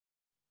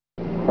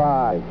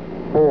5,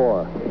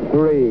 4,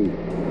 3,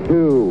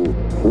 2,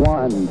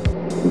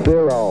 1,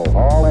 0.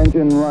 All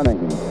engine running.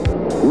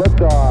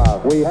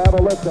 Liftoff. We have a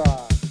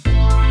liftoff.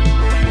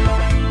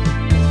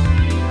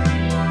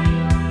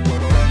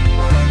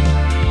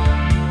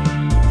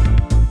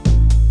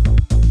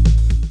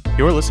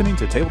 You're listening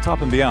to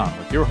Tabletop and Beyond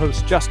with your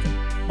host, Justin.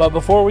 But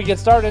before we get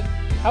started,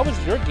 how was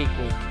your Geek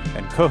Week?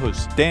 And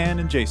co-hosts Dan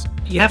and Jason.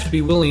 You have to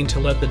be willing to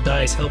let the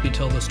dice help you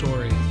tell the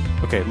story.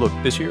 Okay, look,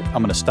 this year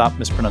I'm going to stop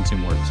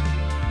mispronouncing words.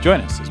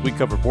 Join us as we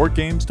cover board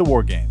games to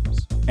war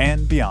games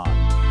and beyond.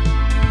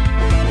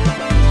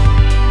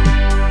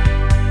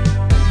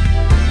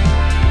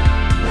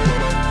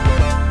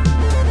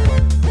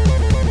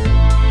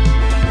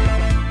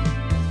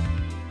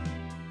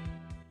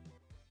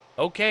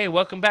 Okay,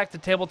 welcome back to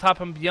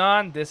Tabletop and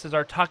Beyond. This is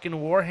our Talking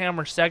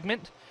Warhammer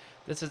segment.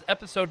 This is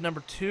episode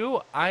number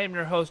 2. I am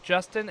your host,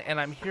 Justin,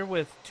 and I'm here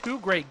with two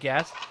great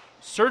guests,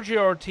 Sergio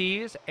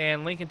Ortiz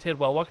and Lincoln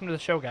Tidwell. Welcome to the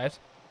show, guys.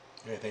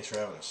 Hey, thanks for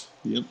having us.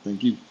 Yep,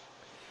 thank you.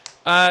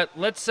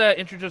 Let's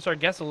introduce our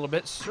guests a little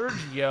bit.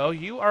 Sergio,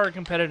 you are a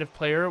competitive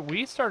player.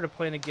 We started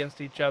playing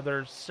against each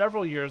other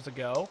several years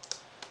ago.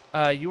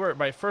 You were at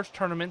my first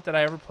tournament that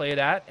I ever played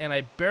at, and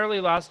I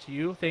barely lost to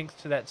you thanks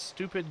to that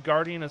stupid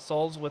Guardian of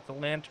Souls with the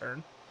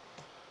lantern.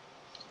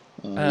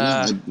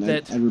 I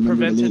remember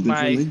prevented a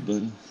little differently,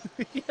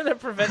 but yeah, that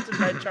prevented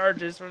my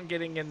charges from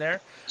getting in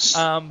there.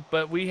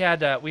 But we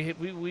had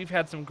we've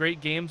had some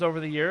great games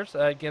over the years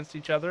against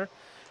each other.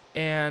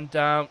 And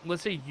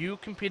let's say you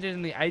competed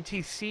in the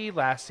ITC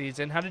last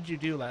season. How did you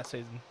do last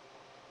season?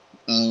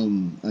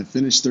 I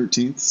finished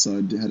 13th, so I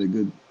had a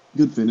good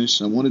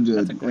finish. I wanted to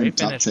That's a great end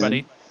top finish, 10.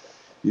 buddy.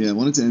 Yeah, I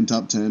wanted to end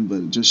top 10,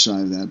 but just shy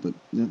of that. But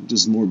yeah,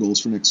 just more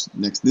goals for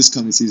this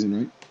coming season,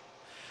 right?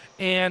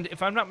 And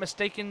if I'm not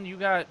mistaken,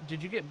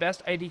 did you get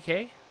best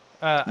IDK?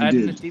 I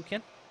did.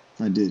 Deepkin?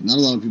 I did. Not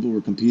a lot of people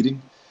were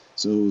competing,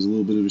 so it was a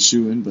little bit of a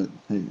shoe-in. But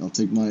hey, I'll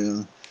take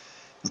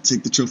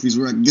the trophies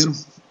where I can get them.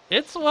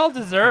 It's well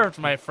deserved,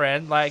 my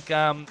friend. Like,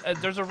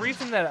 there's a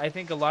reason that I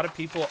think a lot of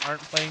people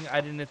aren't playing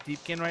Idoneth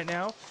Deepkin right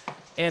now,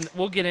 and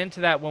we'll get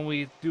into that when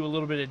we do a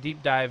little bit of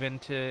deep dive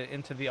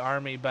into the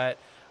army. But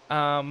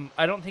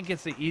I don't think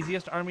it's the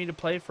easiest army to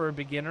play for a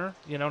beginner.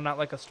 You know, not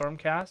like a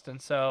Stormcast,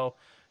 and so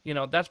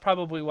that's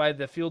probably why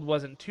the field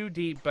wasn't too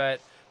deep.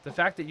 But the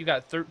fact that you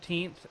got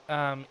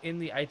 13th in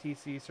the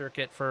ITC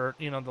circuit for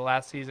the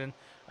last season,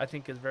 I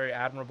think is very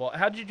admirable.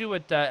 How'd you do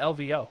at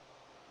LVO?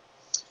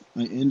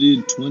 I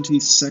ended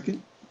 22nd,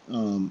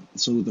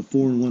 so with a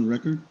 4-1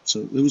 record, so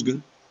it was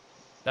good.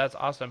 That's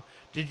awesome.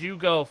 Did you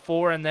go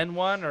 4 and then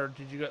 1, or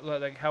did you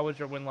go how was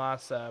your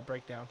win-loss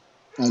breakdown?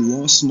 I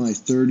lost my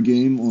third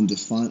game on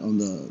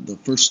the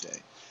first day,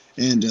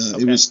 and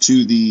It was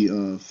to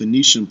the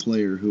Phoenician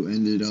player who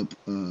ended up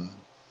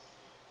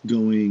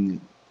going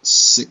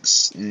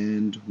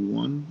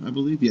 6-1, I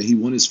believe. Yeah, he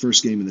won his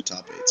first game in the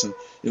top 8, so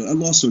I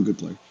lost to a good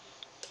player.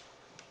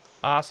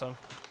 Awesome.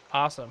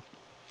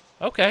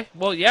 Okay,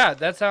 well, yeah,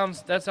 that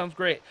sounds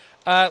great.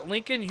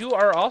 Lincoln, you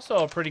are also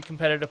a pretty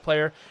competitive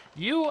player.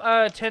 You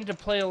tend to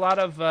play a lot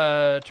of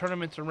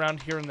tournaments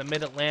around here in the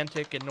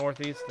Mid-Atlantic and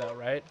Northeast, though,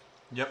 right?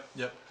 Yep.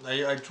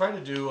 I try to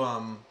do,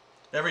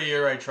 every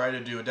year I try to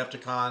do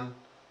Adepticon,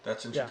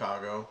 that's in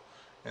Chicago,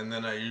 and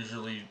then I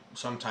usually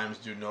sometimes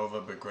do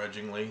Nova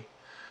begrudgingly,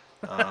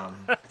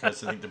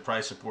 because I think the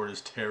price support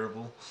is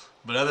terrible.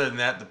 But other than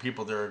that, the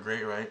people there are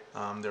great, right?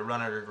 The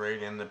runners are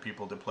great, and the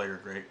people that play are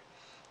great.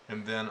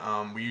 And then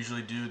we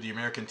usually do the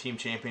American Team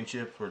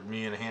Championship, where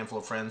me and a handful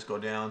of friends go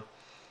down.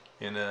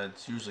 And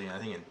it's usually, I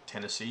think, in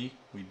Tennessee.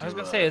 I was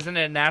going to say, isn't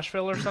it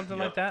Nashville or something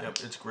like that? Yep,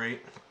 it's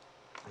great.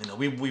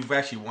 We've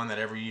actually won that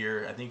every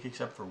year, I think,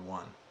 except for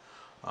one.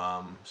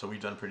 So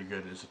we've done pretty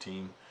good as a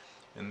team.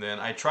 And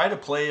then I try to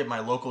play at my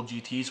local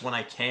GTs when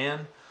I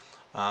can.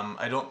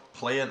 I don't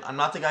play I'm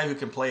not the guy who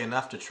can play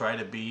enough to try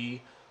to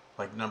be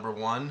like number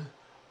 1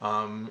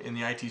 in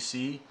the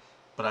ITC.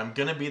 But I'm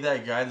going to be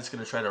that guy that's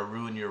going to try to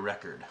ruin your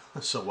record.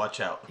 So watch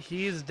out.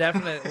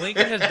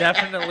 Lincoln is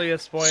definitely a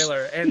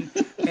spoiler. And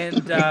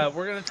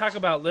we're going to talk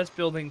about list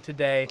building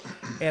today.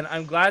 And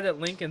I'm glad that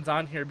Lincoln's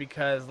on here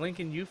because,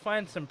 Lincoln, you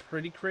find some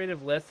pretty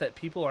creative lists that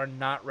people are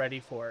not ready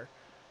for.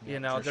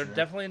 They're sure.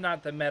 Definitely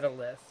not the meta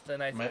list.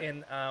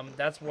 And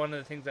that's one of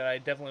the things that I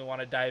definitely want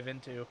to dive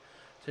into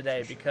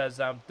today because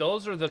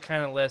those are the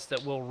kind of lists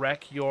that will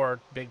wreck your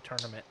big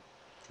tournament.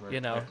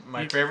 Right.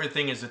 My favorite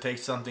thing is to take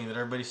something that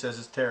everybody says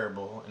is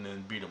terrible and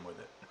then beat them with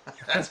it.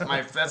 That's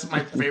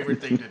my favorite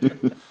thing to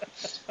do.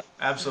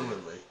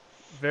 Absolutely.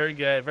 Very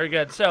good, very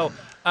good. So,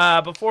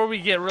 before we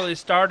get really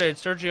started,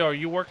 Sergio, are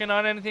you working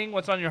on anything?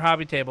 What's on your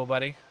hobby table,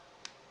 buddy?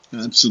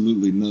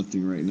 Absolutely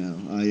nothing right now.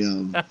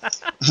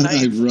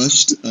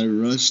 Nice. I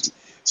rushed.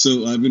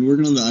 So I've been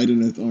working on the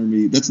Idoneth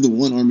army. That's the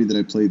one army that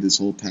I played this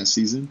whole past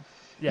season.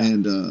 Yeah.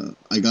 And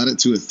I got it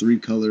to a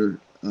 3-color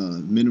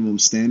minimum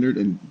standard,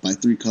 and by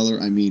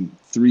 3-color I mean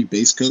 3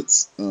 base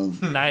coats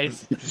of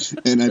nice.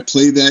 And I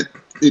played that.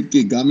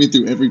 It got me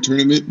through every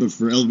tournament, but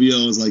for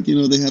LVO I was like,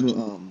 they have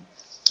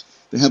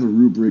they have a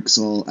rubric,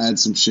 so I'll add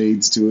some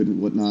shades to it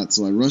and whatnot.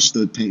 So I rushed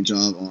the paint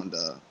job on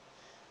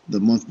the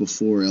month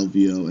before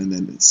LVO, and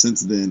then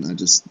since then I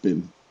just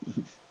been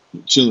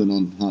chilling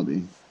on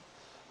hobby.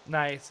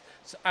 Nice.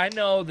 So I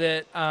know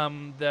that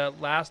the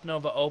last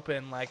Nova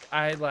Open, like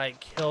I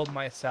killed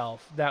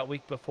myself that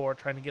week before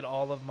trying to get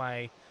all of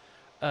my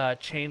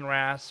chain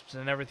rasps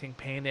and everything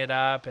painted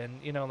up,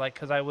 and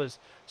because I was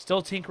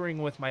still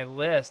tinkering with my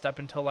list up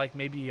until like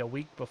maybe a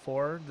week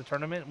before the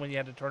tournament when you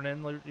had to turn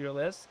in your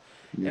list.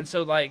 Yeah. And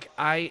so like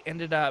I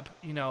ended up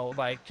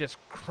like just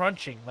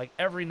crunching like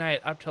every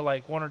night up to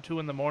like 1 or 2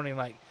 in the morning,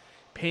 like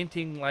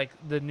painting like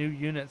the new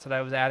units that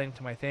I was adding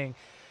to my thing.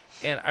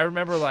 And I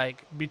remember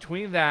like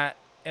between that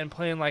and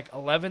playing like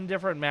 11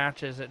 different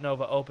matches at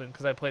Nova Open,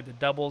 because I played the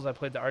doubles, I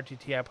played the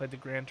RTT, I played the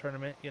Grand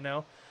Tournament,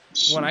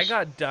 When I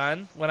got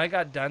done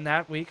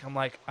that week, I'm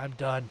like, I'm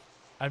done.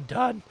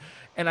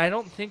 And I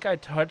don't think I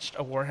touched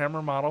a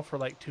Warhammer model for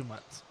like 2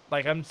 months.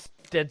 Like, I'm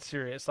dead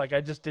serious. Like,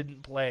 I just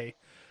didn't play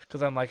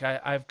because I'm like,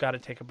 I've got to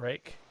take a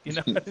break. I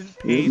didn't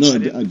paint, No, I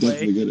didn't I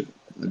definitely play. get it.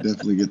 I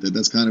definitely get that.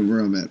 That's kind of where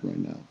I'm at right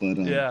now. But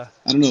Yeah.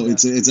 I don't know. Yeah.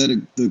 It's at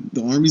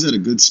the Army's at a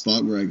good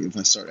spot where if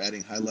I start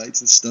adding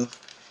highlights and stuff,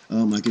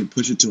 I can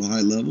push it to a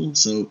high level.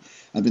 So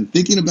I've been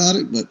thinking about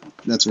it, but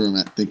that's where I'm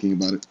at, thinking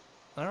about it.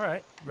 All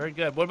right. Very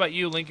good. What about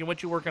you, Lincoln?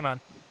 What you working on?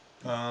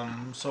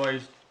 So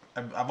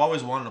I've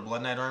always wanted a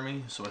Blood Knight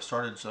army, so I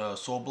started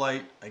Soul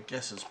Blight. I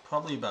guess it's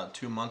probably about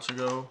 2 months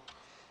ago,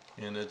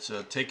 and it's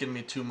taken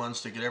me 2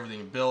 months to get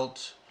everything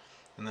built.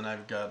 And then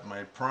I've got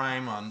my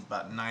Prime on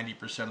about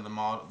 90%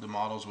 of the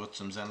models with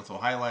some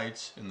Zenithal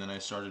highlights, and then I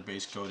started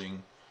base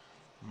coating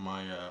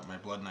my my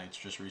Blood Knights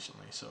just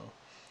recently. So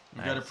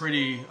we've got a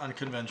pretty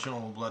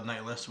unconventional Blood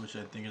Knight list, which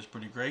I think is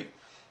pretty great,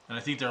 and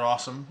I think they're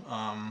awesome.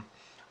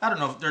 I don't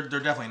know, they're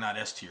definitely not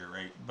S tier,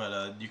 right?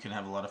 But you can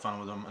have a lot of fun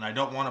with them, and I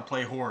don't want to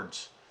play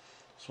hordes.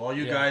 So all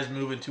you guys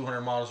moving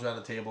 200 models around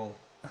the table,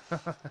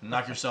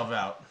 knock yourself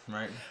out,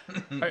 right?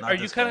 Are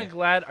you kind of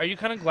glad? Are you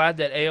kind of glad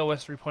that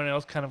AOS 3.0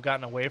 has kind of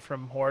gotten away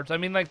from hordes? I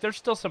mean, like there's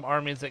still some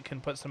armies that can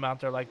put some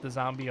out there, like the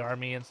zombie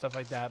army and stuff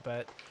like that.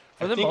 But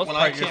for the most when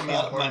part, I came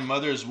out of my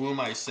mother's womb,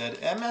 I said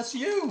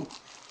MSU,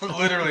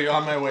 literally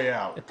on my way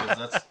out,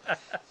 because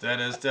that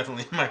is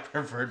definitely my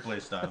preferred play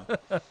style.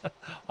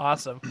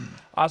 Awesome.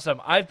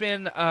 I've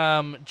been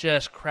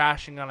just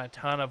crashing on a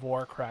ton of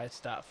Warcry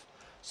stuff.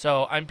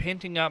 So I'm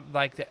painting up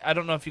like I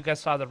don't know if you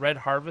guys saw the Red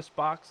Harvest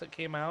box that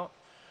came out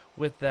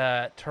with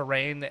the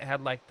terrain that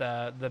had like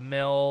the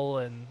mill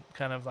and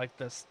kind of like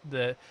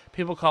the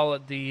people call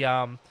it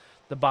the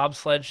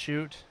bobsled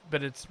chute,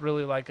 but it's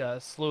really like a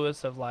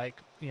sluice of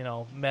like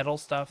metal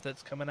stuff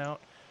that's coming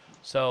out.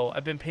 So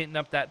I've been painting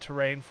up that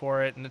terrain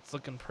for it, and it's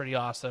looking pretty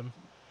awesome.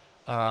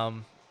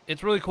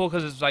 It's really cool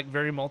because it's like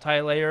very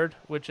multi-layered,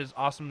 which is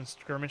awesome in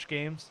skirmish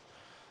games.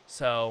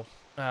 So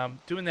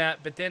doing that,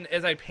 but then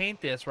as I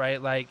paint this,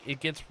 right, like it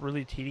gets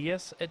really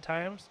tedious at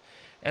times,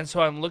 and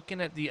so I'm looking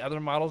at the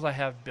other models I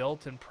have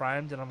built and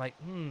primed, and I'm like,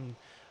 I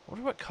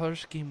wonder what color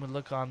scheme would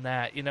look on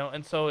that,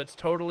 and so it's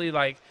totally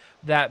like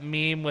that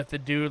meme with the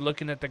dude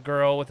looking at the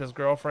girl with his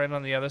girlfriend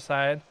on the other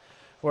side,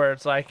 where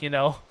it's like,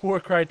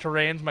 Warcry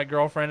terrain's my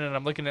girlfriend, and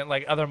I'm looking at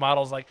like other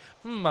models like,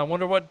 I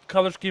wonder what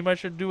color scheme I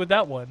should do with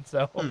that one.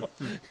 So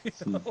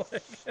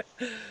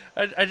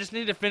I just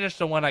need to finish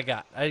the one I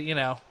got. I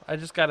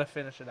just got to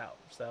finish it out.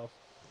 So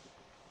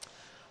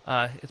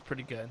it's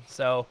pretty good.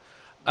 So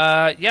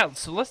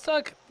so let's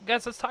talk,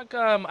 guys. Let's talk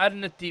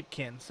Idoneth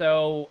Deepkin.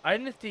 So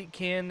Idoneth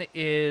Deepkin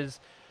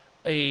is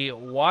a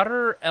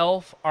water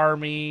elf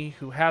army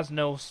who has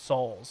no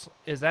souls.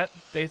 Is that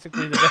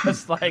basically the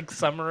best like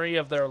summary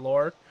of their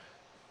lore?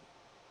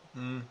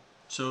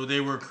 So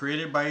they were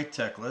created by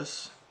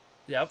Teclis.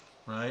 Yep.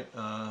 Right.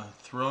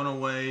 Thrown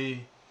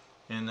away,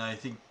 and I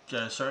think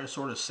sort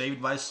of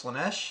saved by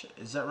Slaanesh.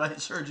 Is that right,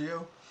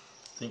 Sergio?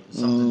 I think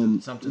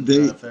something to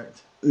that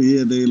effect.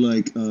 Yeah,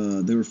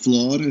 they were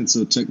flawed, and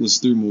so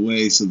Teclis threw them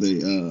away. So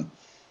they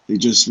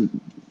just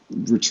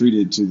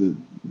retreated to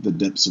the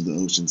depths of the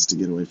oceans to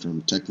get away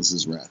from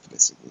Teclis's wrath,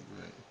 basically.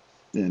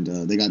 Right. And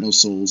they got no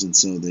souls, and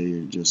so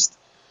they just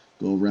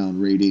go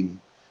around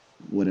raiding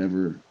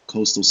whatever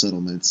coastal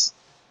settlements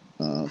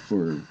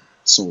for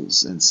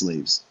souls and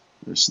slaves.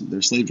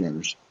 They're slave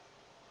drivers.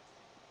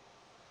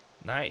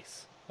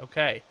 Nice.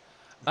 Okay.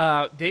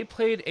 They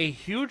played a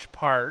huge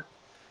part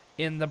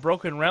in the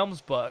Broken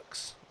Realms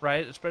books,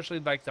 right? Especially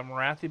like the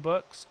Morathi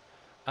books.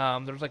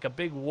 There was like a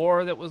big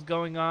war that was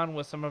going on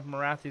with some of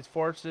Morathi's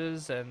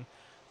forces, and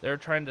they're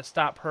trying to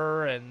stop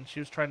her, and she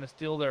was trying to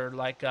steal their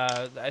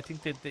I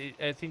think that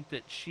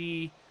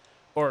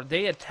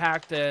they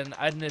attacked an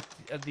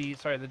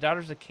the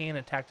Daughters of Cain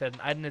attacked an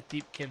Idoneth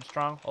Deepkin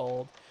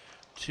stronghold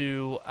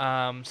to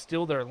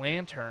steal their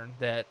lantern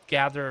that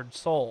gathered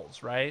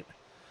souls, right?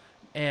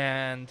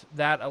 And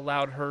that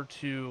allowed her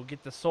to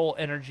get the soul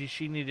energy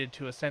she needed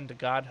to ascend to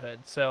godhood.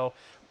 So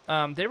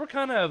they were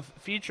kind of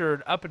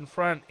featured up in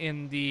front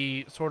in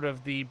the sort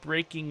of the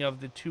breaking of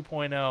the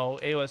 2.0,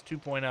 AOS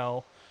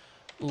 2.0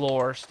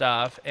 lore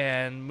stuff,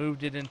 and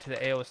moved it into the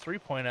AOS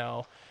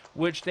 3.0,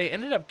 which they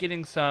ended up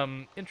getting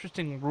some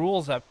interesting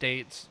rules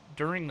updates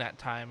during that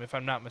time, if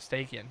I'm not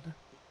mistaken.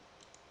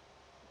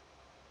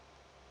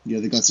 Yeah,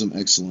 they got some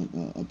excellent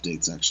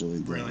updates actually.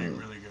 Really,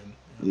 really good.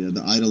 Yeah,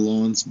 the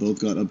Eidolons both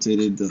got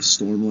updated. The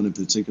Storm one in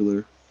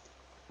particular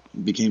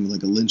became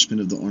like a linchpin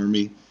of the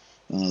army.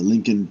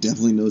 Lincoln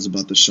definitely knows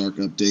about the shark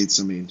updates.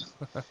 I mean,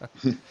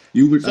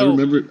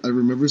 I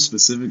remember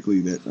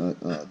specifically that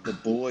the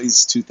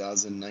Boys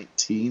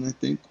 2019, I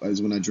think,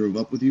 is when I drove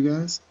up with you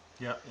guys.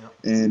 Yeah.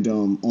 And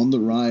on the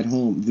ride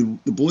home,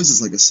 the Boys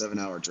is like a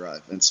 7-hour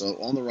drive, and so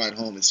on the ride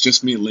home, it's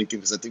just me and Lincoln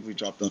because I think we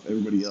dropped off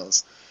everybody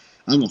else.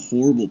 I'm a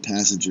horrible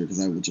passenger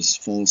because I would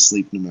just fall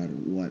asleep no matter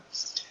what.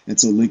 And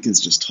so Lincoln's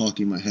just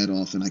talking my head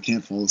off, and I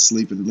can't fall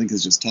asleep. And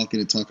Lincoln's just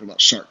talking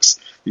about sharks.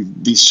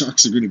 These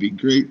sharks are going to be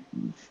great.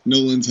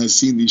 No one has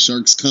seen these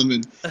sharks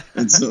coming.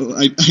 And so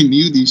I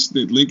knew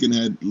that Lincoln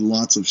had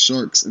lots of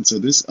sharks. And so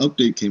this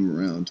update came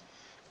around,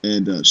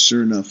 and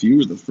sure enough, you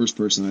were the first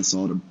person I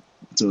saw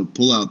to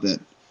pull out that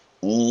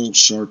all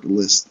shark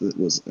list. That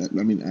was,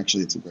 I mean,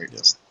 actually, it's a great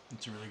list.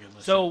 It's a really good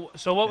list.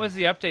 So what was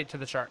the update to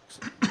the sharks?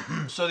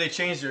 So they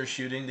changed their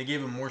shooting. They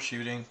gave them more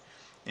shooting,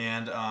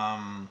 and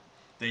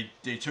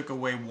they took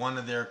away one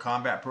of their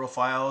combat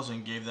profiles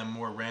and gave them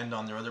more rend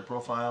on their other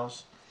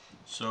profiles.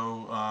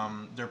 So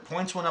their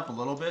points went up a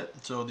little bit.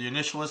 So the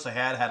initial list I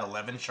had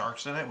 11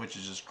 sharks in it, which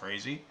is just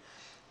crazy,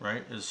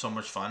 right? It's so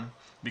much fun.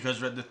 Because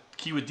the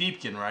key with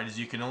Deepkin, right, is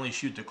you can only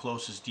shoot the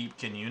closest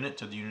Deepkin unit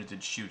to the unit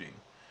that's shooting.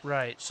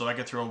 Right. So I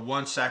could throw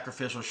one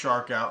sacrificial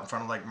shark out in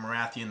front of like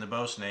Marathi and the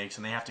bow snakes,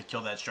 and they have to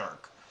kill that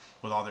shark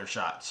with all their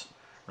shots,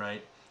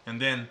 right? And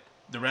then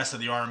the rest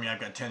of the army, I've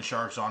got 10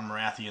 sharks on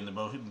Marathi and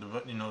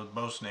the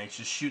bow snakes,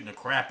 just shooting the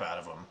crap out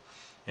of them.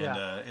 And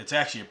it's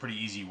actually a pretty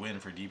easy win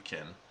for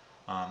Deepkin,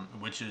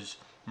 which is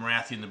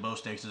Marathi and the bow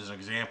snakes, as an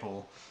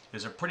example,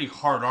 is a pretty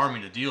hard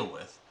army to deal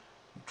with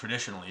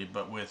traditionally,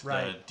 but with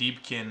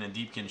Deepkin and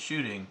Deepkin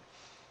shooting,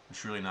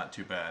 it's really not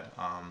too bad.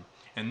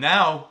 And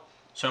now.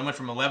 So I went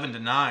from 11 to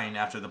 9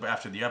 after the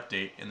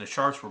update, and the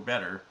sharks were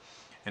better.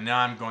 And now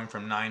I'm going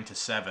from 9 to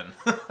 7,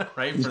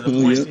 right, for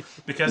the points,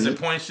 because the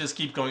points just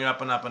keep going up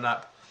and up and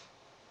up.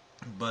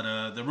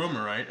 But the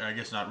rumor, right, I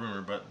guess not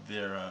rumor, but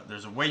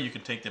there's a way you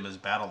can take them as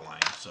battle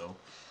lines. So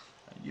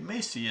you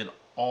may see an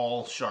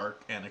all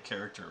shark and a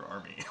character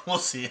army. We'll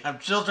see.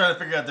 I'm still trying to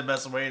figure out the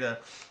best way to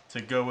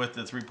go with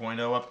the 3.0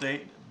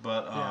 update.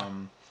 But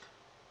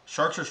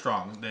sharks are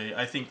strong.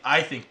 I think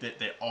that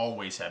they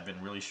always have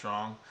been really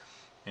strong.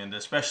 And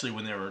especially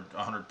when they were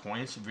 100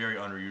 points, very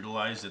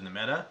underutilized in the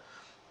meta.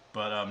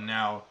 But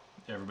now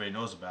everybody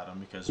knows about them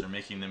because they're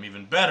making them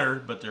even better,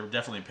 but they're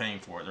definitely paying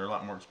for it. They're a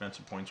lot more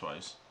expensive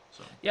points-wise.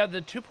 So. Yeah,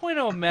 the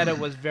 2.0 meta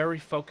was very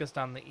focused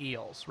on the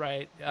eels,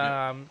 right?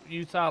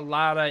 You saw a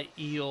lot of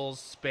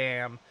eels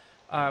spam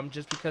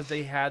just because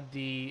they had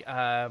the,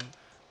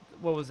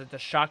 the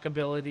shock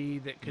ability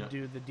that could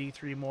do the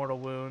D3 mortal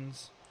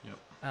wounds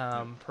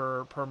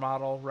per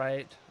model,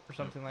 right? Or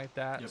something like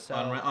that. Yep. So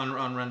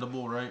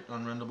Unrendable, right?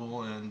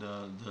 Unrendable, and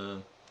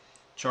the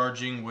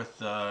charging with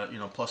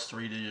 +3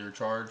 to your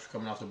charge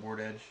coming off the board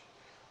edge.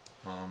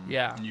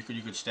 And you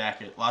could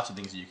stack it. Lots of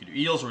things that you could do.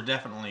 Eels were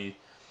definitely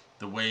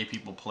the way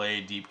people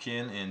play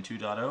Deepkin in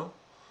 2.0.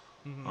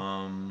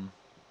 Mm-hmm.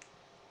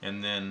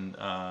 And then,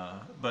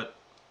 but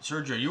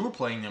Sergio, you were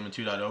playing them in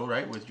 2.0,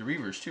 right? With your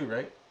Reavers too,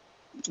 right?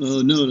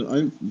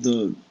 No,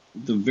 the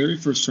very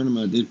first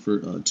tournament I did for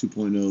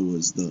 2.0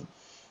 was the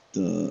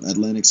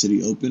Atlantic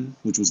City Open,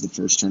 which was the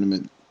first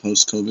tournament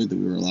post-COVID that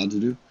we were allowed to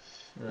do.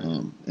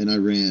 Right. And I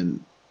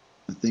ran,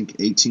 I think,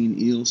 18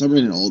 eels. I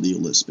ran an all-eel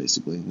list,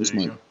 basically. It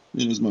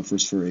was my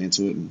first foray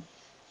into it, and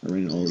I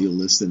ran an all-eel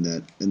list in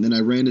that. And then I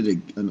ran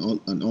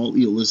an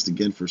all-eel list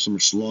again for Summer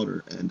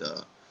Slaughter, and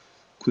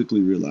quickly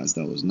realized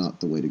that was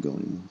not the way to go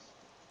anymore.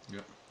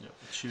 Yep.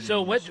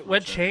 So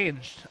what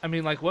changed? I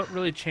mean, like, what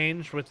really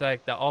changed with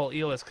like the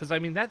all-eel list? Because I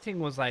mean, that thing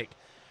was like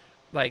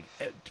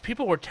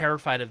people were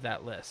terrified of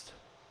that list.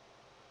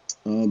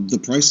 The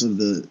price of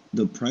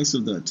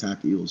the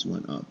attack eels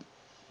went up.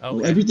 Okay.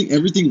 Well,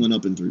 everything went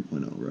up in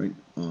 3.0, right?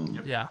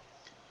 Yeah.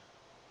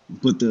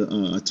 But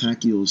the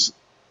attack eels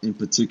in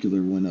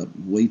particular went up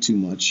way too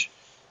much,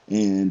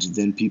 and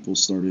then people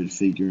started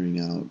figuring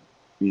out,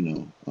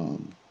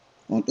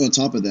 on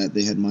top of that,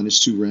 they had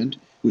 -2 rend,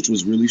 which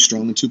was really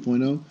strong in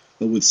 2.0,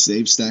 but with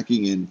save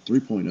stacking in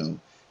 3.0,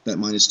 that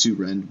 -2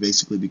 rend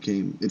basically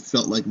it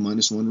felt like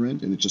 -1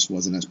 rend, and it just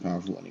wasn't as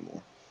powerful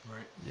anymore.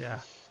 Right. Yeah.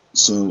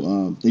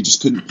 So they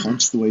just couldn't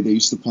punch the way they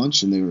used to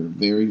punch, and they were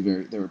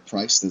they were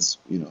priced as,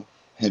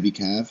 heavy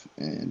cav,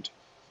 and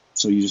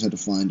so you just had to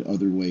find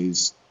other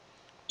ways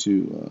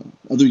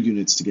other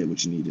units to get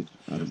what you needed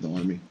out of the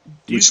army.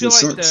 Do you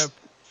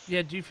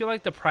feel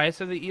like the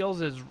price of the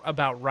eels is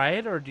about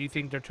right, or do you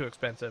think they're too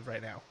expensive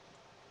right now?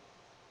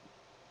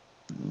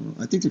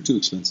 I think they're too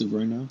expensive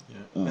right now.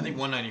 Yeah. I think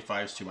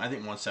 195 is too much. I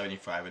think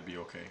 175 would be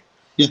okay.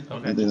 Yeah,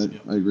 okay.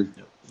 I agree.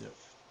 Yep.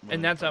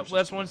 And that's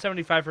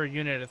 175 for a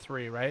unit of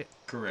 3, right?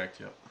 Correct.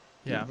 Yep.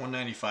 Yeah.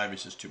 195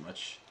 is just too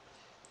much.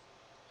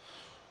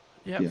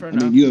 Yeah. Fair I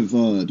enough. mean, you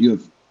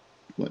have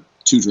what,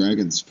 2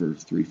 dragons for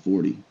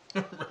 340.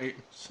 Right.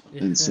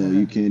 And so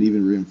you can't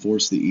even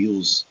reinforce the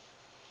eels.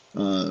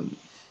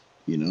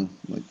 You know,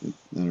 like, I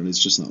don't know, it's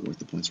just not worth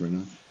the points right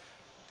now.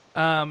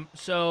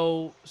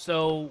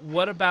 So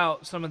what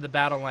about some of the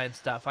battle line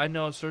stuff? I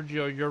know,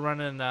 Sergio, you're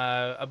running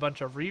a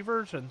bunch of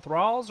Reavers and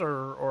Thralls,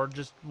 or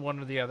just one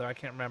or the other. I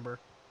can't remember.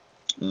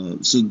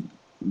 So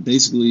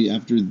basically,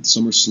 after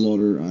Summer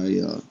Slaughter,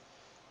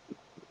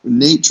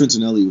 Nate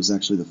Trentinelli was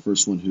actually the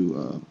first one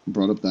who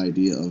brought up the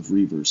idea of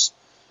Reavers.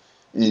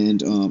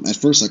 And at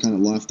first, I kind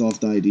of laughed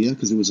off the idea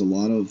because it was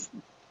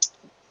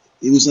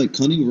like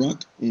Cunning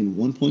Ruck in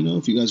 1.0,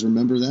 if you guys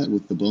remember that,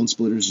 with the Bone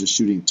Splitters just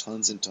shooting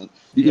tons and tons.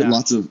 You get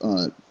lots of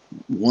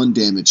 1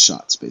 damage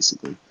shots,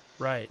 basically.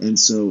 Right. And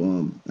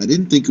so I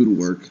didn't think it would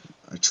work.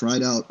 I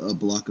tried out a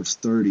block of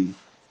 30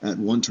 at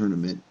one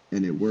tournament,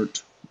 and it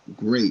worked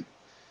great.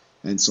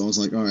 And so I was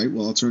like, all right,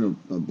 well, I'll turn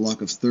a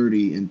block of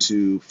 30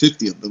 into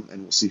 50 of them,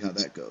 and we'll see how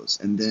that goes.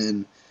 And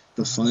then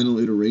the final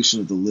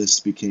iteration of the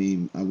list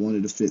became, I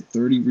wanted to fit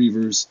 30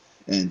 Reavers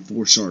and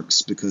 4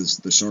 Sharks, because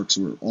the Sharks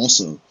were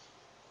also,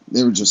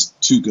 they were just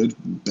too good,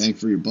 bang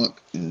for your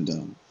buck.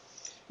 And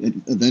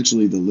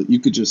eventually, you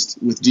could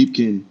just, with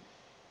Deepkin,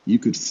 you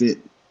could fit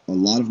a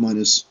lot of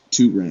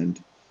 -2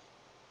 rend,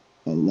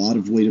 a lot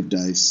of weight of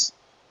dice,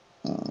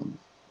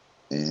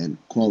 and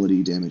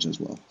quality damage as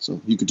well. So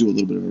you could do a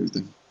little bit of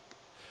everything.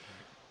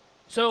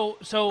 So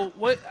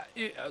what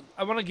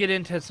I want to get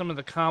into some of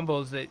the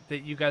combos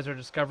that you guys are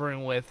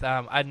discovering with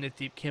Idoneth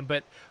Deepkin,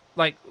 but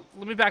like,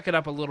 let me back it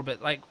up a little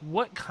bit. Like,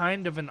 what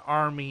kind of an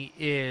army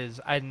is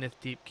Idoneth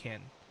Deepkin,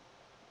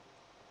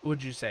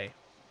 would you say?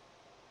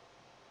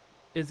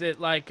 Is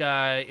it like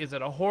is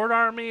it a horde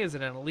army? Is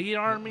it an elite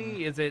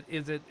army? Is it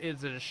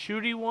a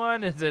shooty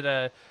one? Is it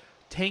a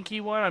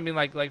tanky one? I mean,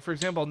 like for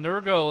example,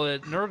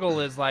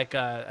 Nurgle is like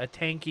a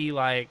tanky,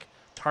 like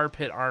tar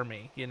pit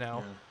army, you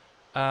know. Yeah.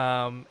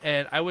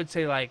 And I would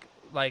say like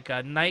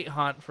a Night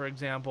Haunt, for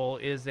example,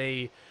 is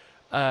a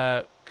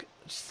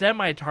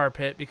semi-tar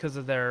pit because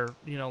of their,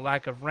 you know,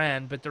 lack of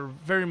rend, but they're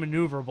very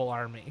maneuverable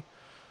army.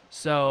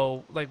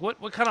 So, like,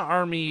 what kind of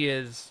army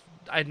is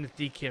Idoneth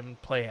Deepkin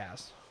play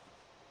as?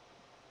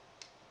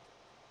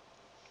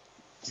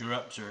 You're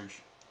up,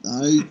 Serge.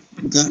 I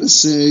gotta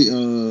say,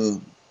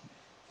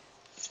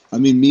 I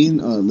mean, me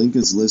and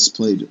Lincoln's List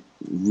played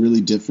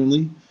really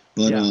differently,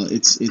 but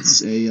it's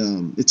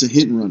a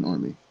hit and run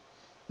army.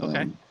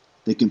 Okay.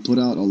 They can put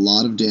out a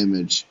lot of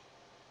damage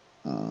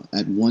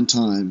at one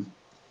time,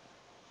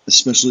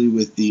 especially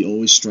with the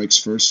always strikes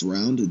first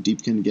round that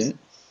Deepkin get.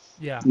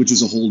 Yeah. Which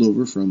is a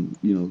holdover from,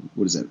 you know,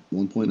 what is that,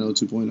 1.0,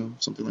 2.0,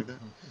 something like that.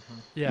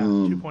 Yeah,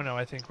 2.0,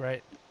 I think,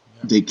 right?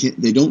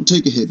 They don't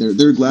take a hit.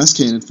 They're a glass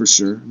cannon for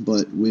sure,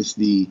 but with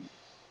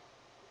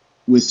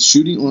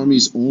shooting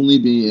armies only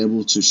being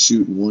able to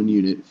shoot one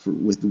unit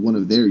with one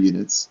of their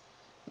units,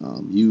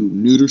 you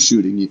neuter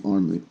shooting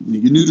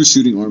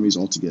armies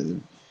altogether.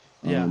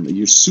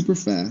 You're super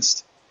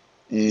fast,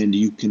 and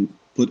you can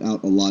put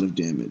out a lot of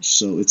damage.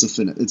 So it's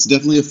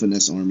definitely a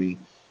finesse army.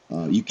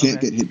 You can't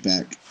get hit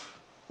back.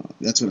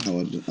 That's how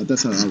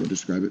I would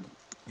describe it.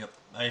 Yep,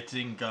 I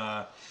think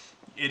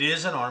it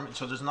is an army.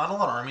 So there's not a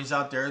lot of armies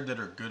out there that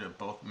are good at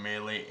both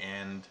melee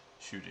and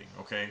shooting.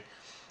 Okay.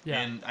 Yeah.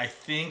 And I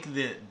think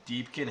that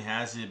Deepkin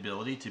has the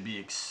ability to be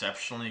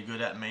exceptionally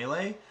good at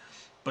melee,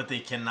 but they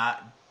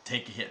cannot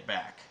take a hit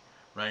back,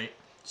 right?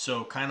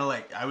 So kind of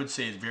like, I would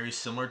say it's very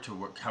similar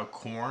to how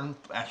Khorne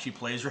actually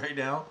plays right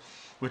now,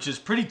 which is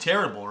pretty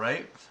terrible,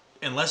 right?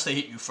 Unless they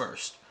hit you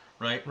first,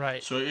 right?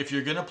 Right. So if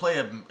you're going to play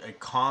a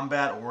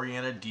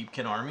combat-oriented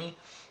Deepkin army,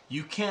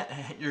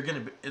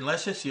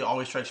 unless it's the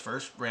always strikes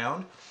first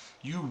round,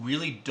 you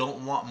really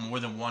don't want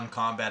more than one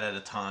combat at a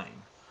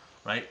time,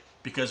 right?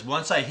 Because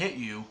once I hit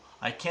you,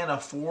 I can't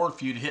afford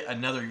for you to hit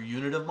another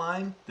unit of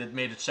mine that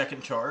made a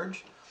second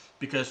charge,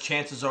 because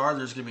chances are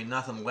there's going to be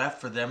nothing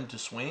left for them to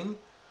swing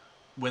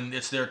when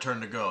it's their turn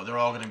to go. They're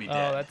all going to be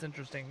dead. Oh, that's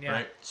interesting, yeah.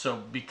 Right? So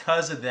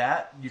because of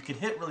that, you can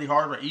hit really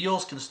hard. Right?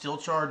 Eels can still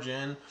charge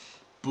in.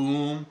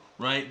 Boom,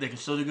 right? They can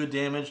still do good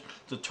damage.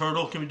 The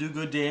turtle can do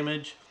good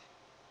damage.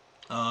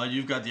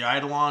 You've got the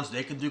Eidolons.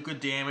 They can do good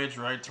damage,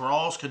 right?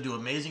 Thralls can do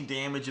amazing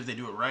damage if they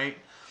do it right.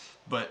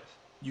 But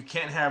you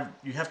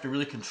have to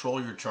really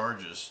control your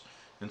charges.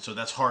 And so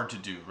that's hard to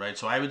do, right?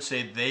 So I would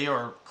say they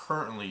are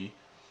currently,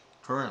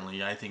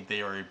 I think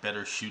they are a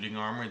better shooting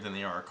army than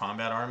they are a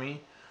combat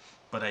army.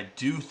 But I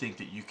do think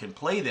that you can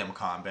play them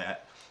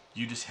combat.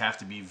 You just have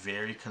to be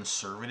very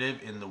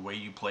conservative in the way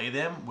you play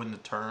them when the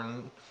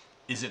turn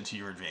isn't to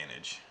your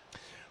advantage.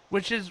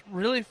 Which is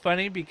really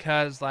funny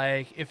because,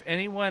 like, if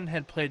anyone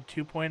had played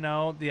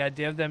 2.0, the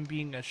idea of them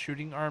being a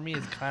shooting army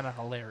is kind of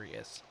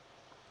hilarious.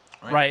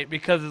 Right?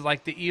 Because it's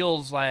like the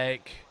eels,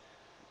 like,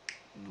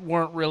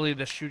 weren't really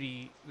the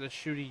shooty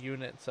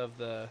units of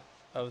the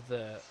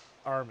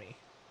army.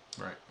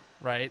 Right.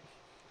 Right?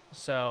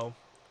 So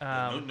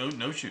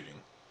no shooting.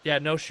 Yeah,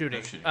 no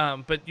shooting.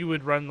 But you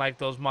would run like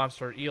those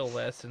monster eel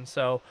lists, and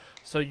so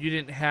you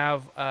didn't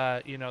have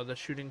the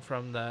shooting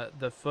from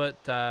the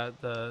foot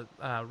the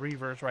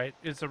reavers, right?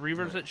 It's the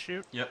reavers that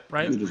shoot,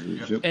 right?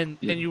 Yep. And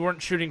you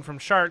weren't shooting from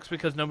sharks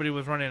because nobody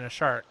was running a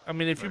shark. I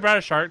mean, if you brought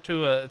a shark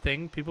to a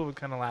thing, people would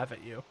kind of laugh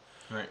at you.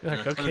 Right.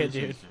 Like, okay,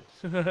 dude.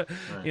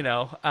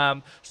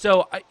 Right.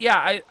 So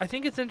I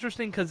think it's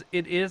interesting because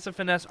it is a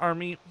finesse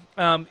army.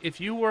 If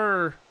you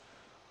were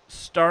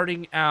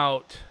starting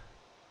out,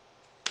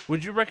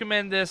 would you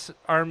recommend this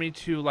army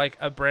to like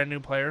a brand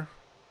new player?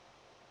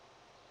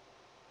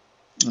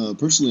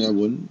 Personally, I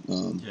wouldn't.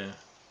 Yeah,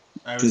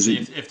 I would say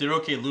if they're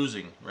okay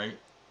losing, right?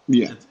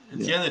 Yeah. At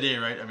the end of the day,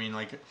 right? I mean,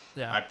 like,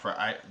 yeah.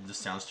 This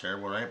sounds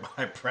terrible, right? But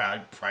I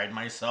pride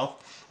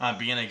myself on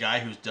being a guy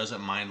who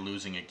doesn't mind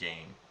losing a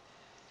game,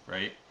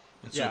 right?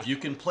 And so if you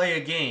can play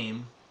a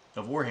game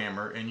of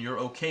Warhammer and you're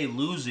okay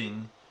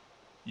losing,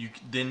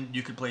 then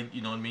you could play.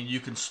 You know what I mean? You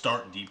can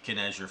start Deepkin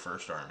as your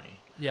first army.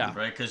 Yeah.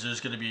 Right, because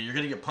you're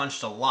gonna get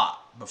punched a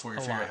lot before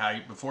you figure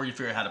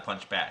out how to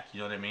punch back. You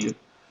know what I mean?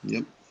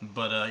 Yep.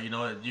 But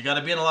you got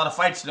to be in a lot of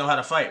fights to know how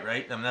to fight,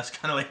 right? I mean, that's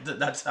kind of like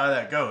that's how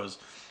that goes.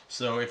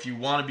 So if you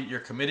want to be,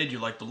 you're committed. You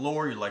like the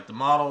lore, you like the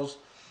models.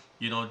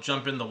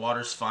 Jump in the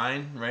water's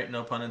fine, right?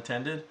 No pun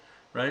intended,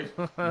 right?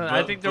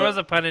 I think there was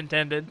a pun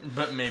intended.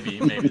 But maybe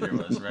there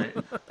was, right?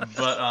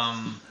 But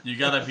you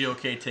got to be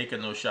okay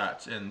taking those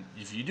shots, and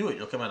if you do it,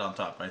 you'll come out on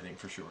top. I think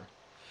for sure.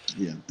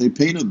 Yeah, they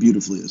paint up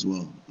beautifully as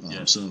well.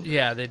 Yes. So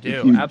yeah, they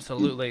do.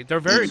 Absolutely, they're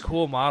very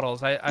cool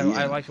models.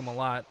 I like them a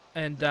lot.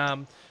 And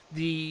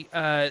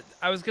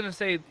I was gonna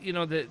say,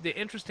 the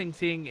interesting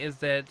thing is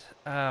that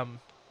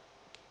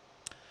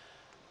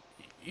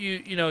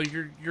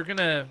you're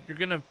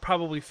gonna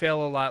probably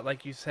fail a lot,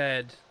 like you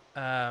said,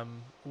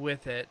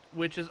 with it,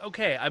 which is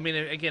okay. I mean,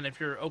 again, if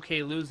you're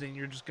okay losing,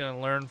 you're just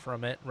gonna learn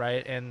from it,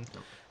 right? And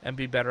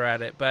be better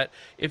at it. But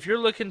if you're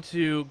looking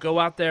to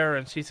go out there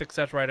and see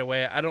success right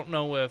away, I don't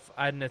know if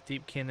Idoneth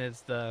Deepkin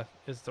is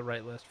the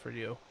right list for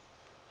you.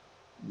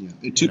 Yeah,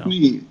 it took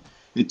me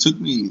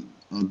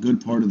a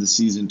good part of the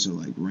season to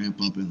like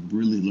ramp up and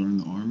really learn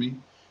the army.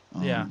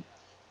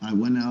 I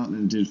went out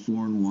and did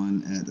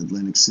 4-1 at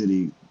Atlantic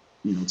City,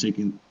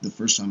 taking the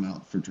first time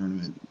out for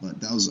tournament. But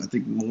that was, I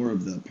think, more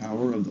of the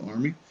power of the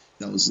army.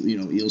 That was,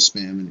 eel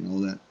spam and all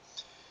that.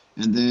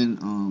 And then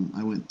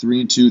I went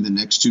 3-2 the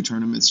next two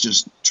tournaments,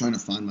 just trying to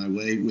find my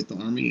way with the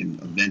army.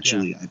 And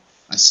eventually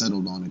I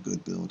settled on a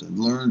good build and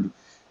learned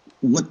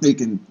what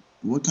kind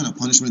of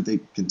punishment they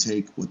can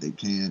take, what they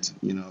can't.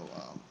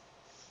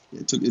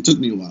 It took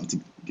me a while to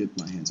get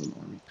my hands on the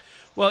army.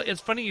 Well,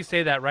 it's funny you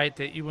say that, right?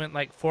 That you went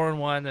like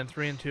 4-1, then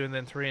 3-2, and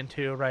then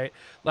 3-2, right?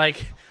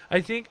 Like,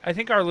 I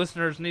think our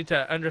listeners need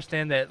to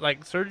understand that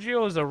like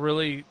Sergio is a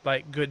really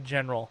like good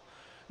general.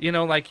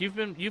 Like you've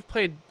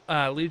played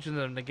Legion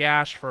of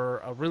Nagash for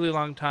a really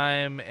long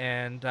time,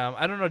 and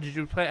I don't know. Did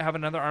you have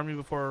another army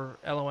before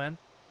LON?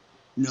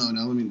 No. I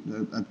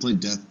mean, I played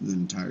Death the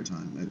entire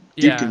time.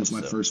 Deepkin was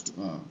my first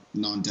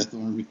non-Death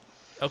army.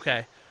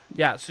 Okay,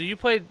 yeah. So you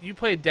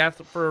played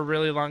Death for a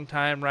really long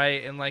time,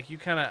 right? And like you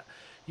kind of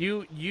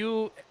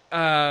you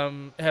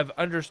have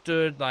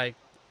understood like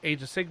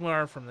Age of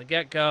Sigmar from the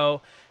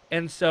get-go,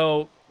 and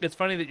so it's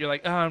funny that you're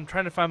like, oh, I'm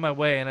trying to find my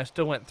way, and I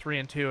still went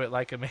 3-2 at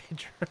like a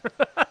major.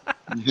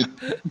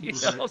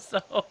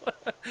 So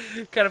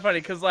kind of funny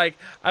because like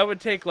I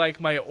would take like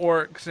my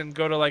orcs and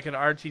go to like an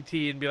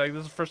RTT and be like,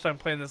 this is the first time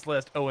playing this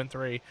list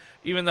 0-3,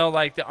 even though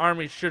like the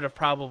army should have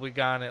probably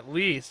gone at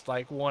least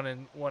like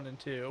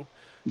 1-2,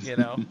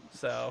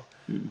 So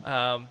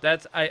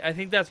that's I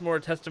think that's more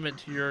a testament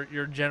to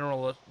your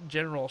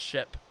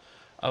generalship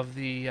of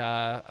the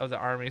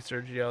army,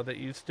 Sergio, that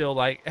you still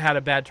like had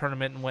a bad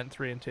tournament and went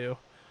 3-2.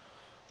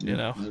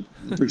 I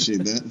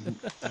appreciate that.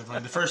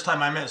 Definitely. The first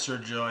time I met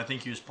Sergio, I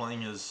think he was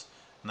playing his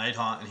Night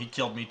Haunt, and he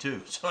killed me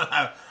too. So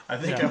I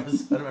think I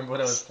don't remember what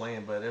I was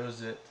playing, but that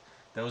was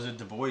at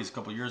Du Bois a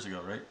couple years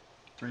ago, right?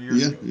 3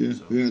 years ago.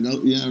 I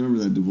remember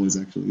that Du Bois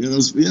actually.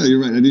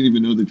 You're right. I didn't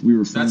even know that we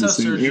were from the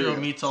same area. That's how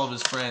Sergio meets all of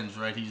his friends,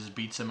 right? He just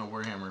beats them at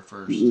Warhammer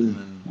first, and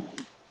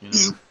then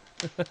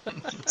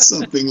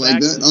something like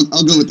that.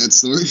 I'll go with that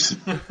story.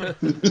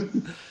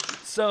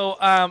 So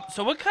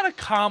what kind of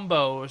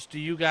combos do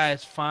you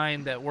guys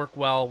find that work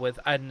well with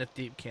Idoneth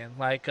Deepkin?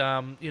 Like,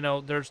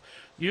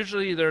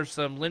 there's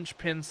some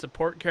linchpin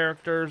support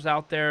characters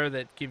out there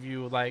that give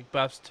you like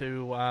buffs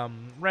to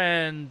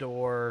rend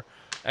or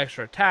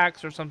extra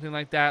attacks or something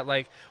like that.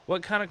 Like,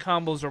 what kind of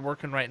combos are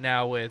working right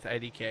now with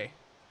IDK?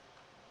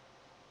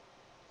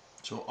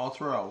 So I'll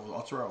throw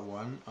out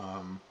one.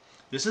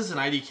 This is an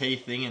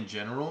IDK thing in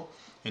general,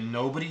 and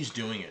nobody's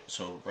doing it.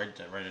 So write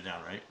it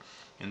down, right?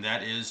 And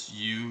that is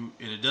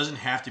it doesn't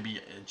have to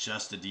be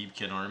just a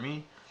Deepkin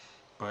army,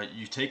 but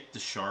you take the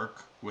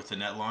Shark with the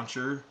net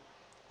launcher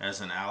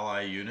as an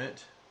ally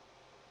unit.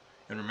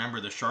 And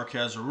remember, the Shark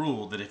has a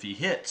rule that if he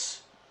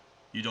hits,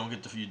 you don't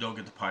get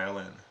to pile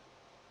in.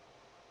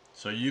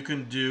 So you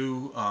can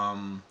do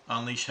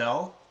Unleash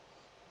Hell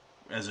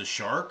as a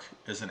Shark,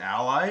 as an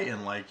ally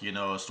in like, a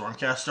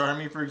Stormcast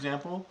army, for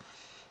example.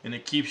 and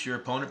it keeps your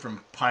opponent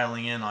from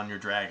piling in on your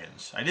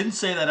dragons. I didn't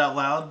say that out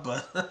loud,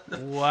 but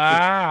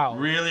Wow.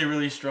 really,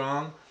 really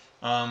strong.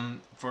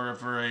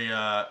 For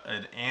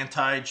an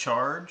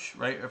anti-charge,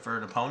 right, for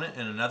an opponent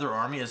in another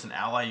army as an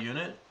ally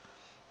unit,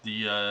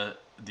 the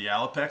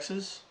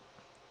Alapexes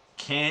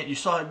you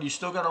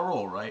still got to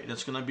roll, right?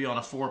 It's going to be on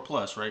a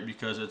 4+, right,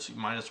 because it's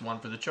 -1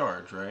 for the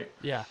charge, right?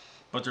 Yeah.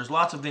 But there's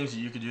lots of things that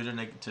you could do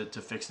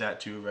to fix that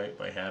too, right?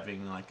 By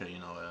having like a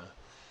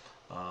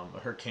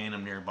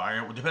Hurricanum nearby,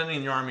 or depending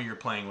on the army you're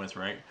playing with,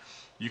 right?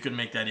 You can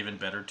make that even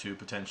better too,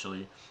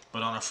 potentially.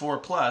 But on a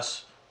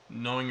 4+,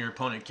 knowing your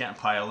opponent can't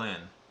pile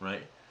in,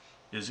 right,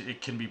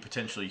 it can be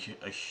potentially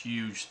a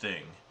huge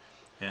thing.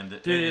 And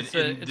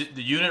the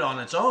unit on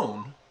its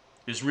own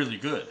is really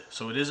good.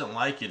 So it isn't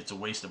like it's a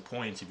waste of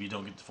points if you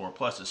don't get the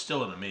 4+. It's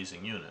still an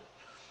amazing unit.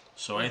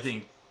 So I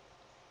think.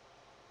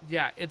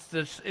 Yeah, it's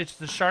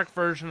the shark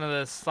version of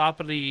the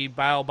Sloppity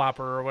Bile Bopper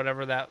or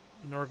whatever that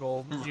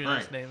Nurgle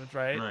unit's name is,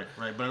 right?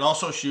 Right. But it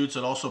also shoots,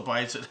 it also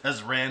bites, it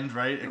has rend,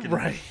 right? It can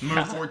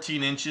move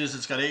 14 inches,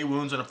 it's got 8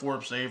 wounds and a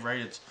 4-up save,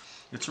 right?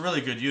 It's a really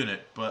good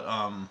unit, but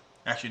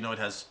actually no, it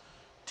has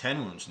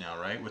 10 wounds now,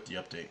 right, with the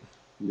update.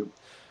 Yep.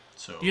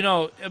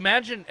 So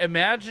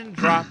imagine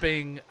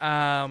dropping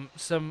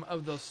some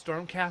of those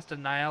Stormcast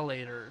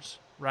Annihilators,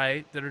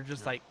 right? That are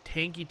just like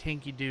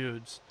tanky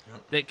dudes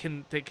that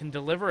can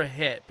deliver a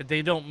hit, but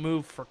they don't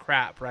move for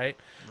crap, right?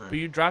 But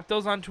you drop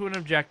those onto an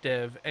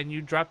objective, and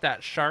you drop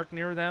that shark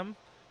near them,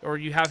 or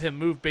you have him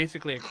move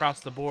basically across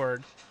the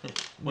board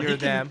near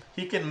them.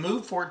 He can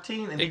move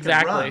 14 and he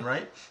exactly. can run,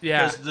 right?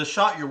 Yeah. Because the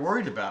shot you're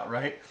worried about,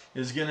 right,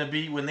 is going to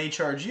be when they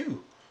charge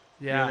you.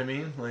 Yeah. You know what I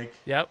mean? Like.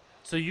 Yep.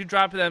 So you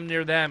drop them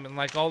near them, and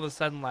like all of a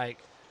sudden, like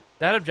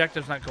that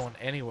objective's not going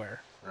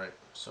anywhere. Right.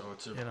 So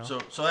it's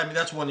so I mean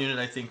that's one unit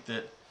I think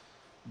that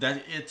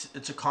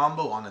it's a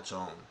combo on its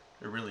own.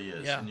 It really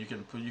is. Yeah. And you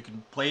can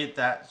play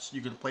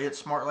it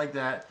smart like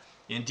that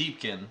in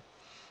Deepkin.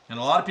 And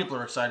a lot of people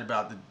are excited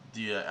about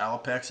the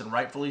Alapex, and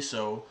rightfully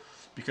so,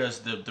 because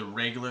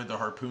the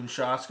harpoon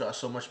shots got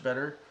so much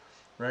better,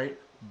 right?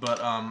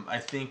 But I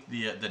think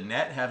the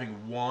net,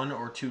 having 1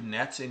 or 2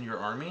 nets in your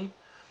army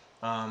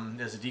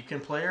as a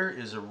Deepkin player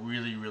is a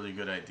really, really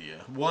good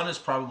idea. 1 is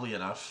probably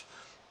enough,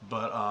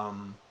 but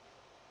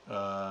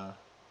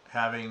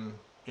having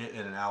it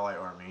in an ally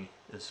army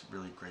is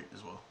really great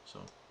as well. So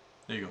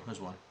there you go. There's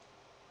 1.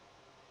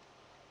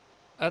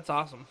 That's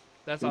awesome.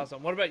 That's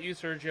awesome. What about you,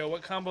 Sergio?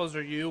 What combos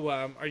are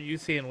you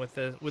seeing with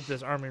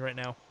this army right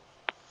now?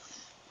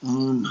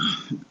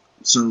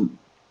 So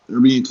are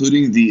we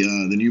including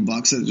the new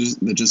box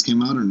that just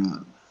came out or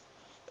not?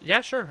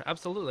 Yeah, sure,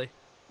 absolutely.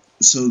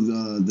 So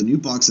the new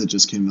box that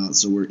just came out.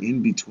 So we're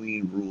in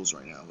between rules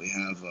right now. We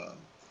have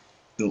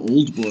the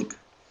old book,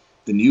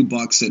 the new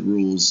box set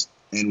rules,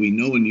 and we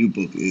know a new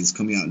book is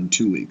coming out in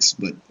 2 weeks.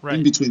 But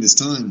in between this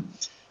time,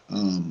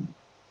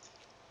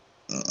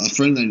 a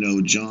friend I know,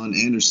 John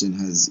Anderson,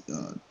 has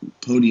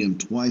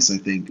podiumed twice, I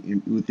think,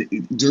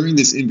 during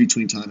this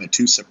in-between time at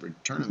 2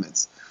 separate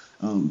tournaments.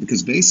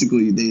 Because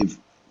basically they've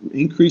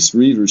increased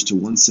Reavers to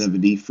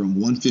 170 from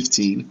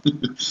 115.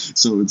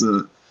 So it's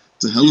a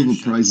hell of a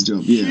price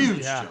jump.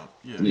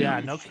 Yeah,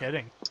 no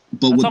kidding.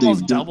 But that's what almost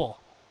they've done, double.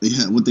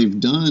 Yeah, what they've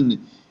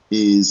done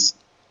is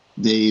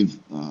they've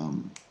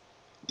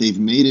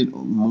made it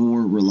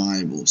more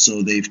reliable.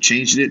 So they've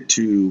changed it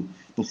to,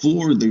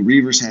 before the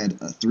Reavers had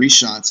 3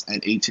 shots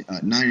at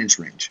 9-inch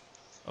range.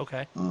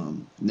 Okay.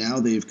 Now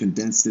they've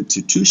condensed it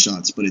to 2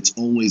 shots, but it's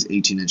always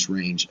 18-inch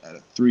range at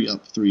a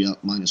 3-up,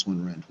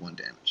 -1 rend, 1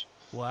 damage.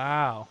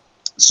 Wow.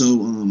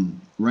 So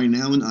right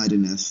now in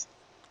Idoneth,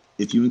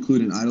 if you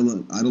include an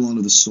Eidolon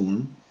of the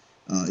Storm,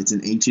 it's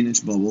an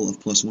 18-inch bubble of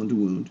 +1 to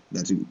wound.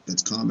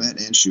 That's combat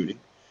and shooting.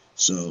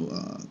 So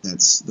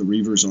that's the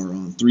Reavers are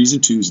on 3s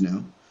and 2s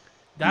now.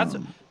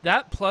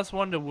 That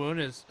 +1 to wound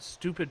is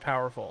stupid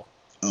powerful.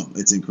 Oh,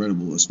 it's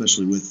incredible,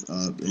 especially with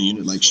a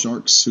unit like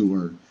Sharks, who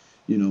are,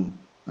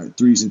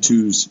 3s and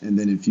 2s, and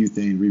then in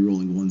Futhane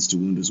re-rolling 1s to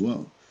wound as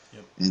well.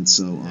 Yep.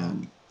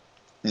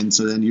 And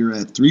so then you're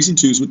at 3s and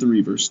 2s with the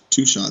Reavers,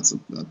 2 shots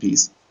a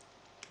piece.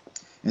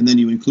 And then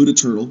you include a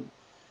turtle,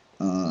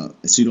 so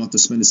you don't have to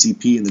spend a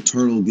CP, and the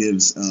turtle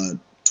gives a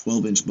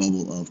 12-inch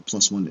bubble of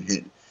 +1 to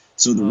hit.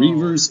 So the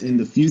Reavers in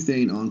the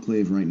Futhane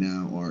Enclave right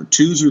now are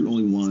 2s are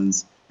only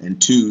 1s, and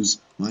 2s,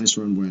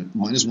 -1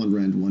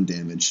 rend, 1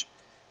 damage.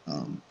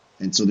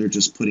 And so they're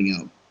just putting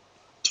out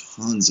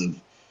tons of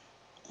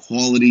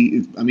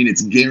quality. I mean,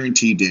 it's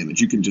guaranteed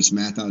damage. You can just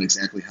math out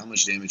exactly how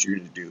much damage you're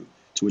going to do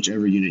to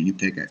whichever unit you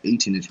pick at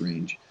 18-inch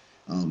range.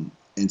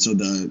 And so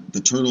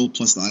the turtle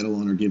plus the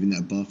Eidolon are giving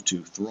that buff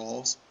to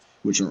Thralls,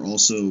 which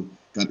also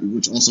got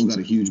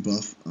a huge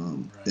buff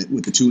that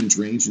with the 2-inch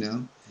range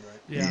now,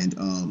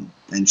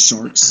 and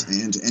Sharks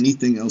and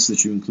anything else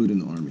that you include in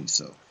the army.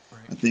 So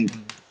I think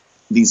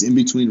these in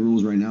between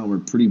rules right now are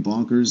pretty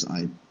bonkers.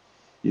 I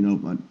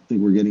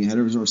think we're getting ahead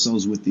of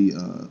ourselves with the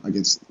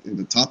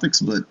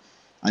topics, but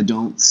I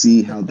don't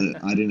see how the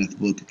Idoneth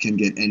book can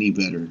get any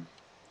better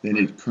than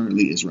it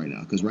currently is right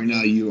now. Because right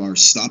now you are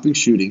stopping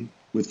shooting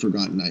with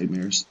Forgotten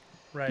Nightmares.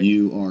 Right.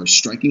 You are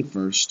striking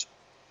first.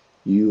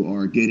 You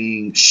are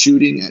getting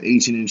shooting at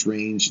 18-inch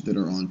range that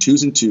are on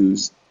 2s and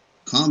 2s,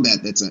 combat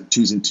that's at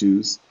 2s and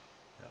 2s.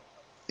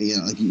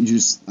 Yeah, like you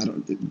just, I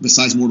don't.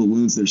 Besides mortal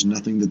wounds, there's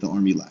nothing that the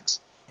army lacks.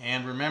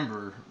 And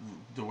remember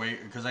the way,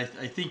 because I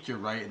think you're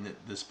right in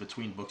that this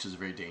between books is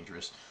very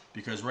dangerous.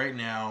 Because right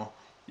now,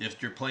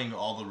 if you're playing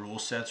all the rule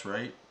sets,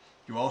 right,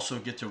 you also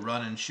get to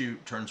run and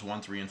shoot turns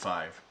 1, 3, and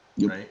 5,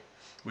 right?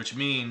 Which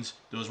means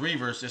those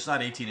Reavers, it's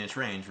not 18-inch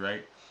range,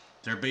 right?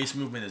 Their base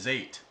movement is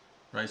 8,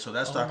 right? So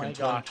that's talking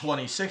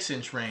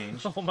 26-inch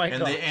range. Oh my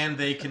gosh. And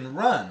they can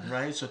run,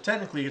 right? So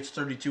technically it's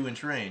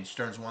 32-inch range,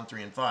 turns 1,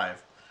 3, and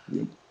 5.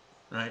 Yep.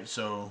 Right,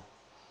 so,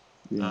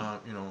 you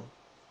know,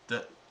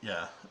 that,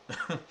 yeah.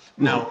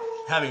 Now,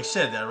 having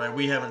said that, right,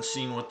 we haven't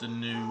seen what the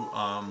new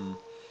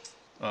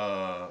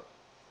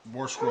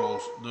War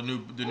Scrolls, the new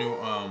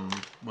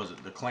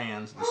the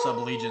clans, the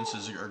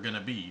sub-allegiances are going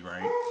to be,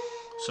 right?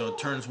 So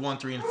turns 1,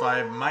 3, and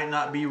 5 might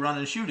not be run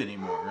and shoot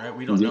anymore, right?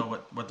 We don't know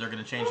what they're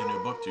going to change the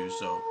new book to,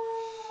 so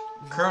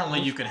currently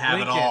you can have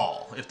it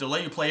all. If they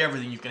let you play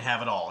everything, you can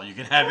have it all. You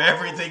can have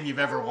everything you've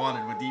ever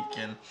wanted with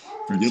Deepkin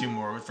for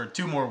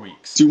 2 more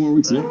weeks. 2 more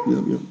weeks, right?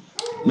 Yep.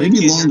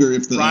 Maybe longer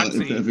if the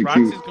FAQ.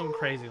 Roxy's going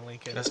crazy,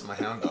 Lincoln. That's my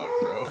hound dog,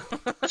 bro.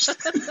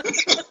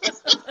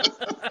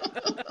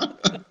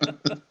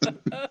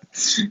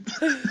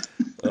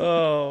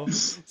 Oh,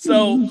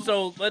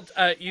 so let's.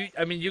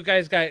 You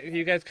guys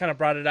kind of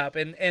brought it up,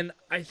 and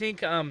I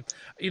think I'm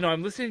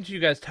listening to you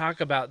guys talk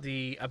about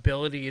the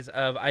abilities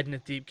of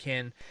Idoneth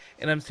Deepkin,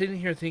 and I'm sitting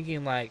here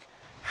thinking like,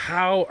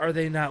 how are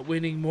they not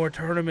winning more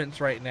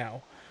tournaments right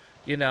now?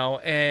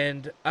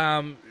 And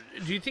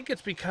do you think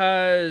it's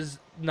because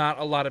not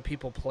a lot of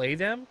people play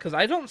them? Because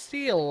I don't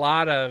see a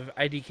lot of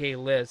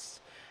IDK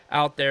lists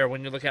out there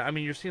when you look at.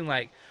 You're seeing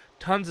like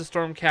tons of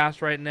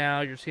Stormcast right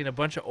now. You're seeing a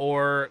bunch of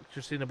Orcs.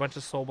 You're seeing a bunch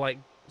of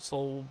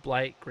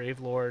Soulblight Grave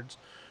Lords.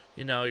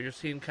 You're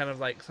seeing kind of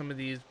like some of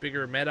these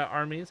bigger meta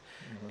armies,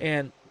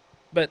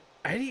 but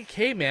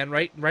IDK, man,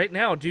 right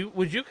now,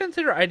 would you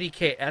consider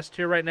IDK S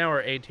tier right now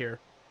or A tier?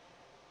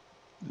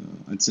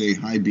 I'd say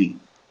high B.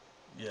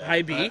 Yeah.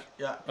 High B?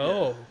 Yeah.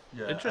 Oh,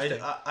 yeah.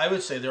 interesting. I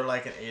would say they're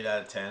like an 8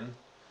 out of 10.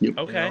 Yep.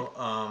 Okay.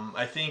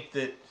 I think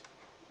that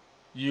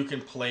you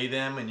can play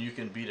them and you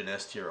can beat an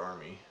S tier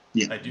army.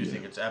 Yeah. I do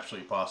think it's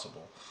absolutely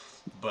possible.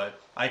 But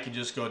I could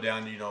just go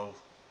down,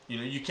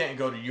 you can't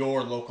go to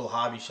your local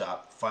hobby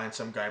shop, find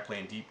some guy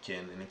playing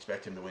Deepkin and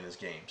expect him to win his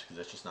games, because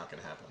that's just not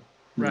going to happen.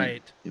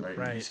 Right.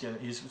 Right.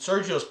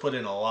 Sergio's put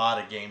in a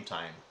lot of game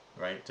time,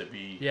 right, to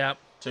be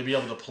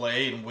able to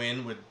play and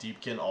win with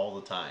Deepkin all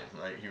the time,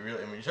 right?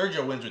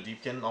 Sergio wins with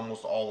Deepkin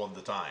almost all of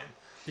the time.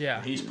 Yeah.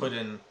 And he's put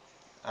in,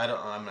 I'm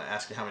going to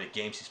ask you how many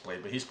games he's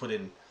played, but he's put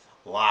in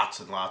lots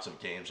and lots of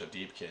games of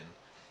Deepkin,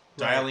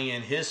 dialing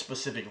in his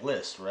specific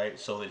list, right,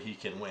 so that he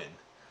can win.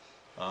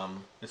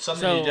 It's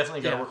something you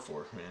definitely got to work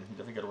for, man. You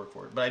definitely got to work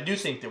for it. But I do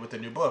think that with the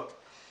new book,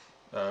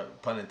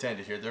 pun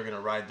intended here, they're going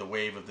to ride the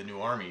wave of the new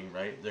army,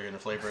 right? They're going to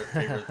flavor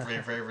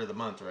of the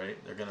month, right?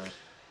 They're going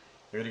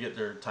to get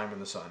their time in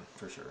the sun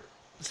for sure.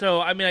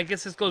 So, I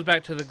guess this goes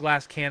back to the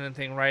glass cannon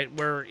thing, right?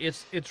 Where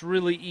it's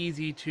really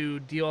easy to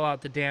deal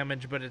out the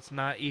damage, but it's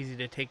not easy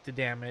to take the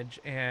damage.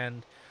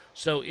 And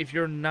so if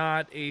you're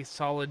not a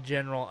solid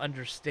general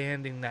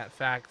understanding that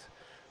fact,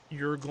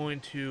 you're going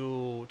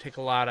to take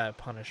a lot of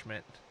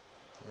punishment.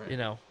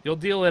 Right. You'll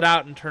deal it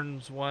out in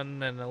turns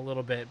 1 and a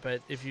little bit,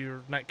 but if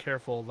you're not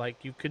careful,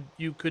 like you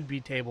could be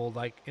tabled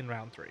like in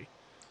round 3.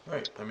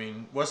 Right.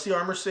 What's the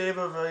armor save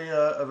of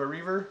a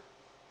Reaver?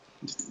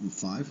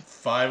 5.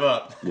 5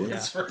 up. Yeah.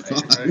 That's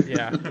right.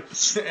 Yeah.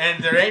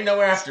 And there ain't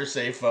no after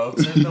save,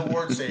 folks. There's no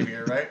ward save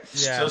here, right?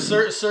 Yeah.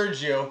 So,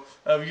 Sergio,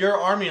 of your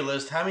army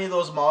list, how many of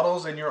those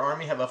models in your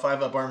army have a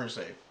 5 up armor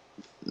save?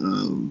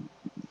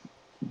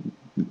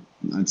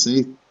 I'd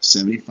say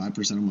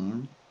 75% of my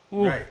army.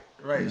 Ooh. Right.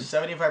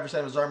 75%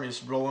 of his army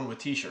is rolling with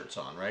T-shirts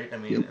on, right?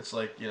 It's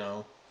like,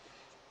 a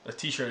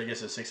T-shirt, I guess,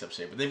 is a 6 up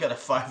save, but they've got a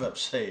 5 up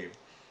save.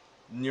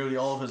 Nearly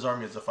all of his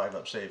army is a 5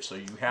 up save, so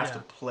you have to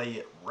play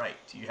it right.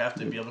 You have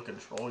to be able to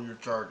control your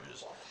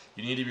charges.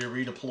 You need to be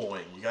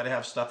redeploying. You got to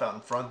have stuff out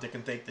in front that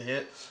can take the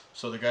hit,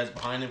 so the guys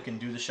behind him can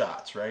do the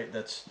shots, right?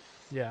 It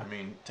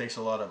takes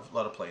a lot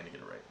of playing to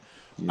get it right.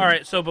 Yeah. All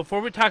right, so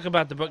before we talk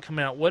about the book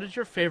coming out, what is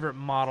your favorite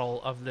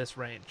model of this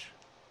range?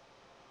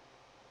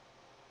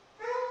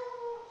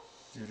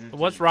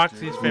 What's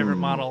Roxy's favorite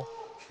model?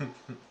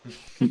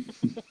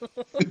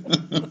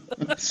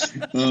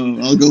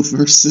 I'll go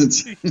first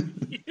since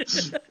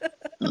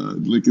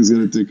Lick is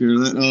going to take care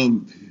of that.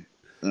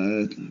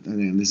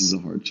 Man, this is a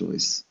hard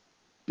choice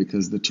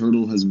because the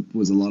turtle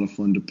was a lot of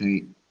fun to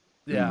paint.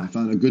 Yeah, I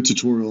found a good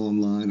tutorial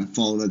online. I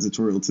followed that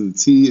tutorial to the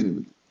T,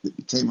 and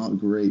it came out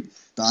great.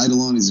 The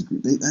Eidolon is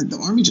great. The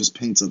army just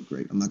paints up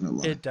great. I'm not going to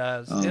lie. It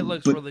does. It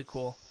looks really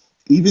cool.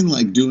 Even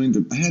like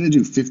I had to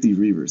do 50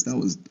 Reavers.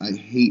 I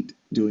hate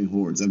doing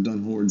hordes. I've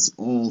done hordes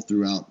all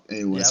throughout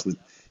AOS with,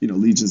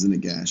 legions and a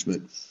gash,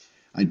 but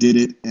I did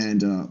it.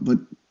 And, but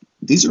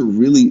this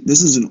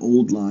is an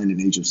old line in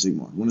Age of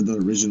Sigmar, one of the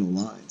original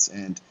lines.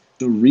 And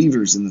the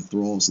Reavers and the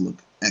Thralls look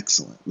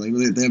excellent. Like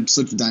they have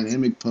such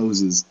dynamic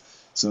poses.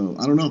 So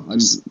I don't know.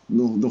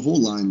 The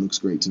whole line looks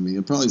great to me.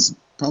 I'd probably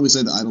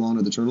say the Eidolon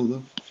or the Turtle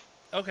though.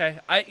 Okay,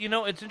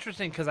 it's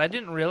interesting because I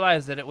didn't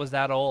realize that it was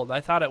that old. I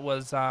thought it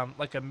was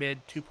like a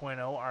mid 2.0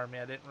 army.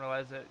 I didn't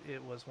realize that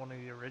it was one of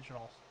the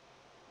originals.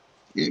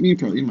 Yeah,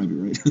 you might be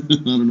right. I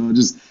don't know.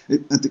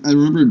 I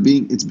remember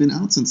it's been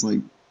out since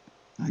like,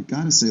 I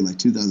gotta say like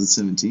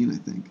 2017. I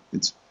think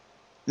it's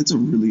a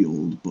really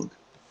old book.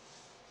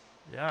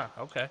 Yeah.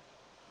 Okay.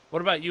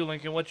 What about you,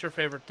 Lincoln? What's your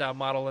favorite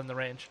model in the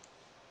range?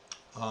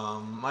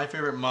 My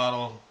favorite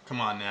model.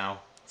 Come on now.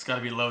 It's got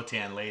to be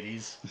Lotan,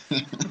 ladies.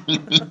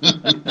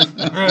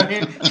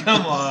 Right?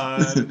 Come on.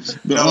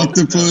 The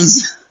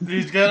octopus. No.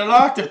 He's got an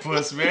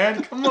octopus,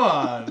 man. Come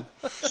on.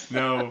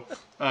 No.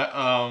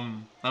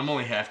 I'm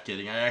only half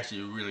kidding. I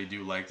actually really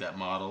do like that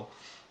model.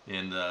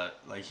 And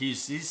like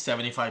he's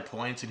 75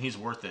 points, and he's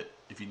worth it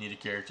if you need a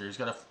character. He's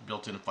got a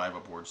built-in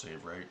 5-up ward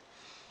save, right?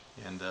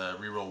 And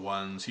reroll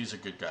 1s. He's a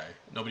good guy.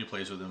 Nobody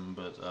plays with him,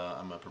 but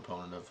I'm a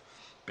proponent of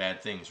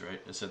bad things,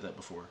 right? I said that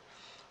before.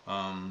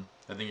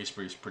 I think he's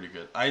pretty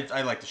good.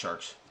 I like the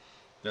sharks.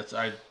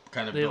 I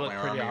kind of built my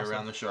army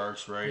around the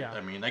sharks, right? Yeah.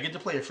 I mean, I get to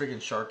play a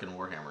freaking shark in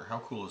Warhammer. How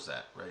cool is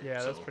that, right?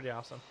 Yeah, that's pretty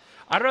awesome.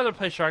 I'd rather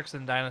play sharks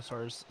than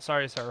dinosaurs.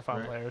 Sorry,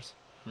 Seraphon players.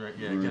 Right,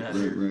 yeah, get out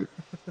of here. Right.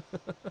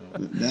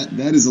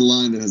 That is a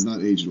line that has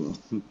not aged well.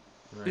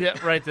 Right.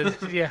 Yeah, right.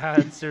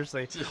 Yeah,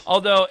 seriously.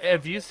 Although,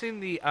 have you seen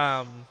the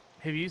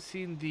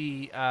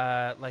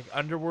like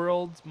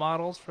Underworld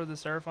models for the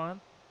Seraphon?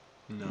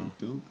 No.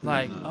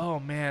 Like, oh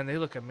man, they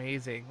look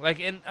amazing. like,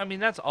 and I mean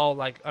that's all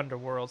like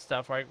Underworld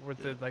stuff, right? With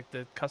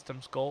the custom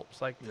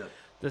sculpts, like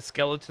the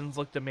skeletons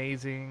looked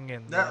amazing,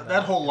 and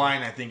that whole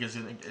line I think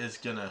is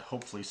gonna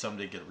hopefully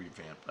someday get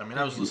revamped. I mean,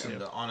 I was listening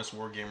to Honest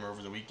Wargamer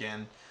over the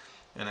weekend,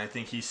 and I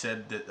think he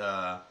said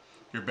that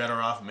you're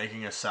better off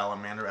making a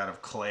salamander out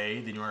of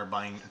clay than you are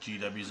buying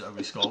GW's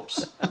ugly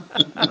sculpts,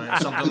 right?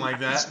 Something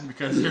like that,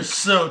 because they're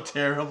so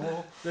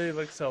terrible. They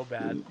look so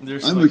bad.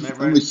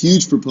 I'm a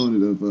huge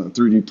proponent of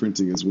 3D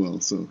printing as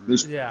well. So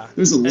there's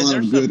a lot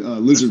of good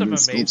lizardman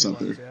sculpts out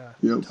there.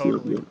 Yeah. Yep,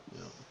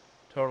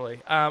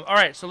 totally. All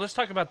right, so let's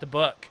talk about the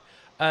book.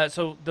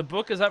 So the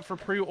book is up for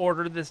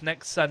pre-order this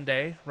next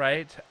Sunday,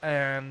 right?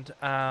 And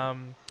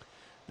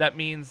that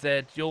means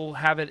that you'll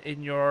have it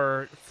in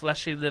your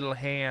fleshy little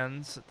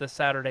hands the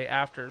Saturday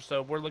after.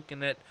 So we're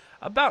looking at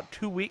about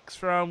 2 weeks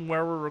from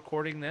where we're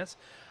recording this.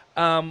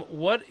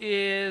 What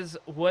is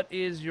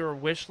your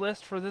wish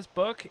list for this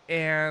book?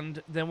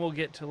 And then we'll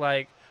get to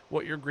like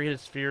what your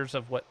greatest fears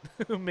of what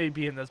may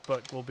be in this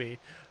book will be.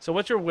 So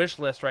what's your wish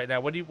list right now?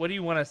 What do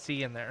you want to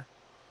see in there?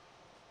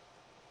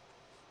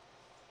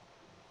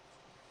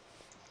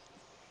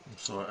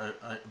 So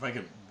if I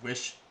could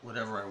wish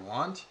whatever I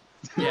want,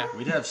 yeah,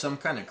 we'd have some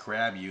kind of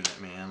crab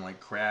unit, man, like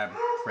crab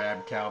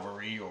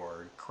cavalry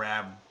or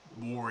crab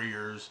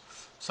warriors,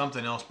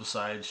 something else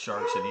besides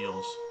sharks and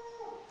eels.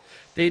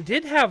 They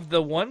did have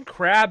the one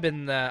crab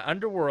in the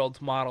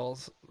Underworld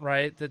models,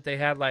 right? That they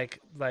had like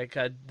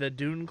the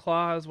Dune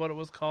Claw is what it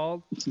was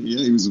called. Yeah,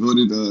 he was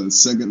voted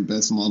second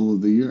best model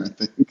of the year, I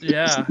think.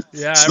 Yeah.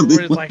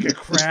 Everybody's like a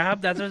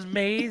crab. That's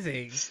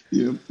amazing.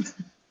 Yep.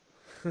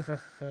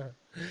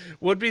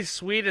 Would be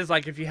sweet is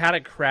like if you had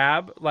a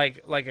crab,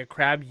 like a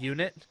crab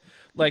unit,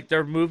 like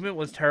their movement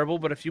was terrible,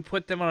 but if you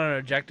put them on an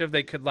objective,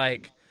 they could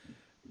like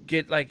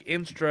get like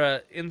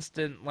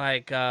instant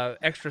like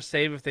extra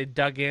save if they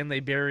dug in, they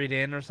buried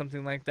in or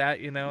something like that,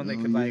 and they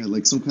could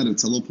like some kind of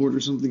teleport or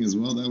something as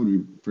well. That would be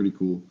pretty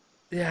cool.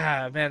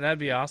 Yeah, man, that'd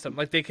be awesome.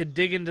 Like they could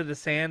dig into the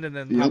sand and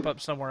then pop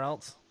up somewhere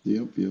else.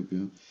 Yep.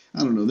 I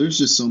don't know. There's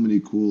just so many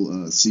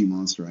cool sea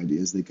monster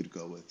ideas they could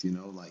go with,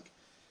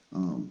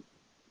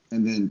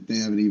 and then they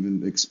haven't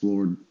even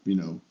explored,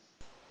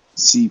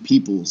 sea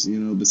peoples,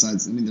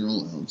 besides, I mean, they're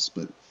all elves,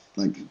 but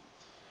like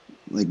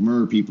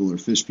mer people or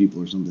fish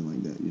people or something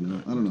like that,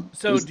 I don't know.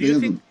 So do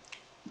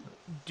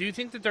you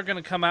think that they're going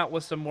to come out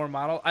with some more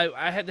models? They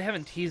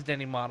haven't teased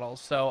any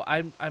models, so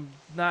I'm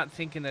not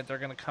thinking that they're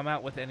going to come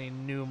out with any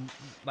new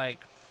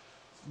like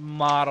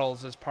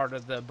models as part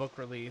of the book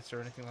release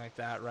or anything like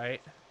that,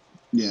 right?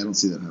 Yeah, I don't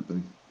see that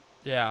happening.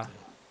 Yeah.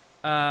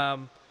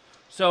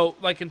 So,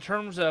 like, in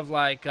terms of,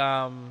 like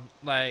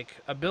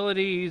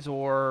abilities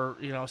or,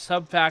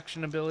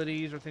 sub-faction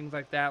abilities or things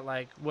like that,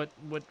 like, what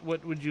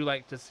would you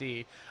like to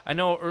see? I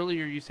know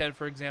earlier you said,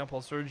 for example,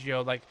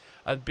 Sergio, like,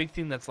 a big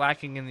thing that's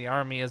lacking in the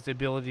army is the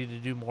ability to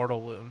do mortal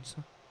wounds.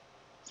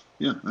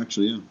 Yeah,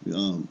 actually,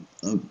 yeah.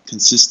 A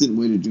consistent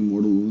way to do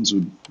mortal wounds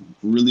would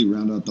really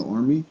round out the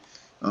army.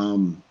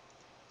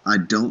 I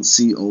don't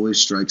see Always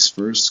Strikes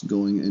First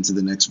going into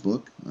the next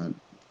book.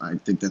 I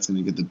think that's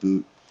going to get the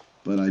boot.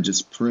 But I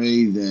just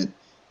pray that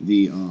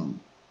the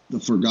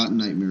Forgotten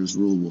Nightmares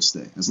rule will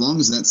stay. As long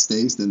as that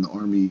stays, then the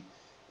army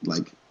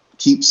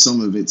keeps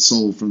some of its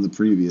soul from the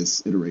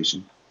previous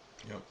iteration.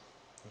 Yep.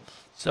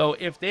 So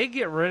if they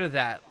get rid of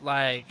that,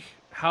 like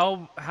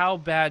how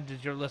bad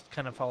did your list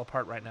kind of fall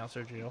apart right now,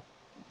 Sergio?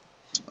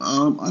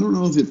 I don't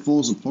know if it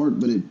falls apart,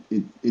 but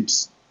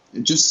it's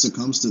it just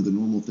succumbs to the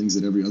normal things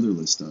that every other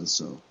list does.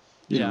 So,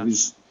 you Yeah.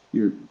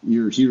 know,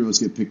 your heroes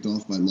get picked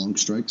off by long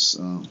strikes.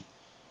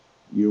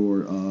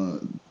 Your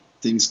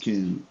things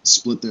can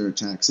split their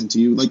attacks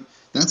into you. Like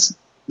that's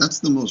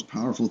the most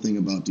powerful thing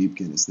about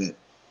Deepkin is that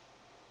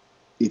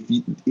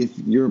if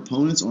your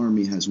opponent's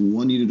army has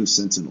 1 unit of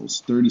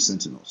sentinels, 30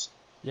 sentinels,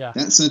 Yeah.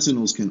 that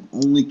sentinels can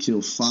only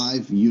kill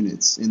 5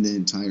 units in the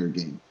entire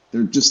game.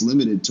 They're just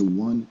limited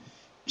to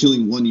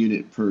killing 1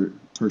 unit per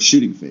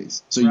shooting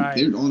phase. So Right.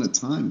 they're on a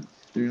time.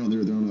 They're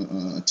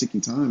on a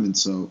ticking time, and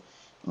so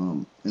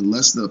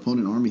unless the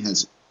opponent army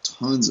has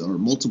tons or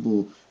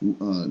multiple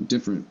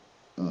different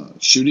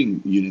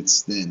shooting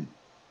units, then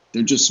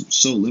they're just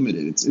so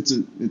limited.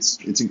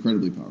 It's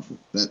incredibly powerful.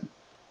 That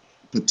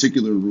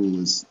particular rule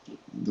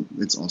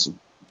it's awesome.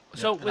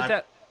 So and with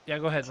that, yeah,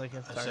 go ahead,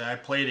 Lincoln. I Sorry. say I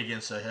played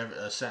against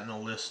a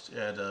Sentinel list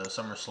at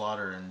Summer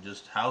Slaughter and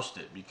just housed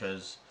it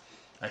because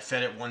I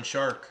fed it 1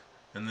 shark,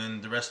 and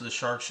then the rest of the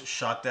sharks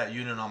shot that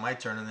unit on my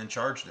turn and then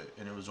charged it,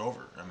 and it was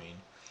over. I mean,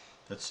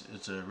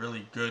 it's a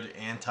really good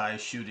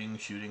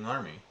anti-shooting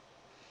army.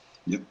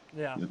 Yep.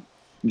 Yeah. Yep.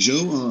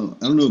 Joe,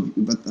 I don't know,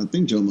 but I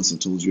think Joe must have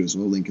told you as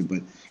well, Lincoln.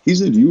 But he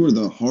said you were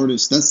the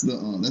hardest. That's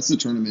the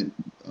tournament.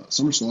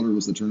 Summer Slaughter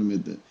was the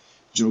tournament that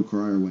Joe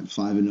Cryer went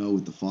 5-0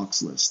 with the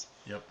Fox list.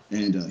 Yep.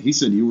 And he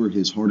said you were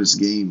his hardest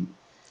game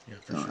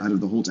For sure. out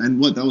of the whole.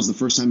 And that was the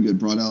first time you had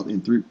brought out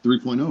in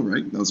 3.0,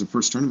 right? That was the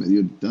first tournament you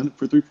had done it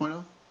for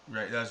 3.0.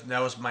 Right, that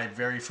was my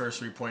very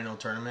first 3.0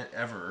 tournament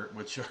ever,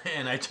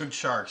 and I took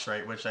sharks,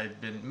 right, which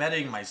I'd been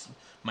metaing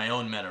my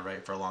own meta,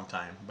 right, for a long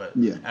time, but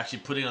Yeah. actually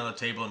putting it on the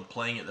table and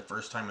playing it the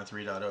first time in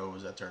 3.0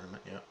 was that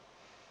tournament, yeah.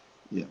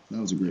 Yeah,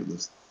 that was a great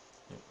list.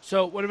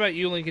 So what about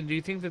you, Lincoln? Do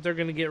you think that they're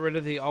going to get rid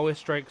of the always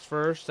strikes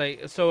first? I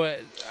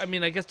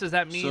mean, I guess does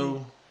that mean,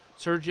 So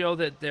Sergio,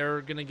 that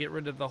they're going to get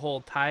rid of the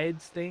whole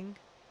tides thing?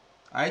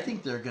 I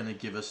think they're going to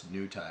give us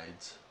new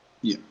tides.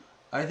 Yeah.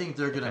 I think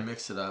they're going to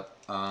mix it up.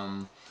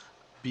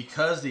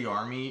 Because the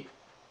army,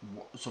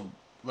 so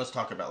let's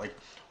talk about, like,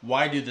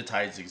 why do the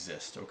tides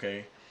exist,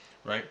 okay?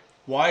 Right?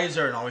 Why is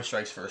there an always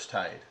strikes first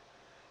tide?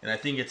 And I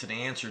think it's an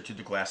answer to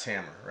the glass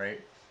hammer,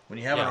 right? When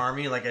you have an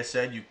army, like I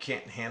said, you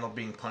can't handle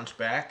being punched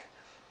back.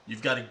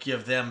 You've got to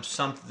give them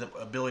the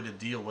ability to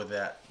deal with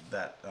that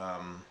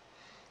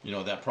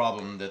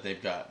problem that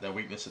they've got, that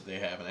weakness that they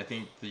have. And I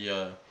think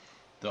the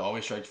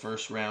always strike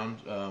first round,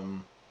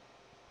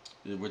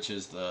 which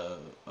is the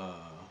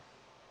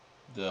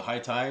high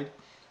tide,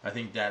 I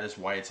think that is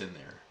why it's in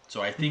there.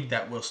 So I think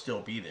that will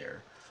still be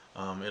there.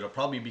 It'll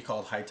probably be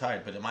called high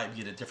tide, but it might be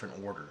in a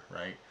different order,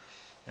 right?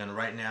 And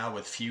right now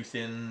with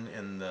Futhin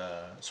and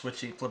the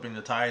flipping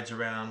the tides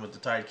around with the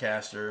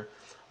Tidecaster,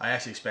 I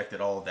actually expect that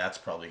all of that's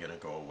probably going to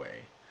go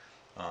away.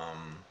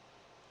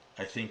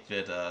 I think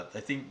they're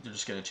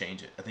just going to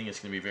change it. I think it's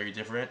going to be very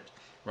different.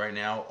 Right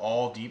now,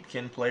 all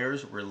Deepkin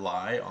players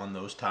rely on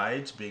those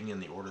tides being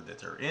in the order that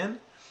they're in.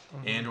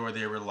 And or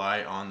they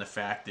rely on the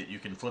fact that you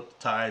can flip the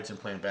tides and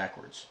play them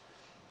backwards.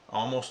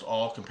 Almost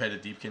all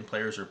competitive Deepkin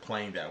players are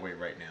playing that way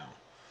right now.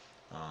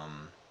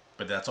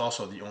 But that's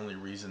also the only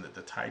reason that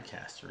the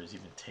Tidecaster is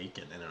even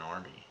taken in an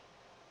army.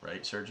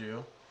 Right,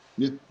 Sergio?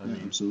 Yeah, I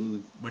mean,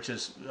 absolutely. Which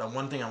is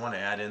one thing I want to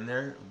add in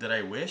there that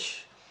I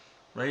wish,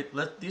 right?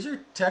 These are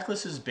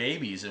Teclis's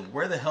babies, and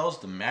where the hell's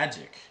the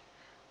magic,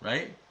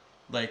 right?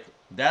 Like,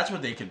 that's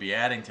what they could be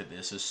adding to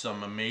this, is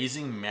some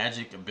amazing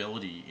magic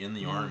ability in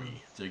the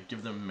army to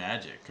give them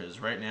magic. Because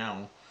right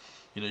now,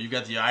 you've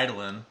got the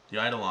Eidolon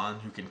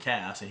who can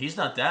cast, and he's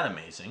not that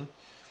amazing,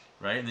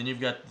 right? And then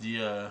you've got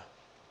the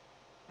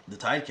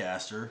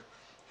Tidecaster,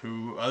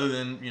 who, other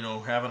than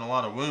having a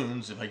lot of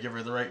wounds, if I give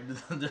her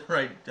the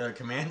right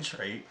command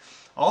trait,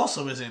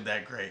 also isn't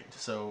that great.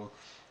 So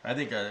I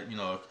think a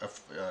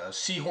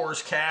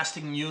seahorse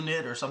casting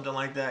unit or something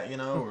like that,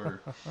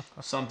 or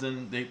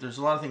something. There's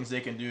a lot of things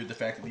they can do. The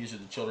fact that these are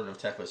the children of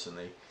Teclis and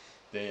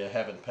they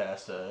haven't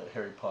passed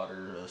Harry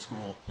Potter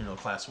school,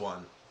 class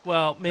 1.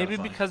 Well, maybe Kinda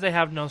funny. because they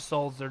have no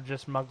souls, they're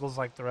just muggles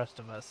like the rest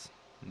of us.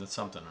 That's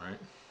something, right?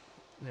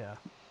 Yeah.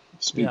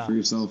 Speak for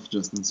yourself,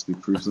 Justin.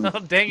 Speak for yourself. Oh,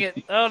 dang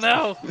it. Oh,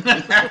 no.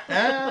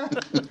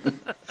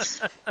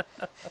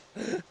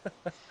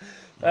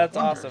 That's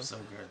awesome. So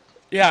good.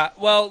 Yeah,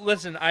 well,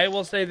 listen, I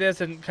will say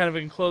this, and kind of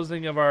in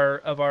closing of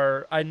our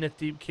Idoneth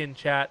Deepkin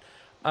chat,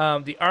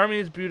 the army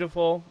is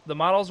beautiful, the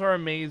models are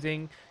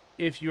amazing.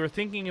 If you're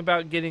thinking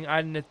about getting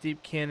Idoneth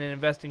Deepkin and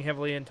investing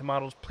heavily into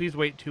models, please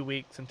wait 2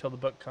 weeks until the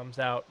book comes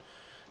out,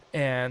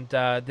 and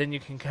then you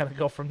can kind of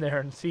go from there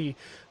and see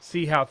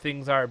how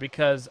things are,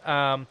 because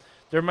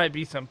there might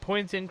be some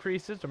points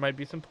increases, there might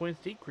be some points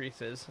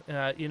decreases.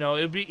 It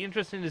would be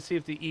interesting to see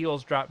if the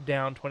Eagles drop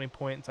down 20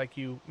 points, like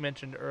you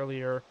mentioned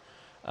earlier,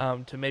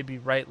 to maybe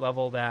right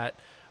level that,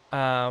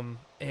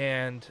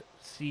 and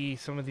see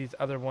some of these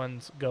other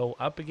ones go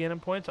up again in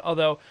points.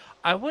 Although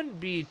I wouldn't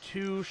be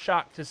too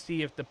shocked to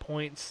see if the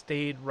points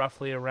stayed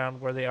roughly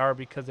around where they are,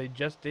 because they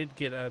just did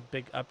get a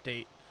big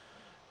update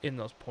in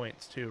those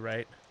points too,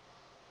 right?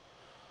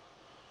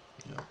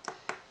 Yeah,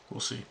 we'll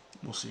see.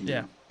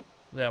 Yeah,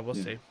 we'll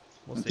see.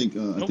 I think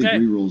Okay.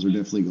 rerolls are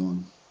definitely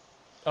gone.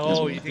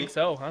 Oh, what you I think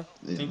so, huh? I Yeah, think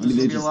I there's mean, gonna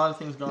they be a just lot of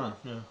things gone.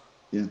 Yeah.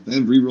 yeah, they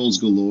have rerolls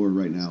galore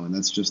right now, and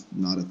that's just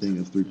not a thing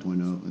of 3.0.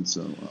 And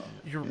so,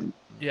 You're and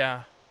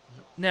yeah.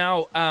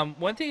 Now,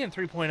 one thing in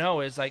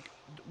 3.0 is like,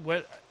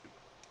 what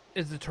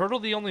is the turtle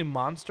the only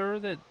monster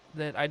that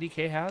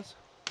IDK has?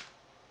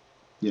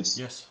 yes,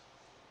 Yes.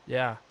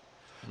 Yeah.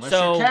 Unless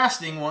So- you're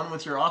casting one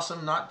with your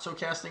awesome not so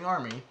casting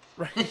army,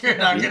 Right. you're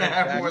not gonna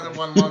have more than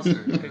one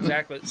monster.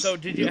 Exactly. So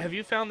Yep. have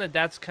you found that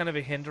that's kind of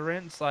a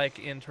hindrance, like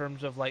in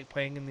terms of like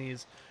playing in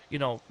these,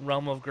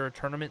 Realm of Gur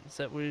tournaments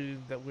that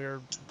we're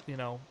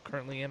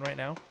currently in right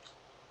now?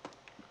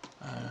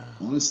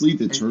 honestly,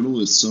 the turtle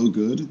is so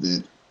good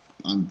that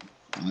I'm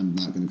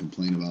not going to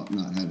complain about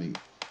not having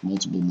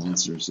multiple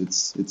monsters.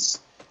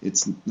 It's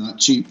not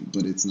cheap,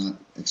 but it's not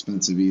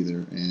expensive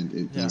either, and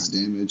it does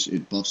damage.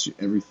 It buffs you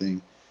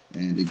everything,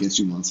 and it gets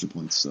you monster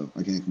points. So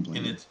I can't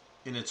complain.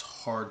 And it's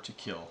hard to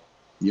kill.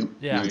 Yep.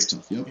 Yeah. It's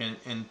tough. Yep.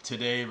 And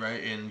today,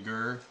 right in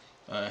Gur,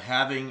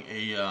 having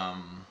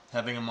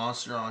a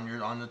monster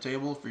on the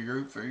table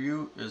for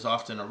you is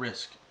often a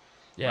risk.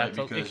 Yeah,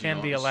 Right? it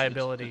can be a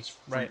liability, It's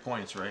 3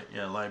 points, right?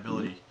 Yeah,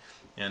 liability.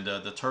 And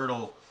the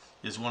turtle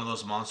is one of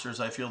those monsters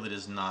I feel that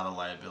is not a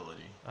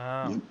liability.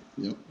 Oh,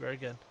 Yep. very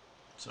good.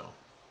 So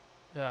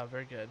Yeah,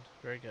 very good.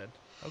 Very good.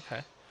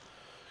 Okay.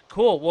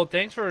 Cool. Well,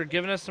 thanks for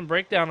giving us some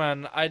breakdown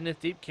on Idoneth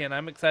Deepkin.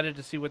 I'm excited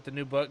to see what the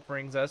new book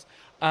brings us.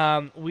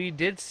 We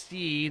did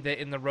see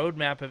that in the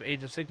roadmap of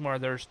Age of Sigmar,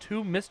 there's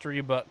 2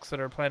 mystery books that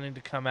are planning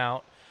to come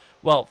out.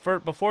 Well,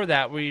 before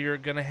that, we're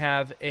going to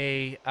have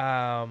a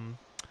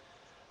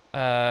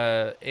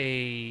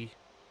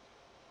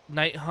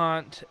Night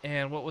Haunt,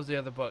 and what was the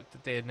other book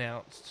that they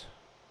announced?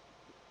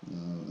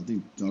 I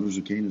think Daughters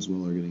of Cain as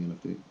well are getting an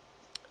update.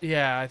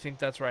 Yeah, I think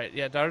that's right.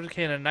 Yeah, Daughters of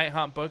Cain and Night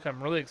Haunt book.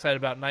 I'm really excited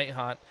about Night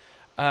Haunt.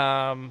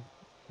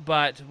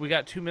 But we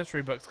got 2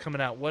 mystery books coming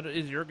out. What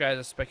is your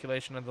guys'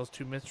 speculation of those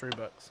 2 mystery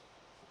books?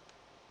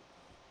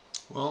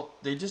 well,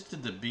 they just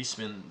did the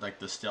Beastman, like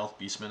the stealth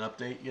Beastman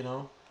update,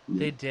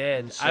 They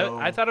did. So-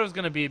 I thought it was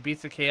going to be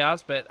Beasts of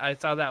Chaos, but I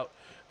saw that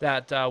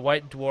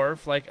White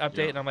Dwarf update,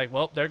 Yeah. and I'm like,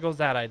 well, there goes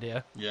that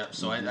idea. Yeah.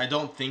 So I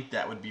don't think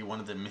that would be one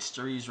of the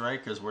mysteries,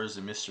 right? Because where's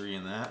the mystery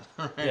in that?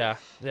 Right?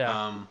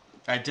 Yeah.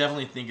 I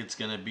definitely think it's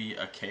gonna be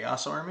a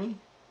Chaos army.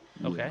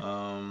 Okay.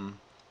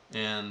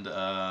 And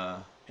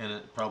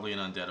probably an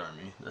undead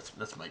army.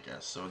 That's my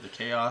guess. So the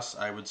Chaos,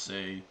 I would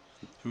say,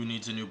 who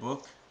needs a new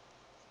book?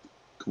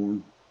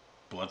 Corn.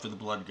 Blood for the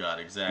Blood God,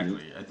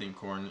 exactly. I think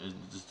Khorne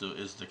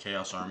is the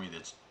Chaos army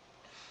that's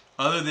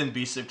other than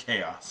Beasts of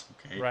Chaos.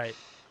 Okay. Right.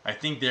 I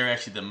think they're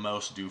actually the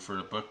most due for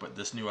a book, but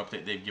this new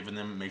update they've given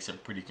them makes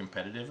it pretty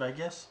competitive, I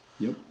guess.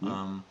 Yep.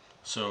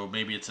 So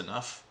maybe it's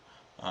enough.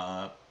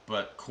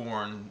 But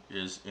Khorne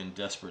is in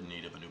desperate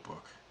need of a new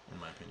book, in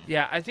my opinion.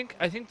 Yeah, I think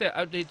the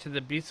update to the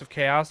Beasts of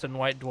Chaos and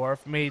White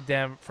Dwarf made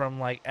them from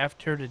F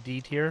tier to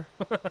D tier.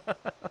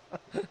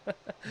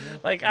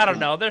 I don't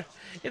know.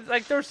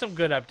 There's some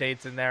good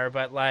updates in there,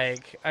 but I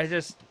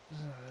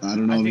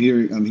don't know.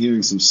 think- I'm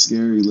hearing some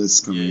scary lists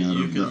coming Yeah, out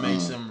you of can the.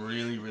 make some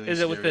really, really. Is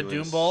it with the scary Doom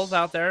lists. Balls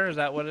out there? Is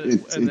that what it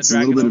It's and the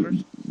a little Dragon bit Ogres?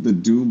 of the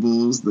Doom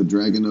Bulls, the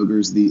Dragon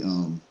Ogres, the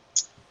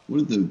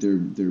what are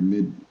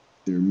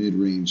their mid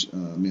range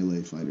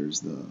melee fighters,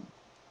 the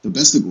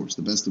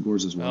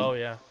Bestigors as well. Oh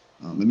yeah.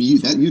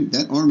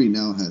 That army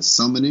now has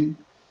summoning,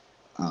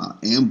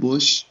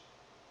 ambush,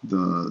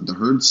 the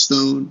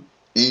Herdstone,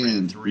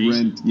 and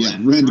Rend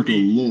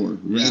galore.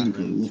 Rend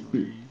galore.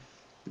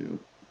 Yep.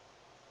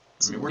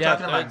 I mean, we're Yeah,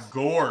 talking about that's-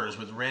 Gores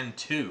with Ren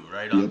 2,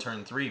 right, on Yep.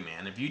 turn 3,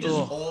 man. If you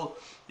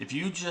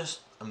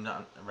just I'm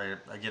not, right,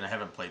 again, I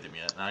haven't played them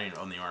yet, and I don't even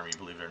own the army,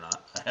 believe it or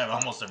not. I have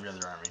almost every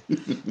other army.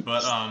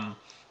 But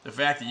the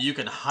fact that you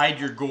can hide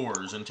your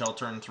Gores until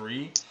turn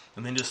 3,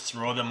 and then just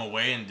throw them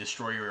away and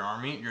destroy your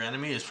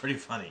enemy, is pretty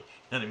funny. You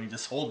know what I mean?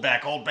 Just hold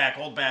back,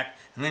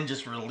 and then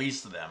just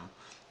release them.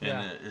 And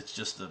Yeah. it's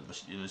just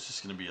it's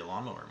just going to be a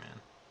lawnmower,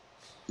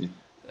 man.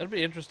 That'd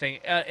be interesting.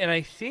 And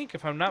I think,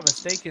 if I'm not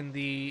mistaken,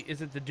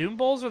 is it the Doom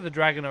Bulls or the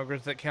Dragon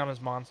Ogres that count as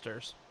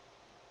monsters?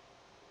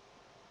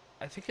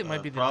 I think it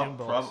might be the Doom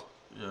Bulls.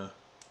 Yeah.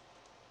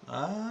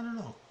 I don't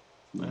know.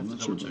 I have I'm to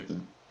not sure double about check.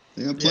 that.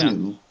 They got plenty Yeah.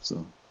 of them,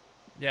 so.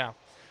 Yeah.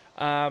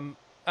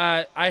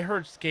 I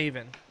heard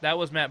Skaven. That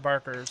was Matt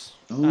Barker's.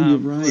 Oh, you're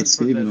right. for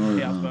the Skaven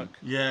Chaos are. book.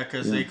 Yeah,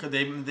 because Yeah.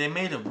 they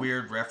made a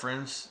weird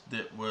reference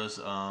that was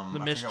I forgot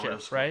what it Mischief,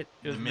 was called. right?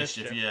 It was The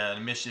Mischief, Mischief. yeah. The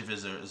Mischief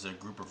is a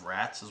group of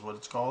rats, is what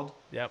it's called.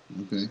 Yep.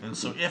 Okay. And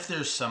so if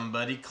there's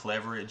somebody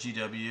clever at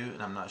GW,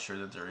 and I'm not sure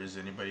that there is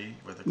anybody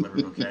with a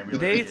clever vocabulary.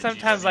 They at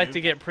sometimes GW, like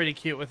to get pretty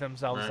cute with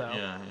themselves, right? though.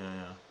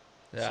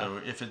 Yeah.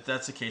 So if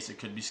that's the case, it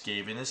could be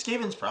Skaven. And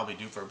Skaven's probably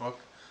due for a book,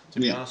 to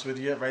be Yeah. honest with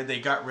you, right? They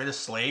got rid of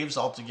slaves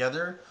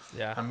altogether.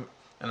 Yeah.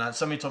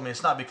 Somebody told me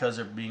it's not because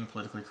they're being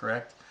politically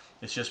correct.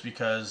 It's just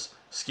because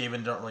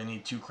Skaven don't really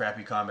need 2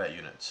 crappy combat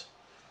units,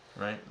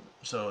 right?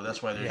 So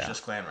that's why there's Yeah.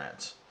 just clan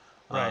rats.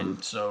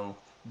 Right. So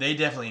they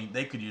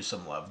could use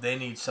some love. They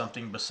need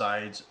something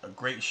besides a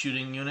great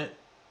shooting unit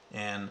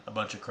and a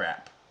bunch of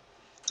crap.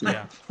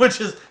 Yeah. Which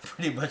is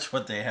pretty much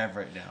what they have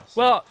right now. So.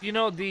 Well,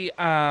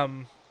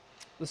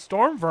 The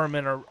storm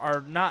vermin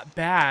are not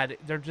bad.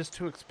 They're just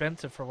too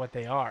expensive for what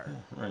they are.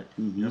 Right.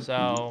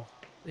 So,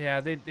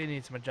 yeah, they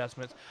need some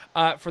adjustments.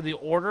 For the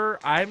order,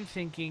 I'm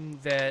thinking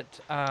that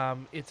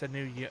it's a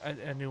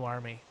new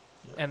army,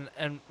 and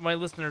my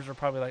listeners are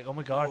probably like, "Oh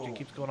my God, she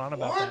keeps going on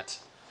about that."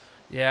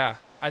 Yeah,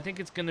 I think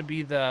it's going to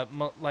be the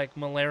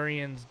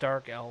Malarian's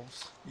Dark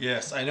Elves.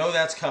 Yes, I know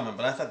that's coming,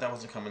 but I thought that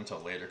wasn't coming until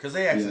later because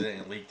they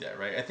accidentally leaked that,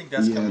 right? I think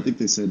that's coming. I think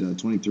they said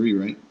 23,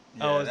 right?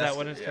 Yeah, is that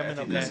when it's coming? I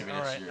think Okay, that's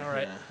all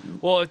right. Yeah.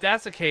 Well, if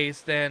that's the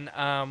case, then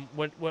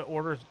what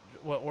order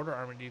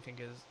army do you think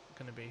is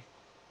going to be?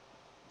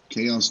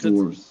 Chaos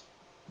Dwarves.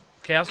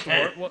 Chaos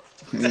Dwarf. What?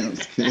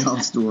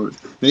 Chaos Dwarves.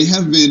 They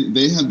have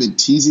been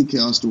teasing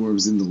Chaos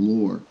Dwarves in the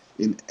lore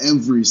in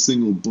every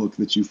single book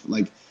that you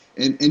like,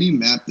 and any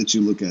map that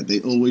you look at. They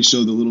always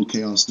show the little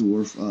Chaos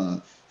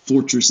Dwarf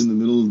fortress in the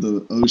middle of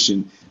the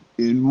ocean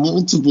in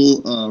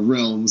multiple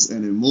realms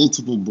and in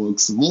multiple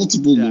books,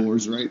 multiple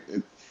lores. Right?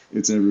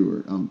 It's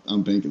everywhere.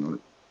 I'm banking on it.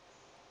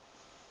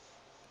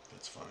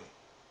 That's funny.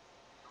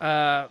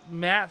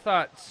 Matt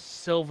thought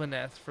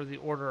Sylvaneth for the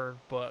Order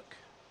book,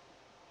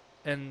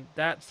 and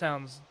that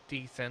sounds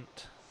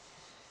decent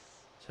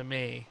to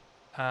me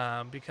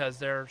because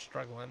they're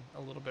struggling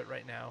a little bit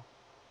right now.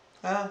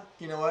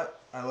 You know what?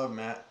 I love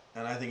Matt,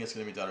 and I think it's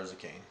going to be Daughters of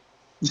Cain.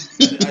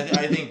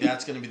 I think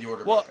that's going to be the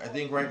Order book. I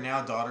think right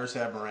now Daughters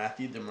have the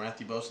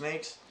Morathi Bow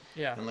Snakes.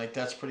 Yeah. And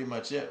that's pretty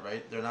much it,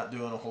 right? They're not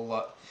doing a whole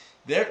lot.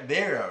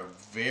 They're a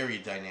very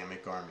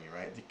dynamic army,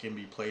 right? They can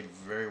be played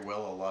very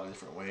well a lot of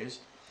different ways,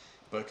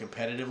 but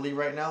competitively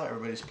right now,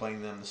 everybody's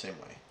playing them the same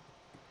way.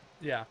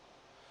 Yeah.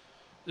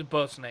 The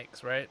bow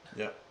snakes, right?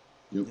 Yep.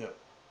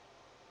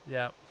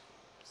 Yep.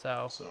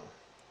 So.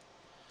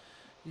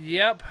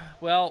 Yep.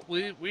 Well,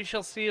 we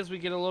shall see as we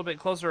get a little bit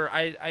closer.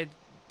 I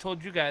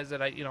told you guys that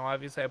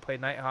obviously I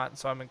played Nighthaunt,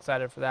 so I'm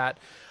excited for that.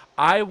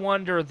 I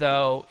wonder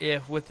though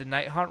if with the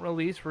Nighthaunt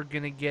release we're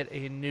gonna get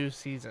a new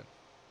season.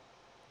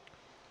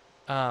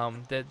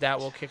 That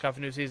will kick off a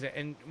new season,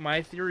 and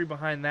my theory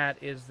behind that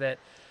is that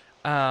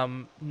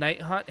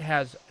Nighthaunt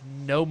has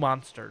no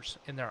monsters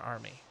in their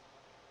army.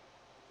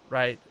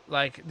 Right,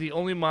 like the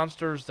only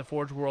monster is the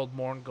Forge World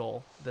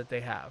Mourngul that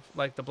they have.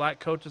 Like the Black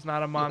Coach is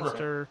not a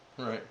monster.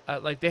 Right.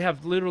 Like they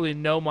have literally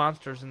no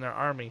monsters in their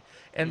army,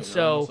 and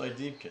so like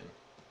Deepkin.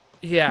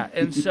 Yeah,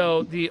 and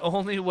so the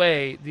only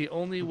way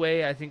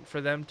I think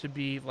for them to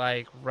be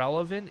like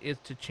relevant is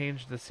to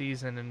change the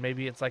season, and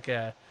maybe it's like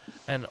an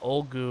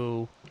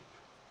Olgu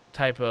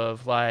type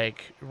of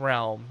like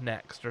realm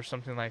next or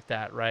something like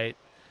that, right?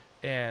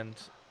 And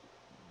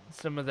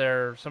some of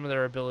their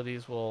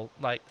abilities will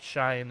like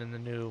shine in the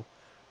new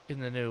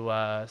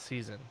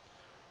season.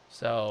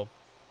 So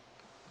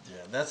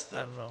yeah, I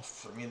don't know.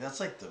 For me, that's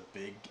like the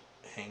big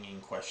hanging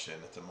question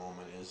at the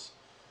moment is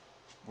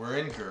we're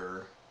in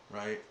Ghur,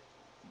 right?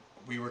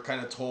 We were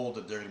kind of told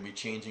that they're going to be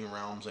changing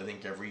realms, I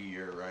think, every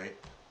year, right?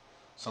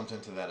 Something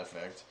to that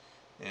effect.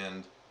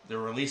 And they're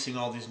releasing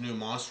all these new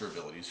monster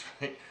abilities,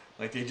 right?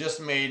 Like, they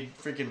just made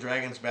freaking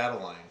Dragon's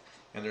Battle Line.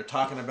 And they're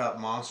talking about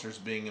monsters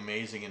being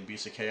amazing in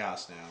Beasts of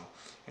Chaos now.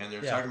 And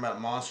they're talking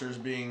about monsters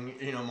being,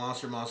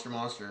 monster.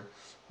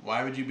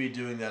 Why would you be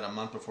doing that a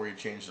month before you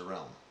change the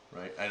realm,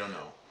 right? I don't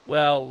know.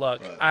 Well,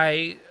 look,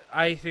 I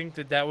think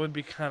that would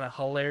be kind of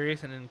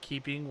hilarious and in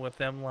keeping with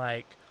them,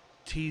 like,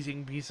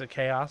 teasing Beasts of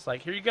Chaos.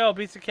 Like, here you go,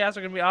 Beasts of Chaos are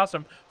going to be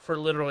awesome for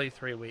literally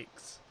 3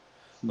 weeks.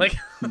 Like,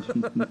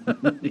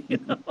 Right.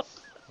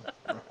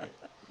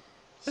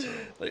 So,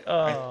 like,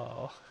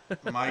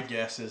 my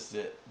guess is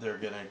that they're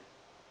going to...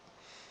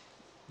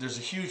 There's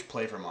a huge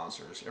play for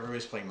monsters.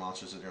 Everybody's playing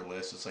monsters in their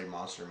list. It's like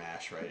Monster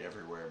Mash, right,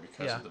 everywhere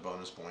because of the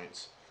bonus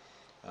points.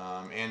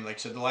 And like I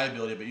said, the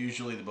liability, but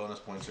usually the bonus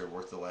points are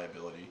worth the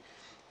liability.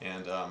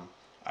 And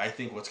I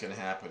think what's going to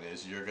happen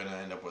is you're going to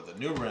end up with a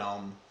new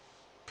realm,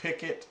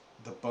 pick it,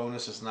 the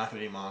bonus is not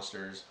going to be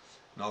monsters,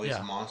 and all these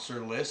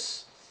monster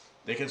lists.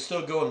 They can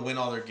still go and win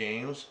all their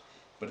games,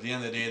 but at the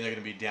end of the day, they're going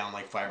to be down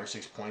like 5 or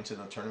 6 points in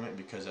the tournament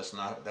because that's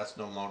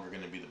no longer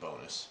going to be the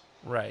bonus.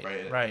 Right.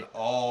 An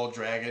all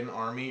dragon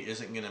army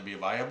isn't going to be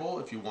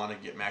viable if you want to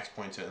get max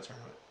points in a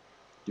tournament.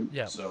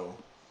 Yeah. So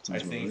I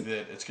think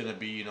that it's going to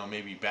be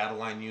maybe battle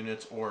line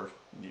units or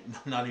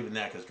not even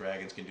that because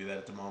dragons can do that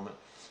at the moment.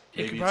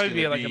 It could probably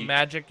be like a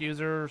magic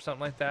user or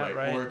something like that,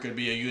 right? Or it could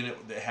be a unit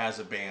that has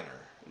a banner,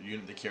 a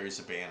unit that carries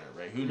a banner,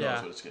 right? Who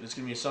knows what it's going to be? It's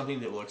going to be something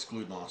that will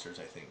exclude monsters,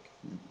 I think.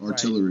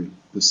 Artillery,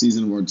 the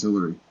season of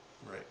artillery.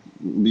 Right.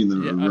 Will be in the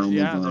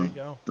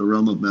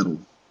realm of metal.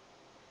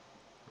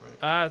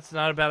 It's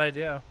not a bad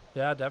idea.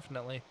 Yeah,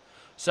 definitely.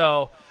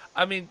 So,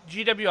 I mean,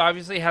 GW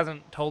obviously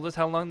hasn't told us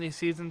how long these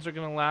seasons are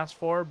going to last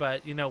for,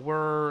 but,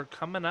 we're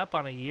coming up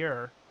on a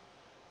year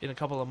in a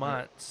couple of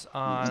months.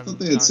 I thought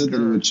they had said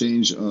that it would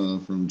change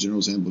from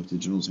General's Handbook to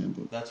General's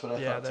Handbook. That's what I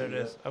thought, Yeah, there it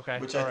is. Okay.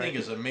 Which I think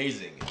is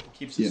amazing. It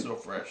keeps it so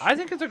fresh. I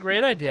think it's a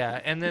great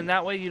idea. And then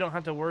that way you don't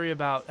have to worry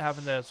about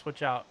having to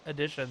switch out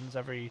editions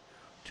every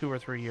 2 or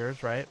 3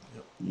 years, right?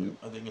 Yep.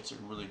 I think it's a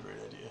really great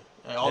idea.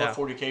 All the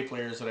 40K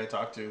players that I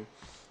talk to,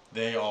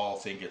 they all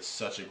think it's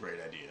such a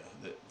great idea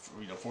that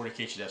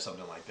 40K should have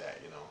something like that.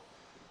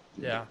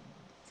 Yeah.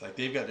 It's like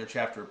they've got their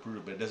chapter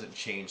approved, but it doesn't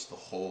change the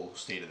whole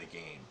state of the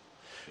game.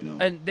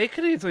 And they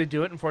could easily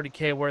do it in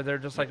 40K where they're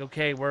just like,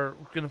 okay, we're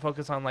going to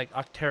focus on like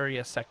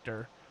Octaria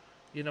sector.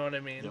 You know what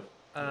I mean? Yep.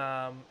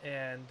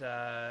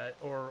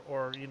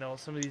 Or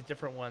some of these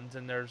different ones,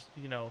 and there's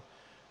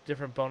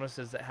different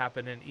bonuses that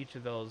happen in each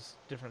of those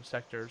different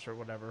sectors or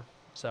whatever.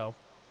 So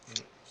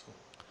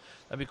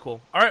that'd be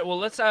cool. All right, well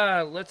let's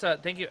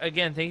thank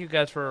you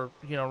guys for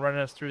running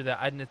us through the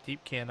Idoneth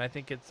Deepkin. I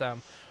think it's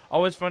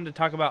always fun to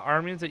talk about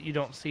armies that you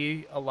don't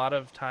see a lot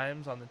of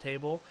times on the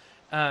table.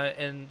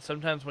 And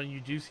sometimes when you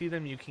do see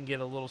them, you can get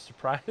a little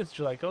surprised.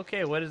 You're like,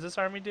 okay, what does this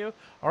army do?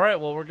 All right,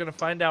 well, we're going to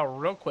find out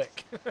real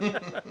quick.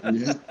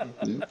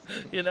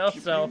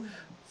 So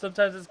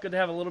sometimes it's good to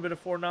have a little bit of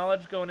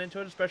foreknowledge going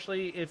into it,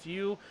 especially if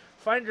you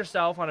find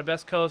yourself on a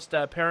Best Coast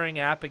pairing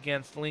app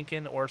against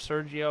Lincoln or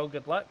Sergio.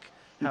 Good luck.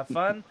 Have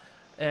fun.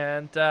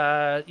 And,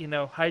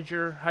 hide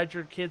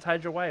your kids,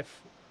 hide your wife.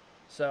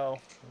 So,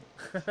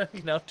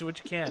 do what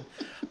you can.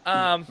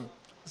 Our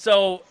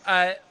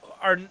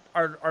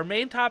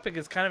main topic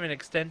is kind of an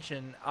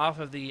extension off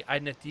of the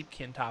Idoneth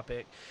Deepkin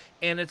topic,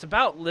 and it's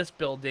about list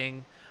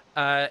building.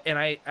 And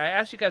I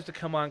asked you guys to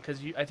come on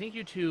because I think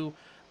you two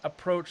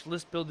approach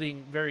list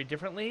building very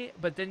differently,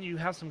 but then you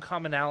have some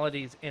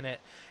commonalities in it.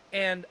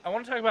 And I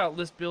want to talk about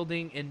list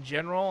building in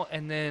general,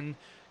 and then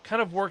kind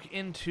of work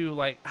into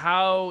like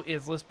how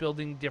is list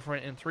building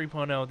different in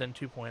 3.0 than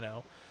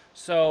 2.0.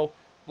 So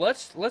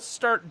let's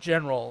start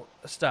general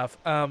stuff.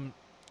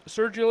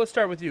 Sergio, let's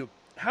start with you.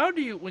 How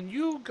do you, when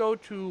you go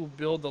to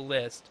build a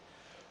list,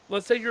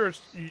 let's say you were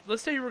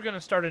going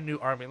to start a new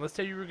army. Let's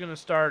say you were going to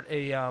start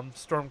a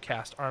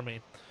Stormcast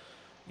army.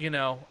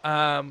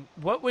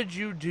 What would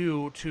you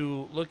do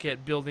to look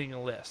at building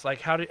a list? Like,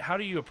 how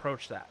do you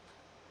approach that?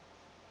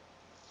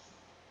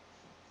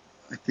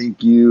 I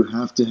think you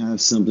have to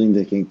have something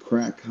that can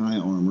crack high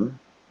armor.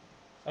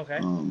 Okay.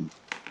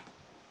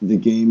 The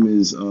game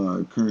is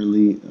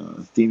currently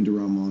themed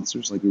around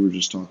monsters, like we were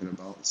just talking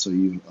about. So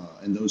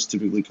and those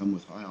typically come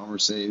with high armor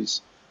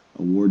saves,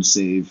 a ward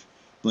save,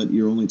 but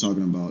you're only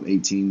talking about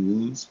 18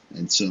 wounds,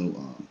 and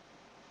so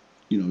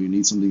you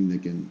need something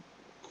that can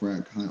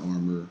crack high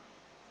armor.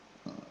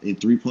 In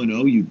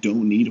 3.0, you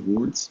don't need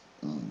hordes.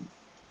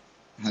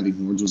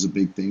 Having hordes was a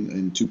big thing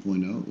in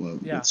 2.0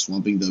 with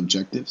swamping the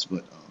objectives,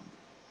 but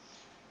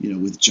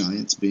with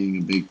giants being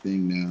a big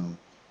thing now.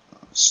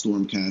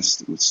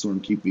 Stormcast with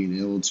Stormkeep being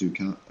able to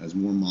count as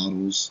more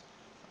models,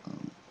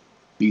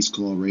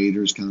 Beastclaw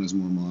Raiders count as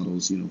more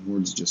models.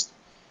 Hordes just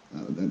I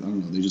don't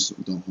know, they just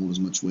don't hold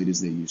as much weight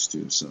as they used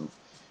to. So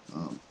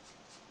I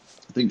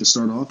think to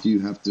start off,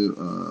 you have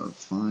to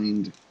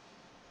find.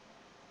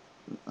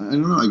 I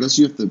don't know. I guess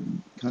you have to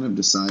kind of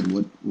decide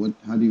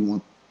how do you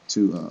want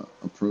to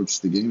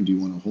approach the game? Do you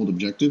want to hold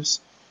objectives?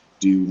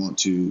 Do you want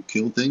to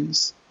kill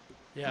things?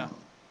 Yeah.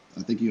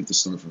 I think you have to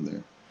start from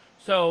there.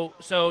 So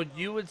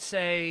you would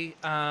say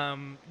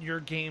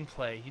your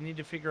gameplay. You need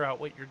to figure out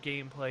what your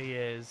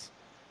gameplay is,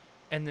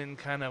 and then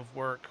kind of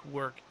work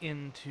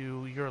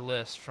into your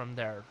list from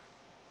there,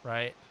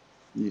 right?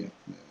 Yeah.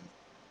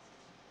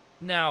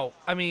 Now,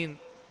 I mean,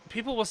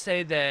 people will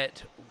say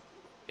that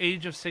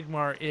Age of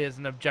Sigmar is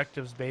an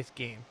objectives-based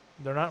game.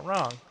 They're not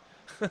wrong,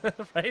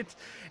 right?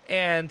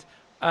 And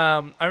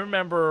I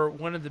remember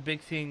one of the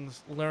big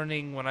things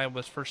learning when I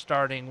was first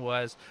starting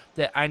was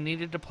that I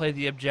needed to play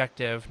the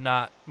objective,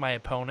 not my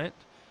opponent,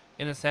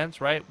 in a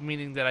sense, right?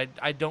 Meaning that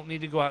I don't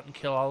need to go out and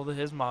kill all of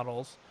his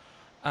models.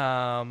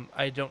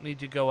 I don't need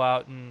to go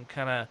out and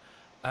kind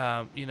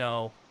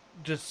of,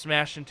 just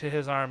smash into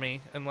his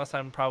army, unless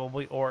I'm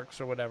probably orcs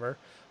or whatever.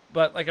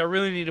 But, I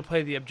really need to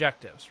play the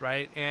objectives,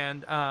 right?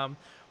 And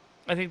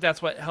I think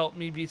that's what helped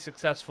me be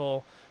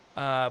successful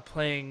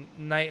playing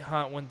Night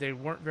Hunt when they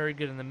weren't very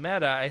good in the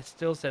meta. I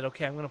still said,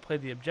 okay, I'm going to play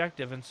the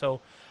objective. And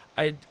so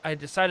I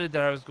decided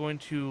that I was going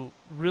to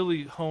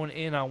really hone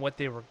in on what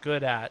they were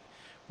good at,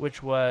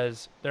 which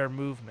was their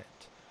movement,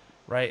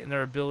 right? And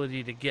their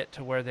ability to get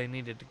to where they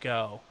needed to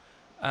go.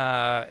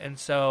 And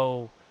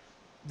so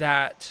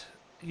that,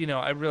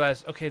 I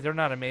realized, okay, they're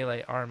not a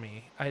melee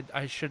army.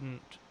 I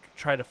shouldn't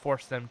try to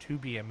force them to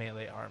be a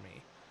melee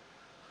army.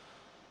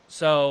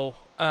 So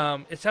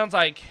it sounds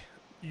like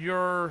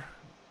you're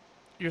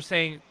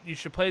saying you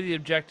should play the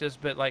objectives,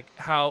 but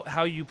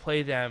how you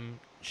play them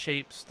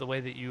shapes the way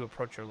that you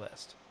approach your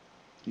list.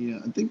 Yeah,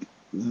 I think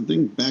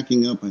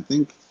backing up, I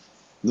think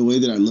the way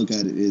that I look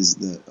at it is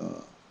that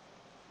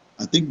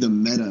I think the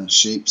meta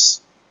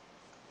shapes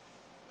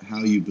how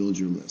you build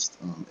your list.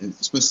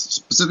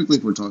 Specifically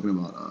if we're talking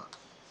about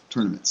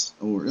tournaments,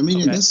 or I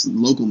guess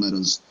local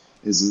metas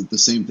is the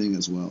same thing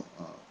as well.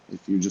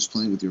 If you're just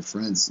playing with your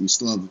friends, you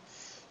still have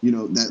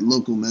that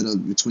local meta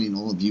between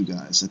all of you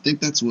guys. I think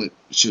that's what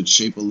should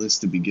shape a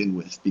list to begin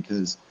with,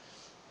 because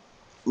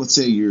let's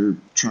say you're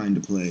trying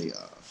to play,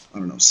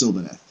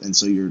 Sylvaneth, and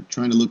so you're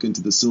trying to look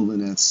into the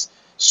Sylvaneth's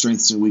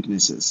strengths and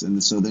weaknesses,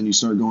 and so then you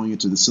start going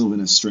into the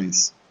Sylvaneth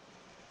strengths,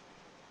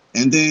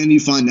 and then you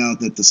find out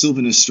that the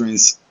Sylvaneth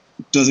strengths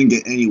doesn't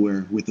get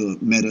anywhere with the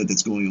meta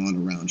that's going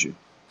on around you.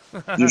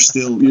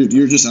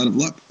 you're just out of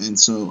luck. And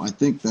so I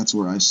think that's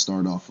where I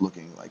start off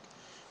looking like,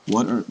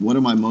 what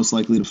am I most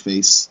likely to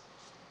face,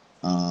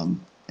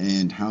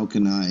 and how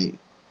can I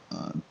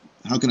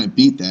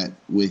beat that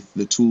with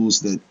the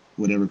tools that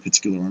whatever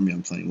particular army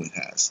I'm playing with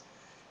has.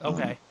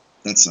 Okay.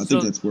 I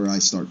think that's where I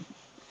start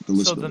the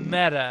list. So the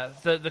meta,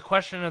 the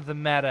question of the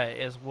meta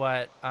is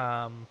what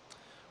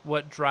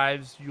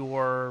drives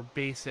your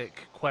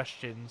basic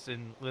questions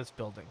in list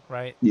building,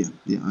 right? Yeah,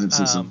 I'd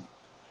say so.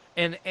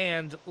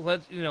 And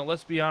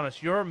let's be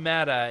honest, your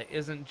meta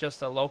isn't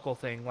just a local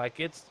thing. Like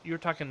you're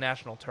talking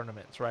national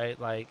tournaments, right?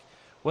 Like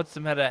what's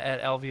the meta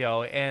at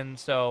LVO? And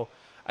so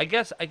I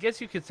guess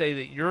you could say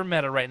that your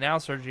meta right now,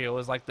 Sergio,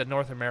 is like the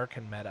North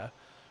American meta,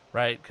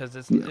 right? Because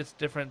it's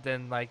different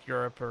than like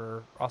Europe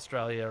or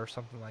Australia or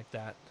something like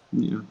that.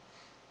 Yeah.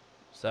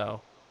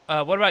 So,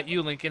 what about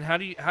you, Lincoln? How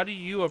do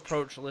you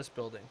approach list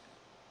building?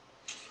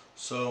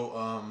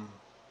 So,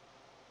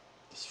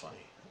 it's funny.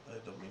 I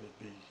don't mean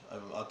to be.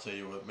 I'll tell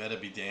you what. Meta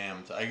be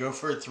damned. I go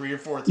for 3 or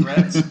 4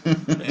 threats,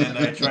 and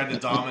I try to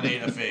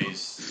dominate a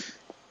phase.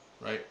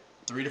 Right,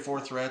 3 to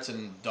 4 threats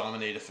and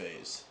dominate a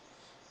phase.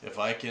 If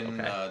I can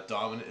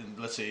dominate,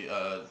 let's say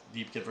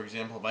Deepkin, for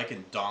example, if I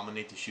can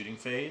dominate the shooting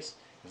phase,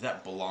 if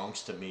that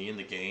belongs to me in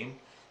the game,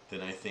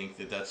 then I think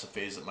that's a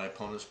phase that my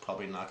opponent's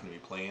probably not going to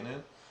be playing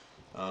in.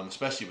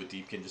 Especially with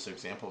Deepkin, just an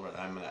example, right?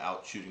 I'm going to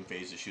out shooting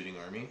phase the shooting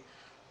army.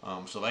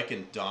 So if I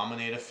can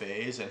dominate a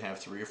phase and have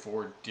 3 or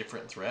 4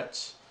 different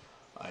threats,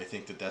 I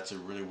think that's a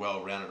really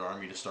well-rounded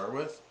army to start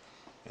with,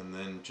 and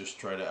then just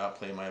try to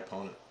outplay my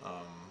opponent.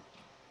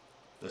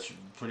 That's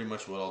pretty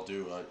much what I'll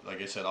do.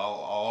 Like I said, I'll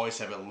always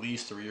have at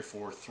least 3 or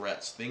 4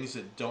 threats, things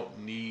that don't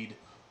need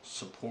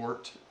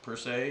support per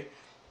se.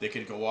 They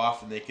can go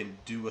off and they can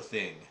do a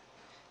thing.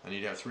 I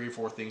need to have 3 or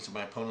 4 things that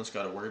my opponent's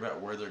got to worry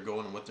about where they're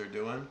going and what they're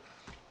doing,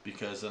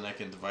 because then I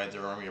can divide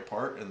their army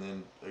apart, and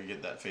then I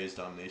get that phase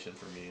domination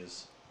for me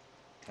is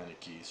kind of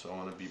key. So I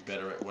want to be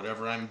better at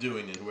whatever I'm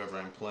doing and whoever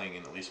I'm playing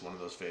in at least one of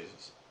those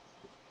phases.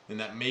 And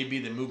that may be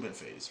the movement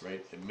phase,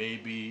 right? It may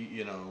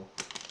be,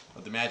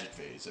 the magic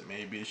phase. It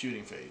may be a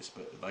shooting phase.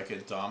 But if I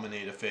can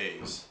dominate a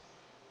phase,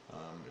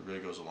 it really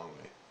goes a long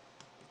way.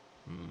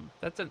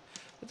 That's a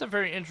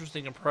very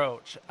interesting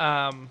approach.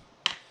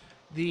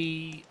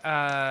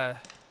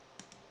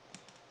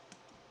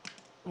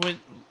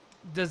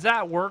 Does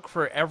that work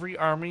for every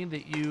army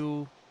that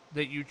you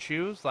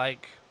choose?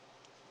 Like,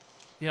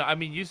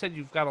 you said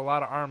you've got a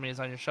lot of armies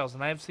on your shelves,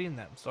 and I've seen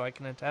them, so I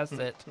can attest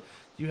that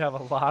you have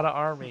a lot of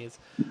armies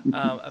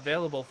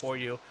available for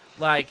you.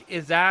 Like,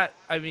 does that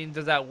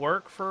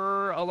work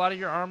for a lot of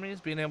your armies?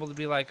 Being able to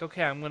be like,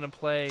 okay, I'm going to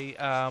play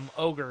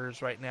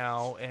ogres right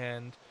now,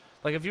 and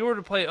like if you were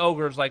to play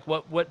ogres, like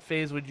what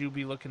phase would you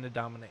be looking to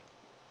dominate?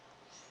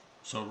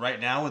 So right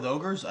now with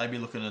ogres, I'd be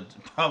looking to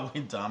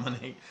probably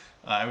dominate.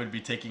 I would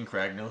be taking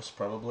Kragnos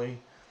probably.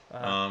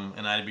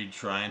 And I'd be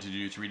trying to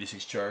do 3 to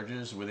 6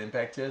 charges with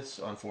impact hits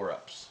on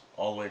 4-ups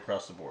all the way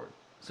across the board.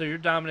 So you're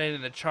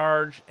dominating the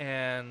charge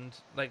and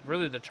like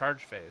really the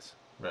charge phase.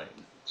 Right.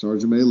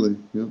 Charge and melee.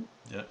 Yep.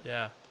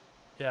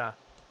 Yeah.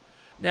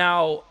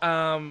 Now,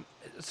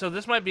 so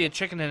this might be a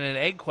chicken and an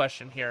egg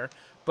question here,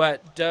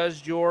 but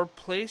does your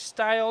play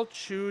style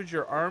choose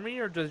your army,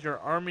 or does your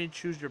army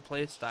choose your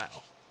play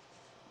style?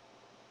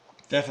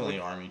 Definitely,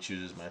 army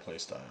chooses my play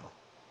style.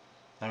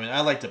 I mean,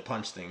 I like to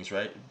punch things,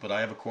 right? But I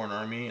have a Khorne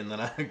army, and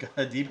then I got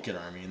a Deepkin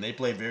army, and they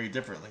play very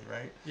differently,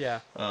 right? Yeah.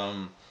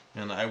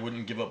 And I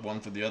wouldn't give up one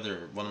for the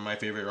other. One of my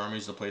favorite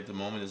armies to play at the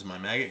moment is my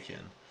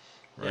Maggotkin,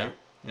 right?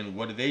 Yeah. And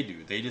what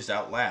do? They just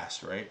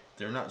outlast, right?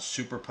 They're not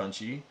super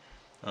punchy,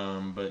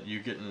 but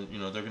they're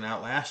going to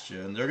outlast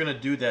you, and they're going to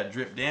do that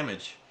drip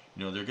damage.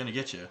 They're going to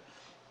get you,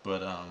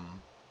 but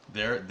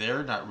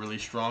they're not really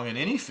strong in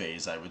any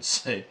phase, I would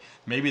say.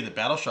 Maybe the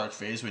Battle Shark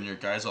phase when your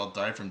guys all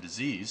die from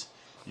disease.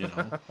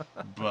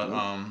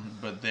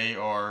 But they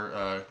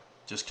are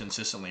just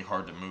consistently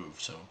hard to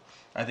move. So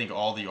I think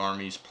all the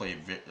armies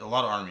a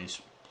lot of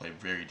armies play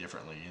very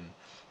differently, and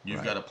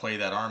you've got to play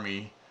that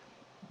army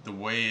the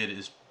way it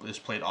is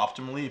played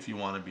optimally if you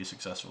want to be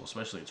successful,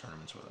 especially at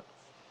tournaments with it.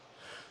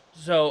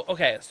 So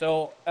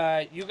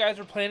you guys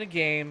are playing a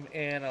game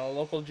in a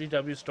local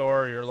GW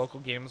store or your local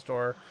game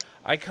store.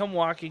 I come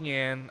walking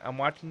in, I'm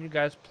watching you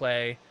guys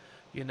play,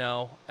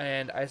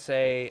 and I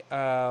say,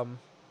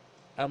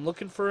 I'm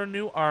looking for a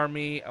new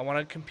army. I want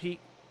to compete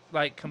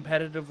like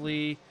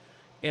competitively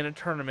in a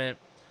tournament.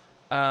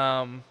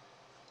 Where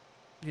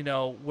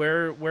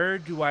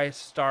do I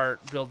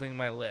start building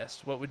my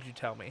list? What would you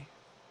tell me?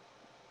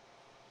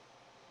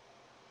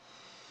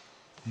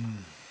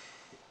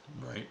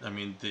 Right. I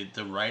mean,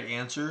 the right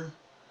answer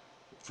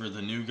for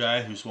the new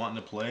guy who's wanting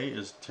to play,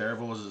 as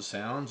terrible as it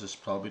sounds, is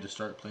probably to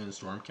start playing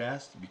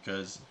Stormcast,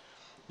 because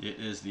it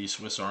is the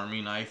Swiss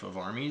Army knife of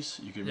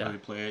armies. You can really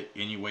play it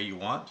any way you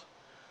want.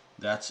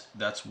 That's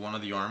one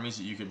of the armies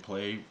that you can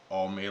play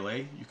all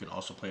melee. You can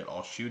also play it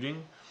all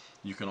shooting.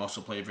 You can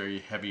also play very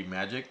heavy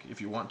magic if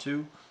you want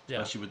to,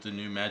 especially with the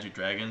new magic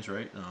dragons,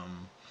 right?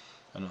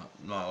 I know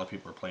not a lot of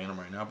people are playing them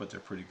right now, but they're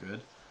pretty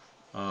good.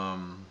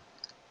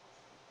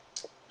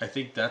 I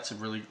think that's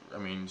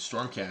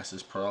Stormcast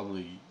is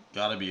probably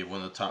got to be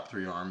one of the top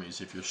 3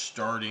 armies if you're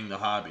starting the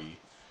hobby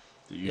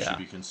that you should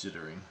be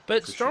considering.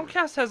 But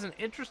Stormcast has an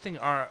interesting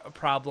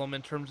problem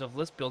in terms of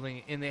list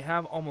building, and they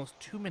have almost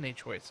too many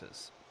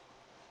choices.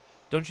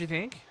 Don't you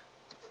think?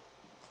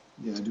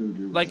 Yeah, I do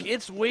agree with Like, that.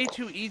 it's way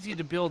too easy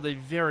to build a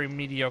very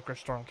mediocre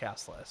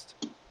Stormcast list.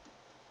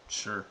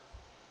 Sure.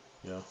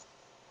 Yeah.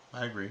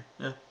 I agree.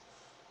 Yeah.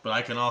 But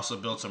I can also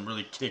build some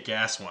really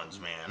kick-ass ones,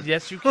 man.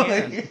 Yes, you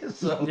can.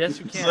 Yes,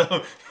 you can.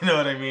 So, you know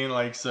what I mean?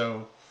 Like,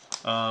 so,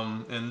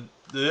 and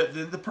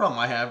the problem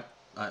I have,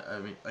 I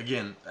mean,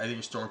 again, I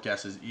think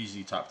Stormcast is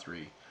easy top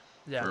 3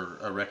 for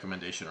a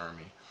recommendation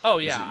army. Oh,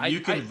 yeah. You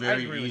can I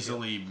very agree with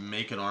easily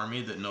make an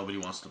army that nobody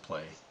wants to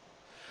play.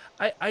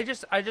 I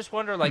just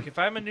wonder, like, if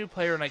I'm a new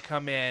player and I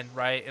come in,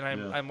 right, and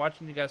I'm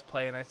watching you guys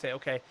play, and I say,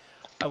 okay,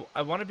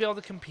 I want to be able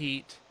to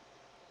compete.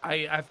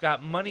 I've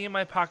got money in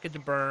my pocket to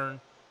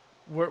burn.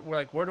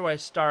 Where do I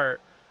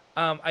start?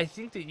 I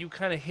think that you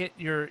kind of hit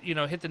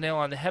the nail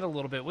on the head a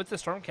little bit with the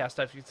Stormcast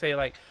stuff. You say,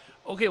 like,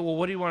 okay, well,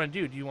 what do you want to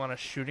do? Do you want a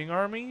shooting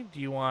army? Do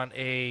you want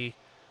a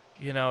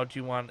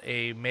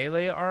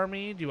melee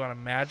army? Do you want a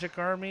magic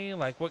army?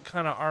 Like, what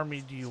kind of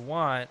army do you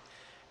want?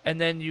 And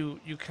then you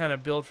kind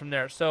of build from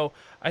there. So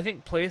I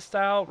think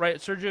playstyle, right,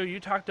 Sergio, you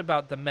talked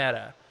about the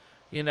meta,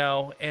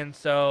 and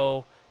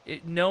so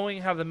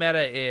knowing how the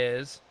meta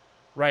is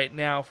right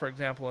now, for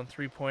example, in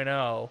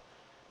 3.0,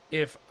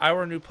 if I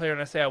were a new player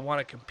and I say I want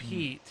to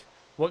compete,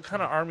 what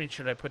kind of army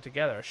should I put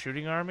together? A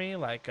shooting army,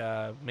 like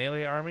a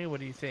melee army? What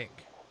do you think?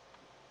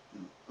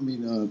 I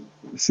mean,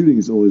 shooting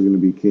is always going to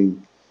be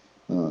king,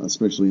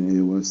 especially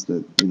in AOS.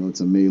 That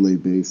it's a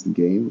melee-based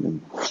game,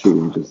 and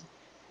shooting just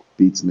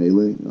beats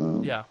melee.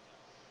 Yeah.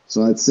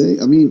 So I'd say,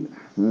 I mean,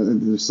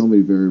 there's so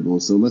many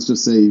variables. So let's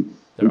just say you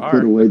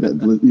put away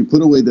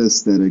the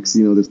aesthetics.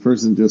 This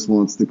person just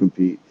wants to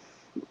compete.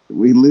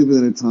 We live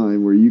in a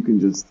time where you can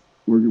just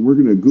we're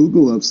going to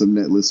Google up some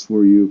net lists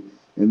for you,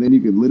 and then you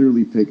can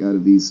literally pick out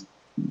of these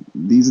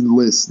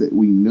lists that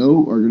we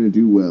know are going to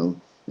do well,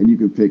 and you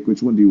can pick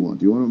which one do you want.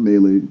 Do you want a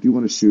melee? Do you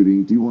want a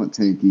shooting? Do you want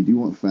tanky? Do you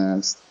want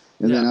fast?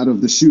 And then out of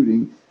the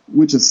shooting,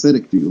 which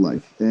aesthetic do you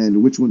like,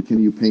 and which one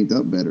can you paint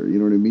up better? You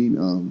know what I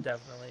mean?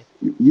 Definitely.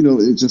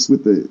 It's just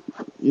with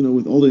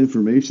with all the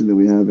information that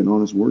we have in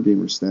Honest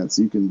Wargamer stats,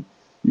 you can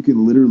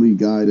literally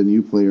guide a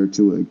new player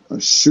to a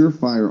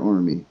surefire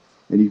army,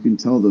 and you can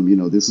tell them,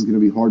 this is going to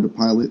be hard to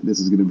pilot, this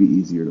is going to be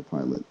easier to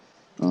pilot,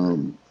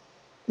 and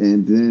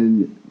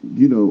then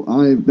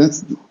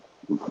that's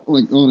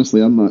like,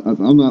 honestly, I'm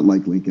not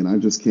like Lincoln. I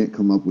just can't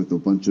come up with a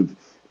bunch of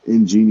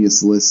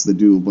ingenious lists that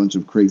do a bunch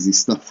of crazy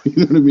stuff. You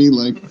know what I mean?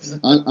 Like,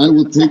 I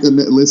will take a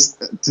net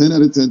list 10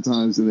 out of 10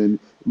 times and then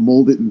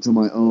mold it into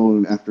my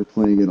own after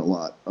playing it a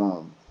lot.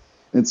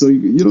 And so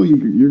you're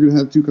going to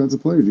have two kinds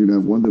of players. You're going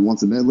to have one that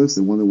wants a net list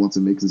and one that wants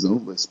to make his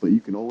own list. But you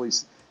can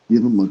always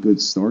give them a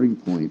good starting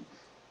point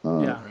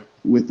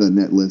with a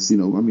net list. I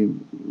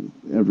mean,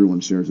 everyone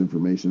shares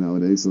information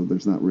nowadays, so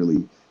there's not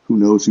really who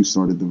knows who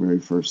started the very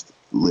first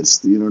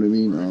list. You know what I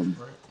mean?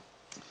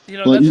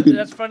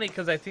 That's funny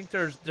because I think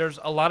there's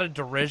a lot of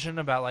derision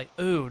about, like,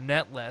 ooh,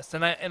 net list,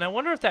 and I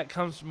wonder if that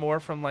comes more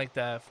from like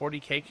the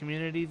 40K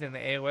community than the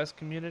AOS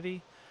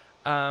community,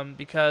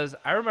 because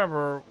I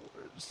remember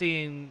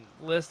seeing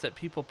lists that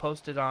people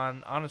posted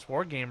on Honest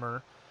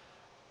Wargamer,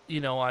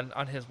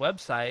 on his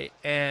website,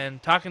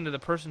 and talking to the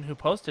person who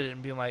posted it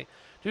and being like,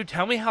 dude,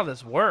 tell me how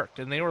this worked,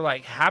 and they were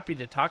like happy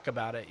to talk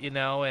about it,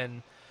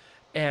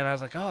 and I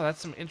was like, oh, that's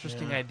some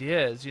interesting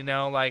ideas,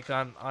 like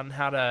on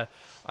how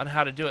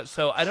to do it.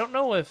 So I don't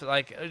know if,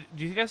 like,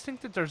 do you guys think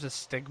that there's a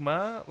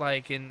stigma,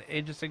 like, in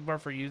Age of Sigmar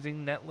for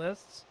using net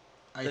lists?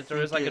 That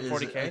there is, like, in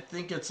 40K? I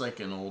think it's like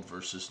an old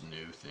versus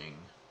new thing.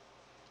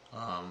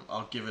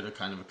 I'll give it a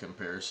kind of a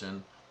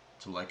comparison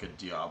to like a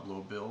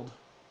Diablo build.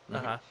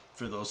 Right?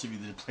 For those of you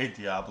that play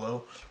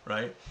Diablo,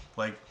 right?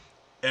 Like,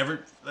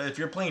 if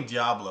you're playing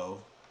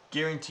Diablo,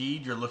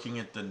 guaranteed you're looking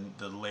at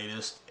the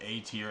latest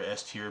A tier,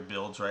 S tier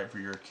builds, right, for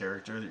your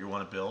character that you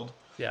want to build.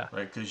 Yeah.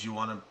 Right, because you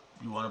want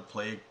to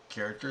play a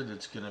character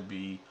that's going to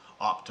be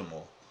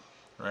optimal,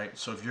 right?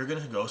 So if you're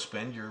going to go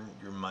spend your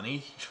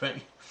money,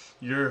 right,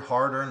 your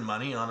hard-earned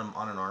money on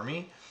an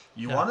army,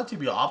 you want it to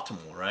be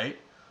optimal, right?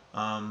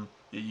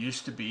 It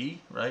used to be,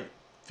 right,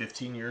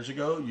 15 years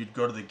ago, you'd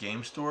go to the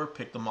game store,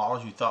 pick the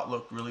models you thought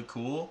looked really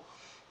cool,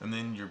 and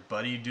then your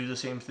buddy would do the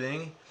same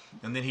thing,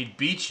 and then he'd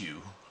beat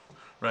you.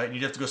 Right, and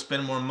you'd have to go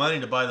spend more money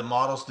to buy the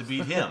models to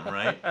beat him,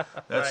 right?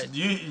 That's right.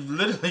 You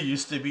literally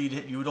used to be,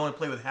 you would only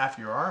play with half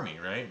your army,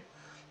 right?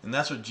 And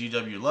that's what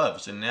GW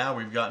loves. And now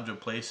we've gotten to a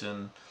place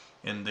in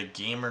the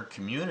gamer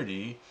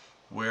community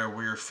where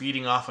we're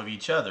feeding off of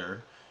each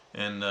other,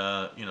 and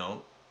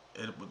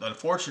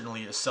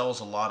unfortunately, it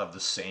sells a lot of the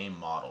same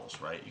models,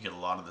 right? You get a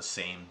lot of the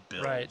same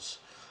builds, right.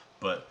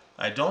 But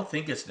I don't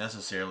think it's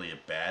necessarily a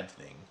bad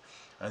thing.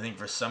 I think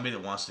for somebody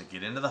that wants to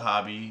get into the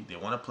hobby, they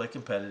want to play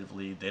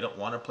competitively, they don't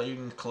want to play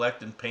and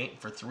collect and paint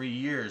for 3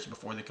 years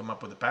before they come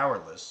up with a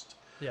power list.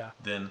 Yeah.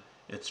 Then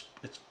it's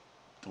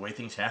the way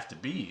things have to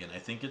be, and I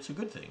think it's a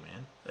good thing,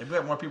 man. I've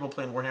got more people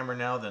playing Warhammer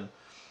now than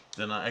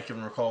I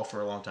can recall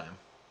for a long time.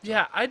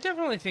 Yeah, I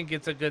definitely think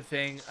it's a good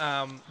thing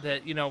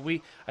that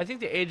I think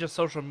the age of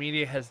social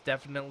media has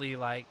definitely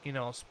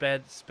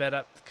sped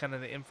up kind of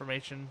the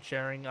information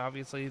sharing,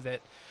 obviously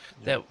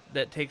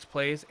that takes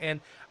place, and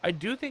I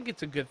do think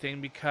it's a good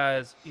thing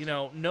because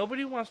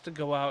nobody wants to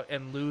go out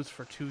and lose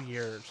for 2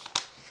 years,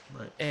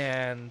 right,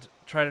 and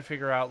try to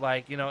figure out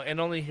and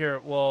only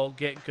hear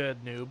get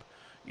good, noob,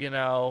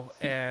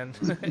 and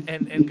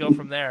and go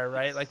from there,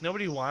 right? Like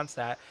nobody wants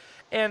that.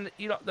 And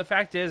the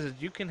fact is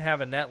you can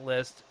have a net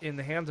list in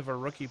the hands of a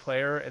rookie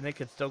player, and they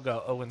could still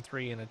go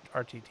 0-3 in an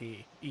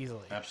RTT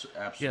easily.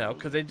 Absolutely.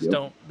 Because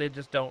they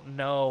just don't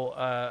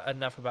know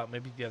enough about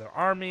maybe the other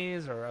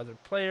armies or other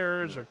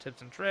players or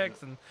tips and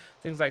tricks and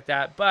things like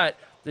that. But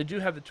they do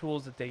have the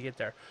tools that they get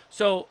there.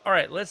 So all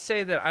right, let's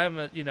say that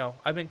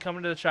I've been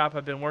coming to the shop,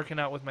 I've been working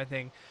out with my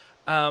thing,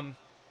 and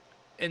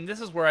this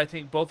is where I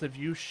think both of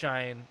you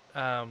shine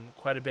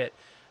quite a bit.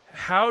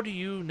 How do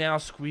you now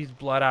squeeze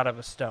blood out of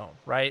a stone,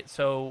 right?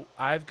 So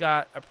I've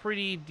got a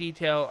pretty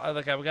detailed,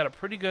 I've got a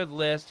pretty good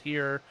list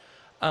here,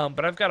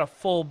 but I've got a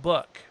full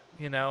book,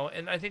 and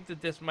I think that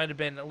this might have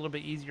been a little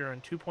bit easier in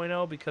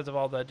 2.0 because of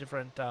all the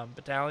different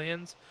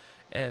battalions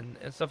and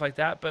stuff like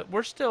that. But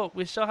we still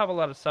have a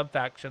lot of sub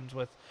factions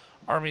with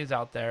armies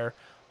out there.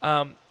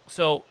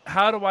 So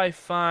how do I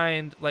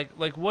find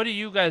what do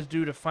you guys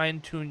do to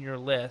fine tune your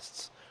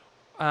lists?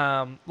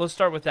 Let's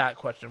start with that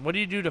question. What do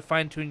you do to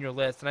fine tune your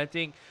list? And I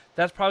think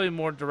that's probably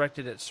more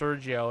directed at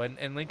Sergio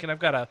and Lincoln. I've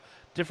got a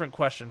different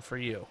question for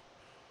you.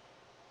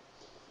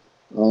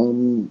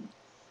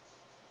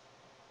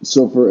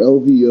 So for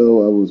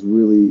LVO, I was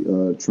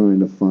really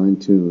trying to fine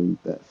tune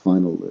that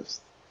final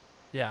list.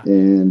 Yeah.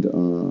 And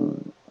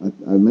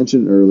I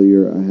mentioned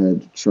earlier I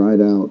had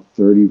tried out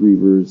 30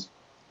 Reavers.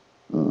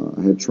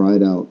 I had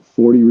tried out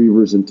 40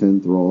 Reavers and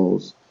 10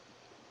 Thralls.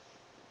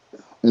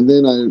 And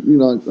then I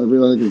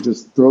realized I could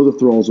just throw the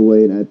Thralls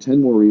away and add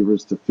 10 more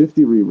Reavers to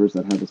 50 Reavers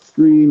that have a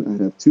screen. I'd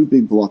have 2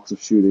 big blocks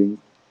of shooting.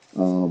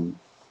 And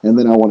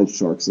then I wanted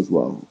Sharks as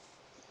well.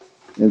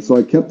 And so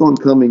I kept on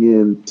coming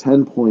in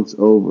 10 points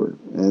over.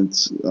 And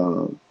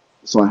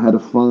so I had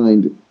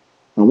to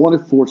I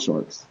wanted 4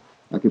 Sharks.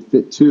 I could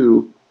fit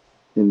 2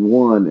 in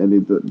 1.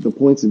 And the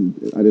points in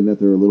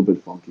Idoneth are a little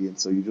bit funky. And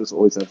so you just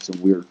always have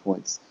some weird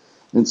points.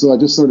 And so I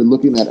just started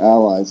looking at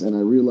allies, and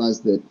I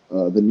realized that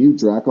the new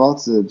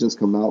Dracoths that had just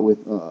come out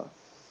with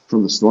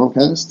from the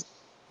Stormcast,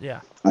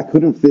 yeah, I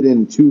couldn't fit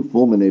in 2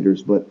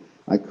 Fulminators, but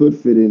I could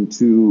fit in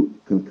 2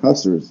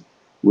 Concussors,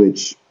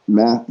 which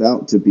mathed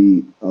out to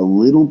be a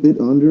little bit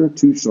under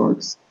 2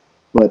 Sharks,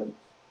 but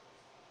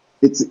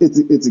it's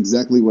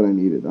exactly what I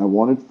needed. I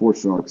wanted 4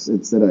 Sharks.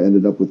 Instead, I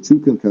ended up with 2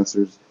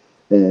 Concussors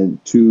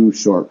and 2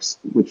 Sharks,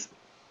 which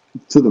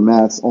to the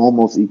maths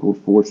almost equaled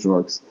 4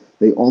 Sharks.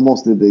 They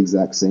almost did the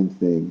exact same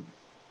thing.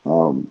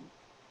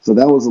 So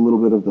that was a little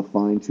bit of the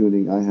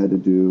fine-tuning I had to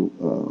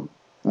do.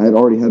 I had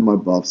already had my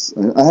buffs.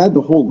 I had the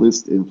whole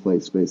list in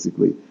place,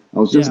 basically. I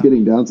was just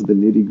getting down to the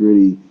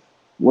nitty-gritty.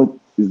 What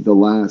is the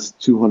last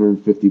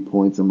 250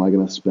 points am I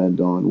going to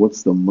spend on?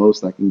 What's the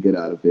most I can get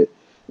out of it?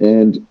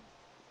 And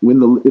in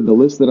the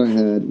list that I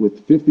had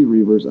with 50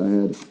 Reavers,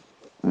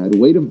 I had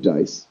weight of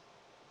dice.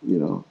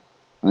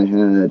 I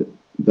had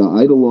the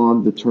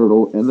Eidolon, the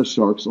Turtle, and the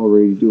Sharks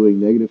already doing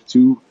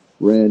 -2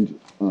 rend,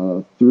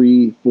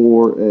 3,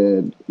 4,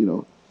 and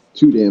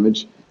 2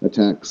 damage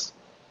attacks.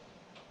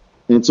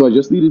 And so I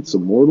just needed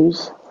some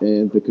mortals,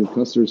 and the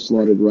Concussors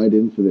slotted right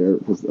in for there,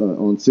 because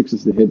on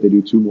 6s to hit, they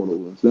do 2 mortal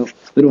wounds. Now,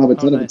 they don't have a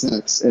ton of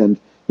attacks, and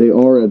they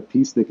are a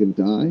piece that can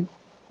die,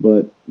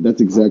 but that's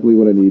exactly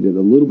what I needed.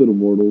 A little bit of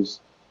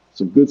mortals,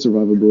 some good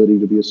survivability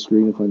to be a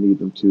screen if I need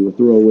them to, a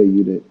throwaway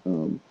unit.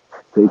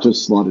 They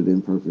just slotted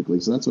in perfectly.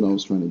 So that's what I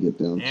was trying to get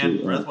down to.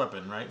 And breath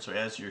weapon, right? So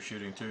as you're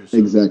shooting too. So.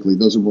 Exactly.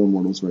 Those are more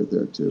mortals right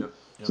there too. Yep.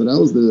 So that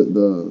was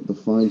the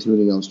fine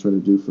tuning I was trying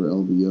to do for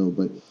LVO.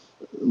 But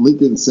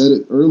Lincoln said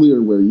it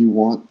earlier where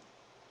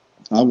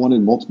I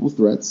wanted multiple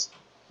threats.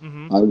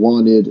 Mm-hmm. I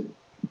wanted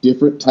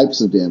different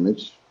types of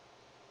damage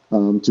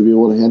to be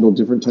able to handle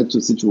different types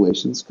of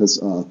situations, because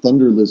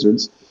Thunder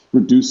Lizards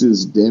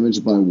reduces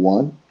damage by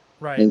 1.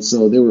 Right. And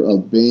so they were a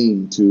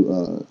bane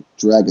to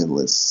dragon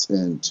lists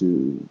and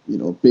to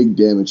big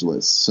damage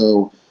lists.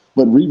 So,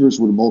 but Reavers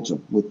would mulch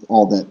them with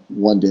all that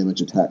 1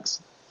 damage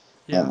attacks.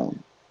 Yeah.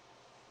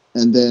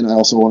 And then I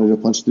also wanted to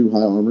punch through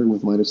high armor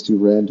with -2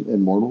 rend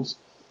and mortals.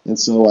 And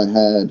so I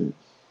had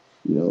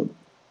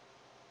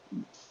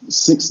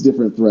 6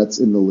 different threats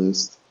in the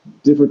list,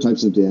 different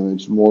types of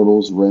damage: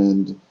 mortals,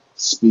 rend,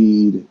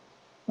 speed.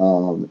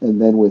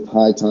 And then with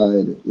High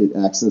Tide, it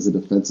acts as a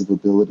defensive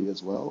ability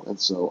as well. And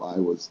so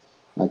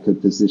I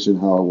could position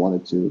how I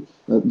wanted to.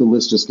 The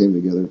list just came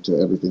together to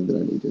everything that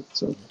I needed.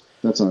 So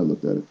that's how I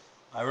looked at it.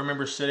 I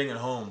remember sitting at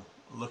home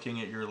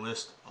looking at your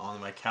list on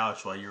my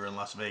couch while you were in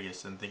Las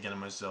Vegas and thinking to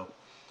myself,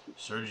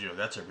 Sergio,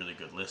 that's a really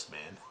good list,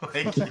 man.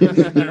 Like,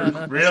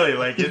 really,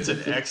 like it's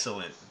an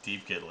excellent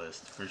deep kit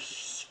list for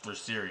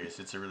serious.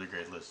 It's a really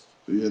great list.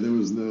 Yeah, there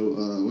was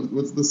no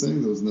what's the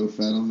saying? There was no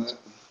fat on that.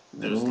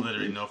 There's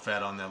literally no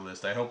fat on that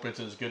list. I hope it's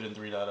as good in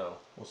 3.0.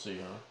 We'll see,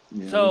 huh?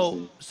 Yeah, So,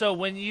 we'll see. so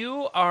when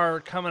you are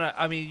coming up,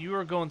 I mean, you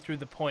are going through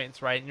the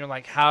points, right? And you're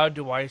like, how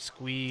do I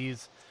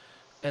squeeze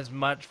as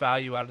much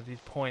value out of these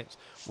points?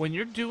 When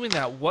you're doing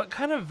that, what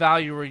kind of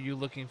value are you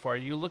looking for? Are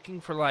you looking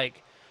for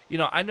like,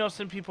 I know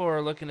some people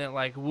are looking at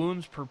like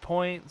wounds per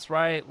points,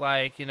 right?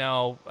 Like, it's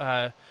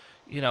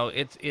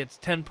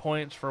 10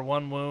 points for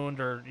one wound,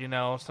 or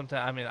something.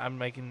 I mean, I'm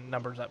making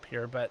numbers up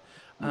here, but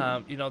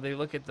they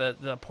look at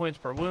the points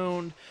per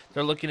wound.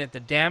 They're looking at the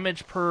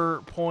damage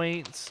per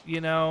points,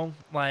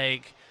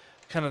 like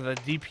kind of the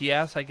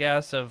DPS, I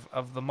guess,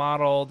 of the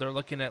model. They're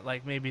looking at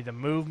like maybe the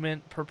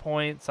movement per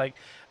points. Like,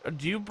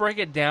 do you break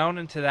it down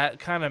into that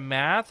kind of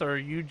math, or are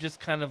you just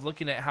kind of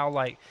looking at how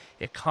like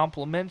it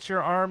complements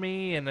your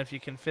army and if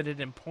you can fit it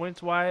in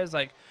points wise?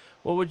 Like,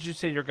 what would you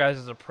say your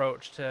guys'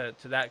 approach to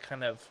that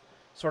kind of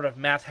sort of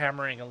math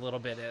hammering a little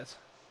bit is?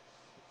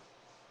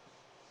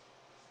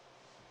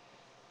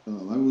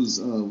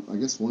 I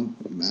guess one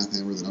math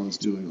hammer that I was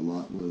doing a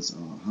lot was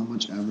how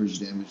much average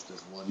damage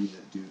does one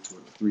unit do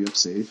toward a 3-up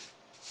save?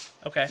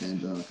 Okay.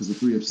 And because the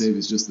 3-up save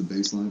is just the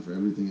baseline for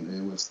everything in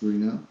AOS 3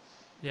 now.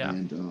 Yeah.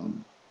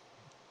 And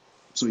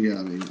so yeah,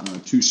 I mean,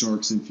 2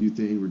 sharks and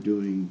Futhane were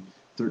doing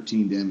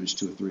 13 damage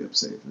to a 3-up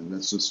save, and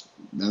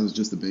that was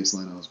just the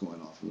baseline I was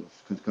going off of.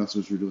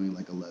 Concussors were doing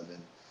like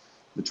 11.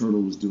 The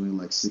turtle was doing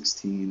like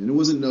 16, and it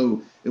wasn't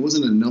a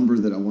number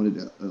that I wanted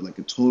to like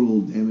a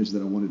total damage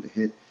that I wanted to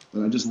hit,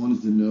 but I just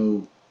wanted to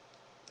know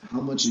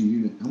how much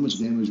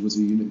damage was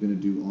a unit going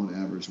to do on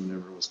average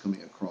whenever it was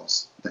coming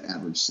across the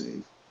average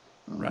save.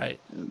 Right.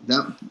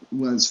 That,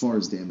 well, as far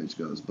as damage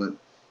goes, but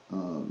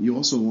you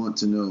also want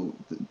to know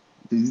that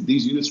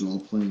these units are all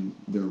playing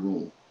their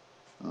role.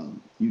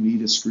 You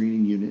need a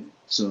screening unit,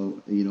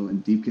 so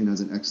and Deepkin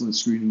has an excellent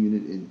screening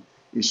unit in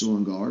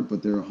Echelon Guard,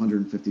 but they're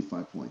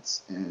 155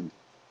 points, and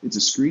it's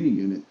a screening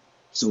unit,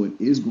 so it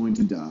is going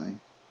to die.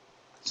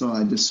 So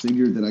I just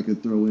figured that I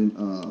could throw in,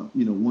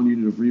 one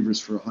unit of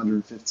Reavers for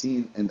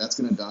 115, and that's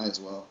going to die as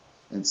well.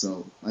 And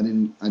so I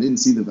didn't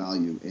see the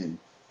value in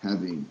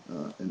having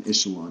an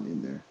Echelon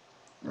in there.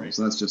 Right.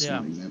 So that's just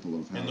an example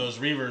of how. And those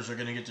Reavers are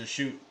going to get to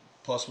shoot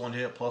 +1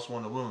 hit,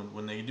 +1 to wound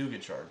when they do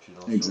get charged.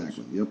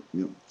 Exactly. So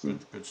yep. So,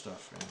 good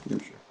stuff. Yep.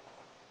 For sure.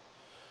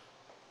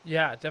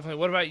 Yeah, definitely.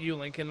 What about you,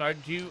 Lincoln? Are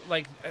you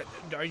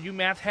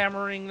math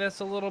hammering this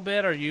a little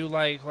bit? Are you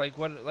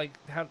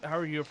how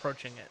are you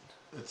approaching it?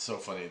 It's so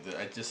funny that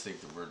I just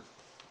think that we're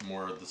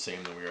more the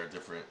same than we are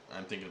different.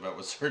 I'm thinking about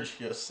what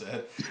Sergio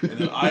said, and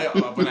then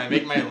when I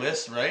make my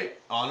list, right?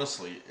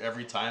 Honestly,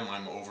 every time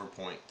I'm over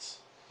points.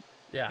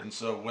 Yeah. And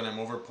so when I'm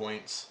over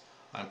points,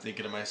 I'm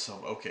thinking to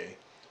myself, okay,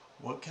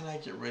 what can I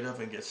get rid of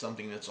and get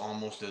something that's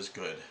almost as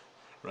good,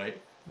 right?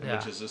 Yeah.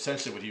 Which is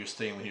essentially what he was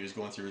saying when he was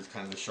going through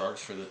kind of the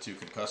sharks for the 2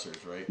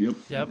 concussors, right? Yep.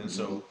 And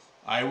so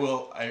I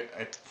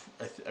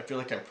feel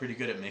like I'm pretty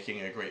good at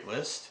making a great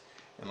list.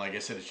 And like I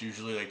said, it's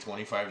usually like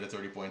 25 to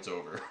 30 points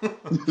over.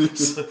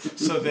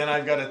 so then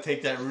I've got to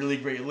take that really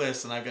great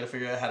list and I've got to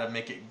figure out how to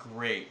make it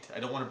great. I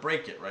don't want to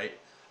break it, right?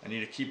 I need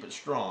to keep it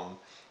strong.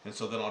 And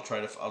so then I'll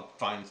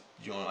find,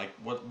 like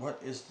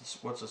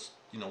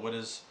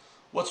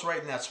what's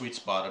right in that sweet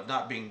spot of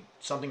not being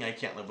something I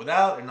can't live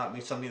without and not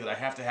being something that I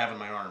have to have in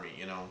my army,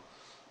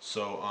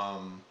 So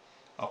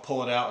I'll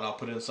pull it out and I'll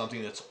put it in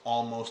something that's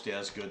almost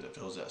as good that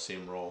fills that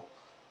same role.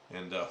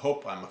 And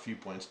hope I'm a few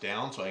points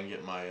down so I can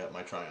get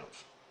my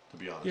triumph, to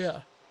be honest.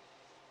 Yeah.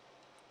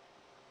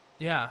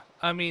 Yeah.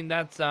 I mean,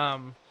 that's I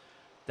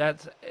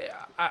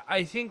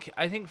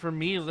think for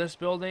me, list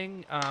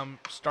building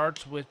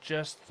starts with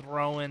just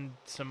throwing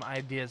some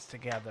ideas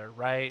together,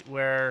 right?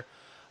 Where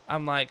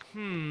I'm like,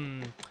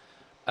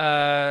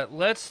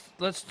 let's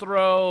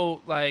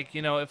throw, like,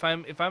 if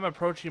I'm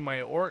approaching my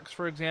orcs,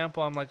 for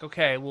example, I'm like,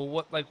 okay,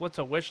 well, what's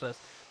a wish list?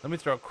 Let me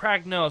throw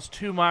Kragnos,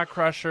 2 Maw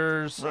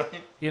Crushers,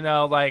 right.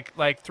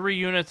 like 3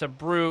 units of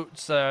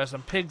brutes,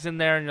 some pigs in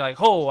there, and you're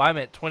like, oh, I'm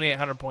at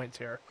 2,800 points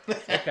here.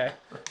 Okay,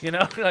 you're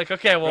like,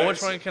 okay, well, right.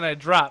 Which one can I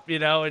drop? And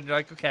you're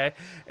like, okay,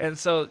 and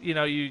so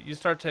you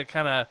start to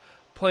kind of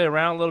play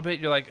around a little bit.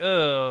 You're like,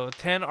 oh,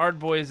 10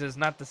 Ardboys is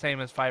not the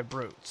same as 5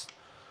 brutes.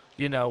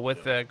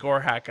 With the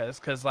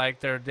Gorhakas, because like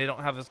they don't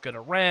have as good a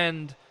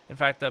rend. In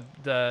fact, the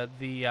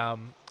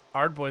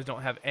Ardboys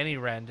don't have any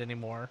rend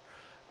anymore,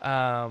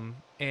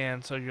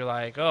 and so you're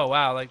like, oh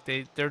wow, like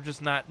they're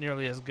just not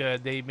nearly as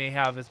good. They may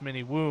have as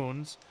many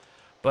wounds,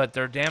 but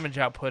their damage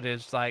output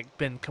is like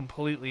been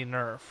completely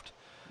nerfed.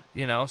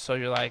 So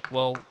you're like,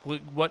 well,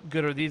 what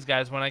good are these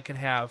guys when I can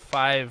have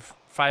five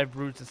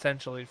brutes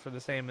essentially for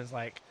the same as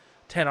like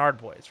 10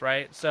 Ardboys,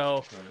 right?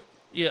 So. Right.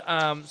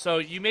 Yeah, so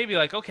you may be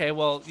like, okay,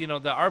 well, the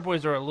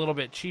Ardboys are a little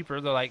bit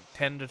cheaper. They're like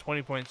 10 to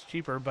 20 points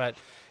cheaper, but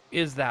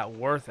is that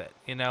worth it?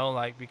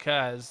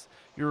 Because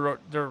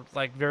they're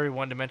like very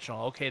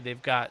one-dimensional. Okay,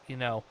 they've got,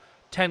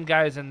 10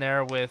 guys in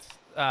there with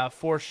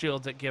 4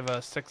 shields that give a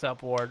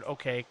 6-up ward.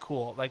 Okay,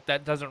 cool. Like,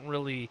 that doesn't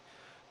really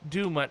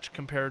do much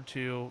compared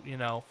to,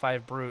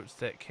 5 brutes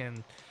that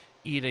can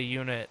eat a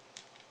unit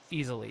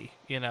easily,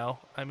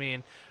 I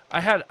mean, I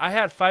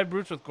had 5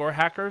 brutes with gore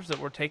hackers that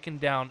were taking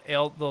down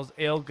those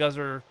ale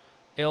guzzler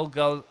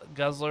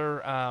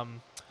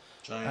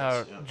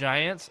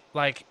giants,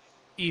 like,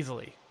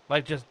 easily,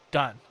 like, just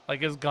done,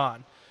 like, it's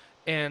gone.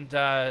 And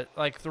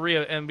like 3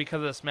 of, and because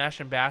of the smash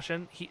and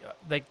bashing,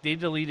 they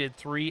deleted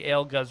 3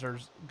 ale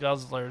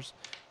guzzlers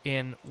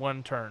in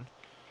 1 turn,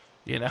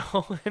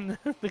 and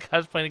the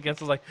guys playing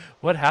against was like,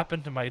 what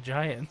happened to my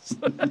giants?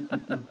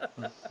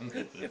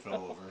 They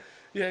fell over.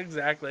 Yeah,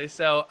 exactly.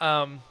 So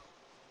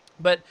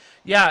but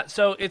yeah,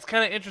 so it's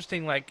kind of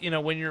interesting, like,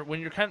 when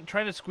you're kind of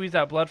trying to squeeze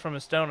out blood from a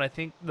stone, I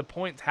think the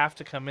points have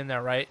to come in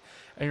there, right?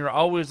 And you're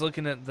always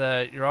looking at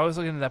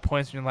that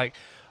points, and you're like,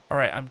 all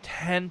right, I'm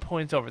 10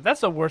 points over.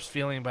 That's the worst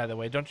feeling, by the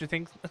way, don't you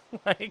think?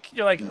 Like,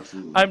 you're like,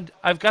 Absolutely.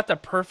 I've got the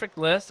perfect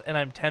list, and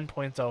I'm 10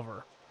 points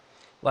over.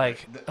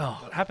 Like, it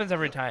happens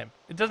every time.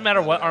 It doesn't matter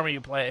what army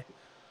you play.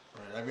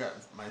 Right, I've got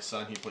my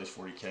son. He plays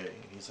 40K,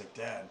 and he's like,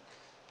 Dad,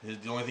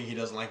 the only thing he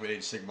doesn't like with Age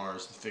of Sigmar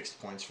is the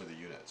fixed points for the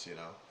units.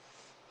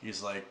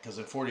 He's like, because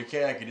in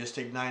 40K I could just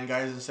take 9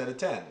 guys instead of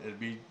 10. It'd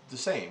be the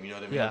same. You know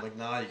what I mean? Yeah. I'm like,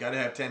 nah, you got to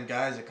have 10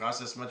 guys. It costs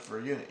this much for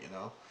a unit.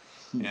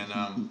 And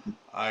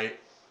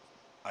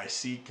I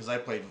see, because I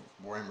played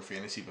Warhammer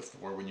Fantasy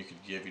before, when you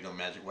could give,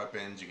 magic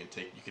weapons. You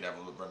could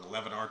run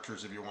 11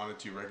 archers if you wanted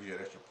to, right? You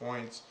get extra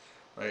points,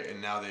 right?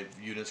 And now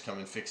units come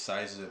in fixed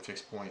sizes and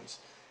fixed points.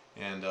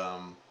 And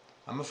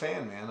I'm a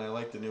fan, man. I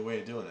like the new way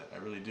of doing it. I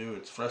really do.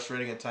 It's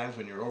frustrating at times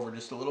when you're over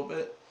just a little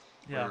bit,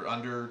 or you're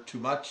under too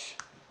much,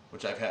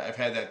 which I've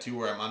had that too,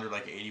 where I'm under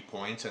like 80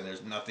 points, and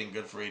there's nothing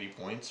good for 80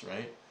 points,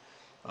 right?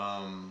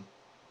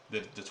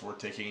 That's worth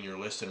taking in your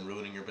list and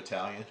ruining your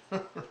battalion,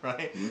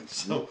 right? Mm-hmm.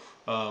 So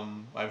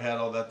I've had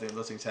all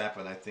those things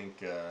happen. I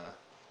think,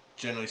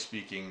 generally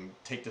speaking,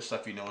 take the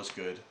stuff you know is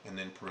good and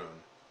then prune,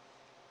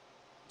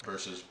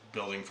 versus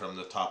building from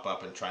the top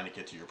up and trying to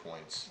get to your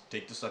points.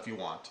 Take the stuff you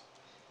want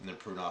and then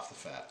prune off the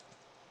fat.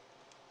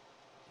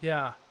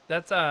 Yeah,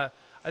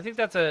 I think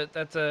that's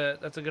a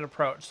good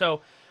approach.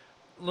 So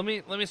let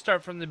me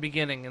start from the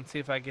beginning and see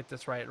if I get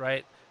this right.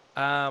 Right,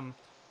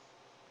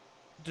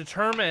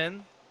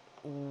 determine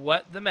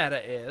what the meta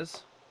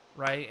is,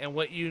 right, and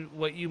what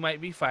you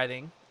might be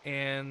fighting,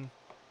 and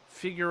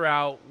figure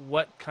out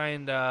what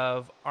kind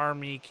of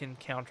army can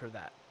counter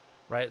that,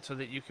 right, so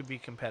that you could be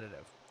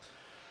competitive.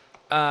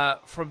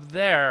 From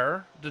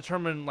there,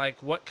 determine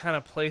like what kind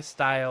of play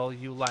style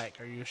you like.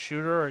 Are you a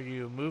shooter? Are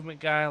you a movement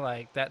guy?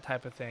 Like that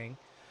type of thing.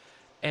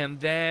 And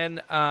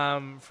then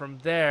from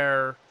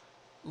there,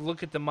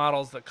 look at the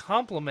models that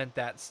complement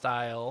that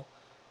style,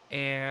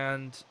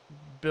 and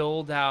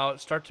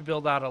start to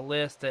build out a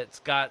list that's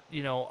got,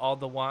 all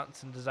the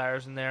wants and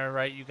desires in there,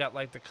 right? You got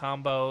like the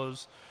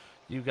combos,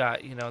 you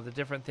got, the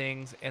different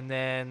things, and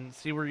then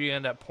see where you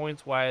end up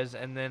points wise,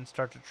 and then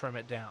start to trim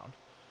it down.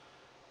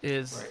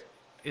 Is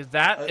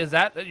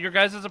that your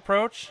guys'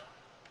 approach?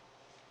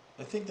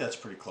 I think that's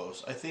pretty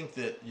close. I think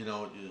that,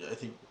 I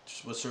think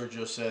what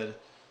Sergio said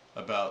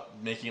about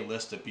making a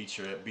list that beats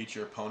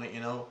your opponent,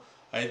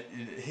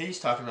 he's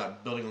talking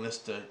about building a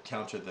list to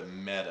counter the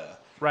meta.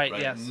 Right.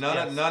 Yes.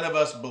 None of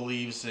us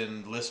believes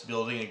in list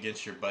building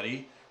against your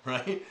buddy,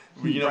 right?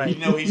 Right.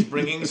 He's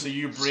bringing, so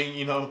you bring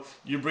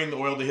the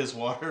oil to his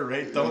water,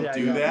 right? Don't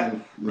do that,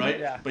 right?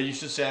 Yeah. But you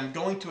should say, I'm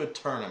going to a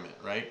tournament,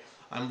 right?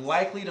 I'm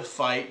likely to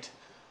fight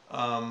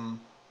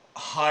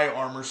high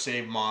armor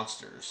save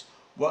monsters.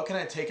 What can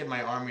I take in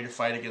my army to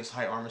fight against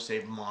high armor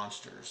save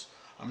monsters?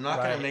 I'm not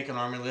going to make an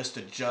army list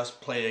to just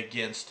play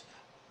against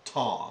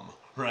Tom,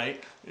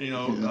 right?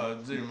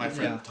 My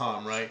friend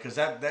Tom, right? Because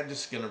that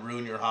just going to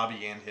ruin your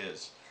hobby and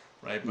his,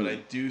 right? But I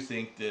do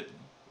think that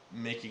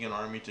making an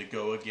army to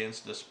go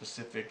against the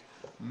specific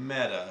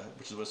meta,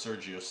 which is what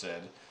Sergio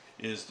said,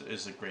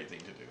 is a great thing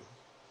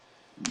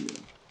to do.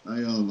 Yeah,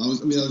 I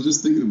was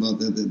just thinking about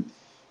that.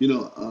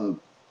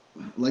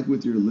 Like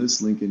with your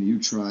list, Lincoln, you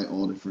try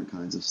all different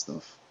kinds of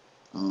stuff.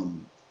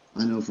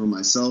 I know for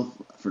myself,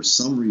 for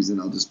some reason,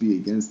 I'll just be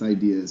against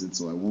ideas, and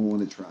so I won't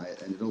want to try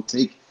it. And it'll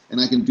take,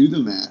 and I can do the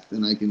math,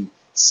 and I can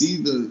see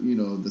the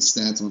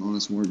stats on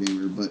Honest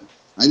Wargamer, but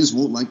I just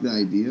won't like the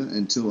idea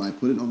until I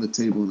put it on the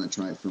table and I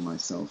try it for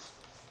myself.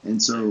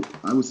 And so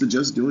I would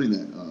suggest doing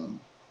that.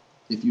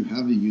 If you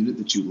have a unit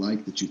that you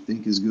like, that you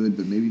think is good,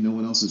 but maybe no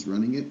one else is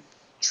running it,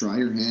 try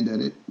your hand at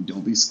it.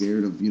 Don't be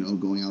scared of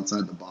going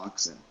outside the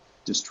box and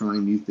just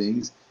trying new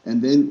things.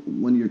 And then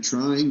when you're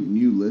trying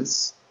new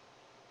lists,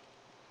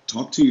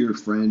 talk to your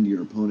friend,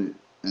 your opponent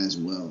as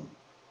well,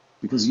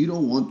 because you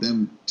don't want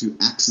them to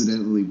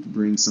accidentally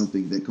bring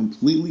something that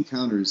completely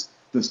counters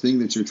the thing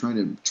that you're trying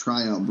to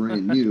try out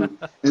brand new,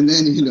 and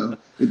then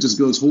it just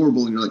goes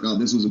horrible, and you're like, oh,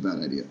 this was a bad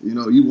idea.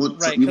 You want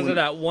because of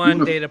that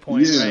one data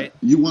point, right?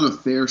 You want a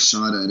fair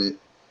shot at it.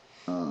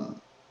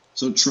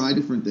 So try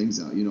different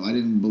things out. I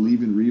didn't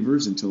believe in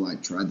Reavers until I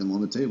tried them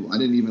on the table. I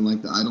didn't even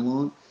like the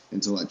Eidolon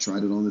until I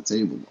tried it on the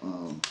table.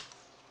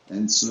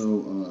 And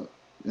so,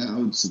 yeah, I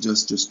would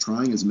suggest just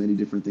trying as many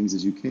different things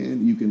as you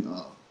can. You can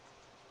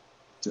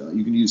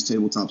use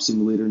Tabletop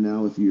Simulator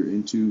now if you're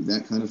into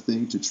that kind of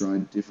thing to try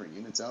different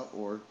units out,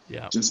 or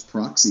just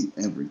proxy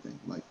everything.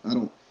 Like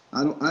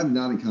I've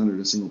not encountered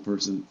a single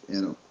person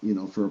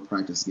for a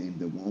practice game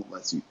that won't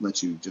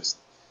let you just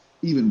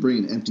even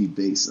bring an empty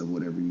base of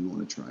whatever you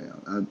want to try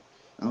out.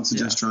 I would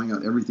suggest trying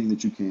out everything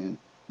that you can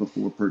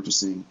before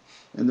purchasing.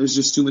 And there's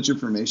just too much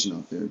information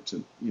out there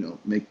to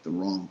make the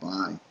wrong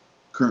buy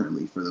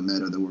currently for the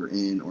meta that we're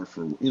in, or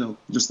for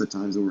just the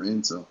times that we're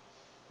in. So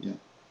yeah,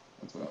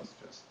 that's what I would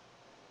suggest.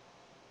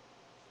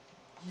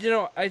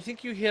 I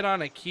think you hit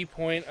on a key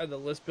point of the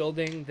list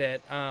building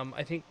that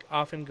I think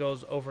often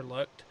goes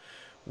overlooked,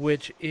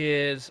 which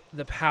is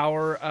the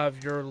power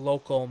of your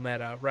local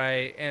meta,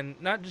 right? And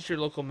not just your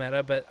local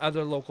meta, but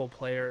other local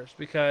players.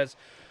 Because,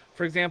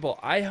 for example,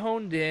 I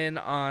honed in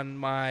on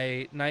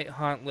my Night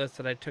Haunt list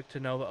that I took to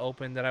Nova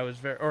Open that I was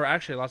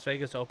actually Las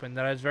Vegas Open,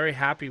 that I was very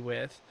happy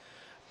with,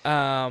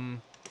 by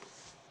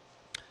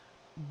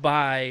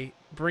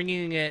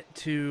bringing it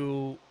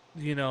to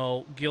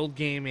Guild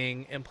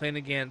Gaming and playing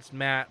against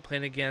Matt,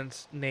 playing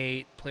against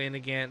Nate, playing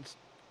against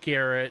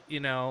Garrett,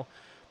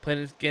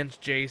 playing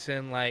against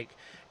Jason,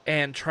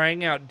 and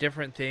trying out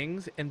different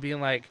things and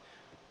being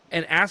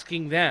and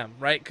asking them,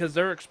 right? Because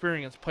they're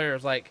experienced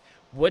players.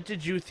 What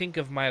did you think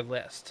of my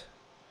list?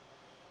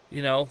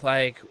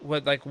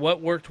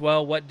 What worked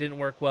well, what didn't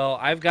work well.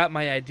 I've got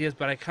my ideas,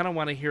 but I kind of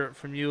want to hear it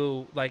from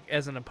you,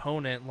 as an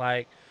opponent.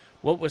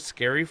 What was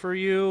scary for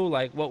you?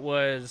 What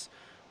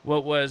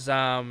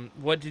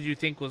did you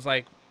think was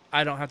I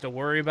don't have to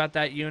worry about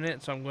that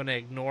unit, so I'm going to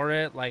ignore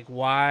it?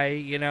 Why,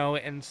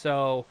 And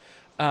so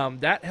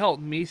that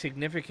helped me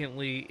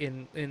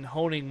significantly in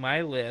honing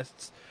my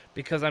lists,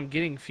 because I'm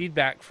getting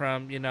feedback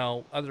from,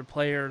 other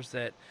players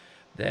that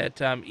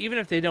even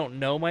if they don't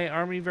know my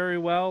army very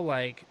well,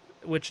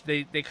 which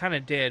they kind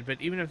of did,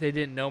 but even if they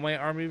didn't know my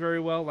army very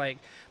well,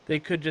 they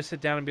could just sit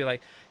down and be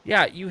like,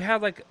 yeah, you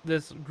have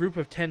this group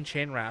of 10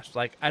 chain rasps.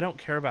 I don't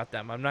care about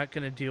them. I'm not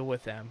going to deal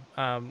with them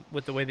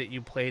with the way that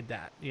you played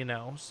that,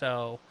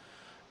 So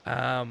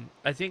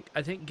I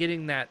think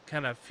getting that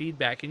kind of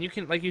feedback, and you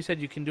can, like you said,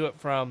 you can do it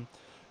from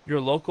your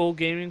local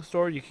gaming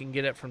store. You can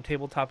get it from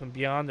Tabletop and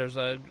Beyond. There's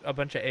a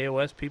bunch of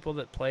AOS people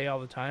that play all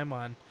the time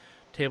on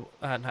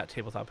not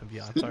Tabletop and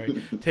Beyond,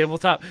 sorry.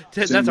 Tabletop.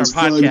 That's our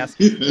podcast.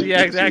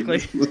 Yeah,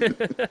 exactly.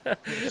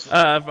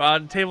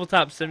 On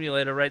Tabletop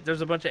Simulator, right?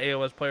 There's a bunch of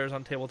AOS players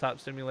on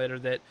Tabletop Simulator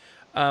that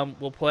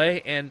will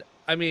play. And,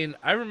 I mean,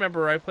 I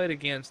remember I played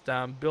against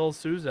Bill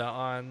Souza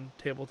on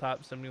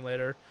Tabletop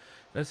Simulator.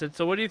 And I said,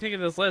 so what do you think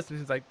of this list? And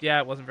he's like, yeah,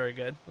 it wasn't very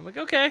good. I'm like,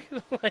 okay.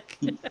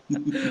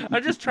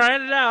 I'm just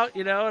trying it out,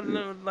 and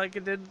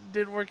it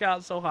didn't work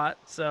out so hot.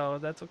 So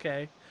that's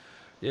okay.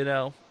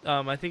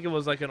 I think it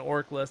was an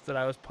orc list that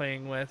I was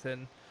playing with,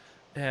 and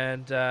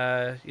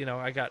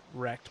I got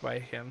wrecked by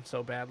him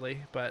so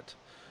badly, but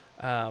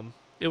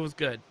it was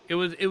good. It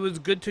was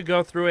good to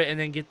go through it and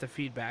then get the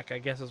feedback, I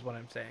guess is what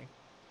I'm saying.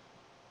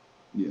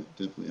 Yeah,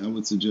 definitely. I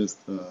would suggest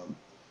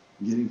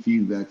getting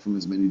feedback from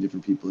as many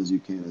different people as you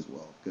can as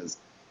well, because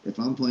if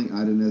I'm playing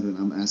Idoneth and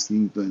I'm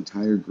asking the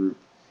entire group,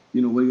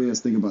 what do you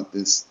guys think about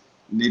this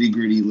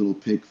nitty-gritty little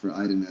pick for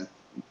Idoneth?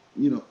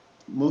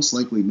 Most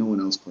likely no one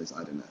else plays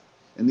Idoneth.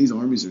 And these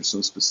armies are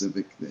so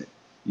specific that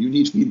you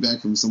need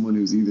feedback from someone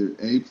who's either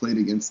played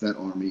against that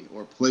army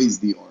or plays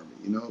the army,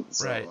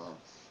 So, right.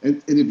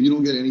 And if you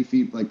don't get any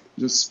feedback,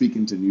 just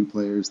speaking to new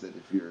players, that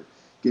if you're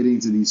getting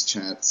into these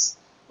chats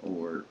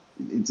or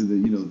into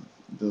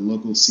the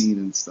local scene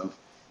and stuff,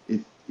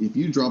 if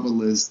you drop a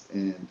list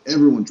and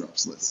everyone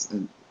drops lists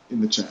and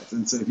in the chats,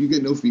 and so if you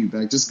get no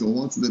feedback, just go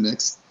on to the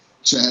next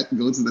chat,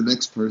 go to the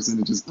next person,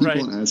 and just keep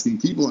on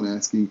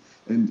asking,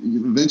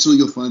 and eventually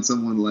you'll find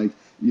someone like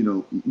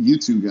you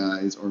two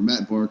guys, or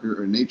Matt Barker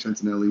or Nate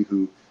Trentinelli,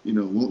 who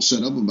won't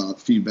shut up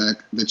about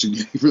feedback that you're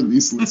getting from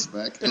these lists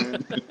back,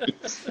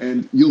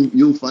 and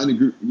you'll find a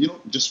group.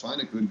 Just find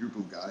a good group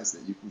of guys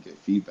that you can get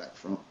feedback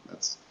from.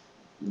 That's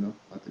I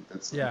think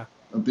that's a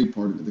big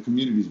part of it. The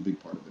community is a big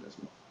part of it as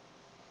well.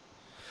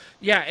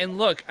 Yeah, and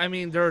look, I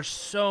mean, there are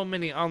so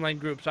many online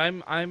groups.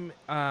 I'm on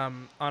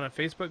a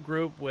Facebook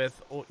group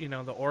with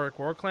the Auric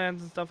War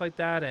Clans and stuff like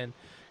that, and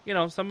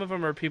some of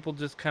them are people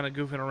just kind of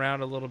goofing around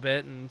a little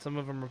bit, and some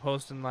of them are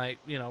posting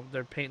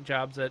their paint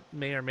jobs that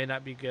may or may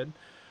not be good,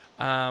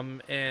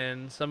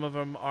 and some of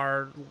them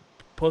are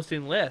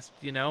posting lists,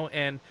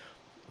 and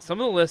some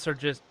of the lists are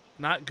just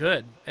not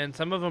good, and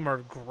some of them are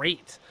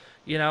great.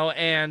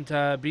 And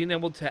being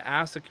able to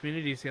ask the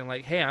community, saying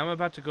hey, I'm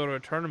about to go to a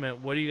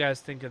tournament. What do you guys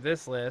think of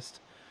this list?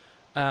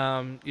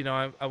 I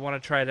want to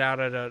try it out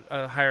at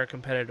a higher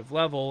competitive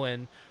level.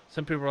 And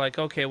some people are like,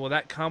 okay, well,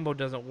 that combo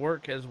doesn't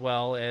work as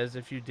well as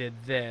if you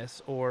did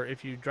this. Or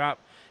if you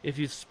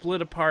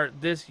split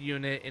apart this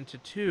unit into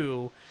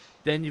two,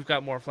 then you've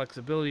got more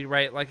flexibility,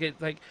 right?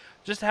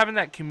 Just having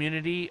that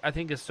community, I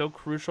think, is so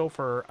crucial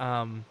for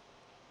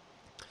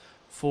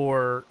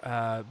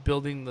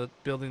building the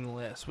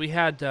list. We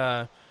had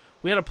a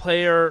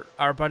player,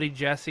 our buddy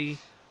Jesse,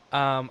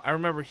 I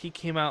remember he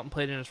came out and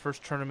played in his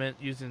first tournament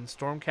using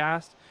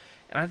Stormcast,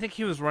 and I think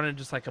he was running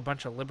just like a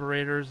bunch of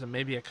Liberators and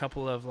maybe a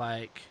couple of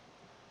like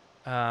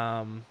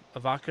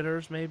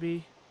Evocators,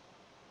 maybe,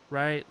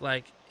 right?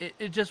 Like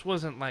it just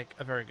wasn't like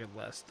a very good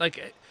list.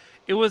 Like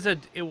it was a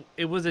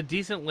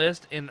decent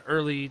list in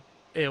early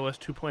AOS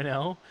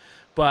 2.0,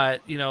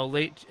 but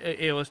late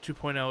AOS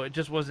 2.0 it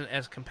just wasn't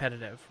as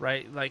competitive,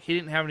 right? Like he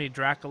didn't have any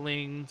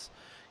Dracolings,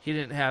 he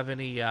didn't have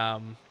any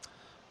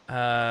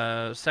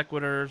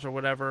Sequitors or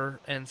whatever,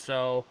 and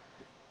so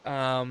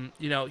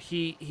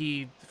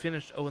he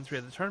finished 0-3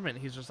 at the tournament,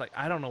 and he's just like,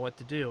 I don't know what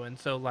to do. And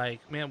so like,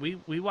 man,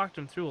 we walked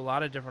him through a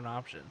lot of different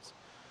options,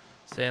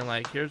 saying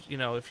like, here's,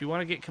 if you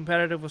want to get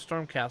competitive with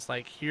Stormcast,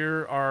 like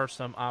here are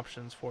some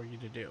options for you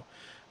to do.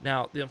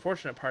 Now the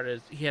unfortunate part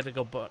is he had to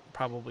go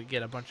probably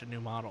get a bunch of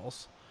new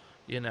models,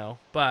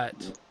 but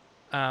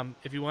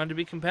if you wanted to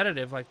be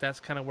competitive, like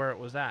that's kind of where it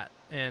was at.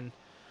 And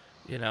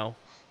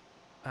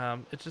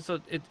it's just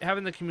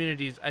having the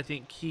community is, I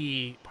think,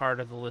 key part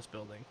of the list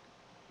building.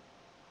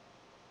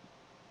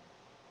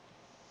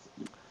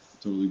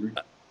 Totally agree.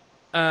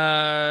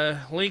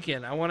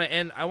 Lincoln, I want to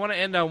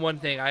end on one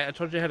thing. I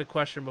told you I had a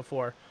question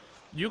before.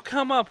 You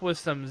come up with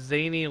some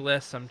zany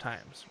lists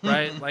sometimes,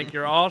 right? Like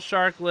your all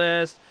shark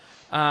list.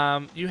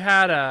 You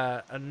had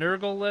a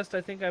Nurgle list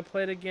I think I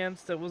played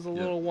against that was a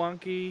little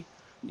wonky.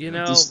 The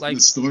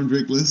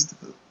Stormdrake list.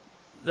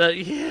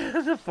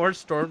 The 4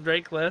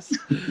 Stormdrake list.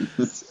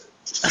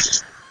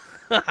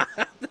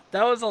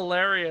 That was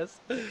hilarious.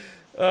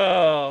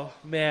 Oh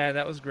man,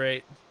 that was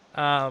great.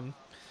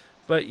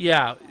 But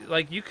yeah,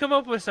 like you come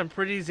up with some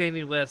pretty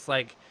zany lists.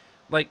 Like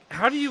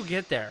how do you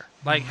get there?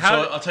 Like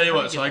how? So I'll tell you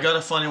what. So I got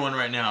a funny one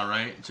right now.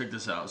 Right, check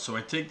this out. So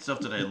I take stuff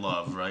that I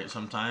love, right,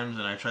 sometimes,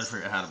 and I try to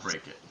figure out how to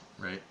break it,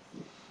 right.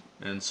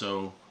 And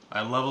so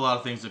I love a lot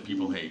of things that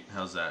people hate.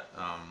 How's that?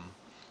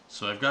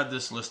 So I've got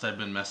this list I've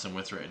been messing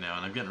with right now,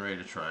 and I'm getting ready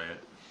to try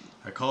it.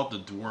 I call it the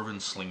Dwarven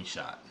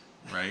Slingshot,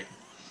 right?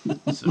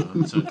 So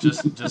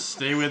just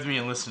stay with me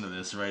and listen to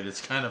this, right?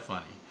 It's kind of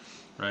funny,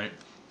 right?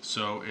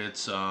 So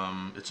it's a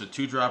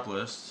 2-drop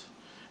list.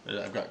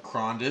 I've got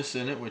Krondys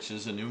in it, which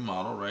is a new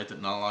model, right?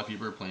 That not a lot of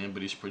people are playing,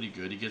 but he's pretty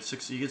good. He gets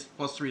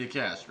 +3 to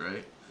cast,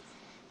 right?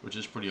 Which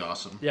is pretty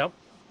awesome. Yep.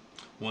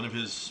 One of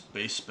his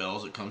base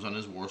spells that comes on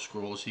his War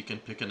Scroll is he can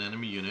pick an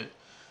enemy unit.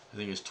 I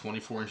think it's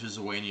 24 inches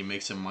away, and he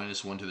makes them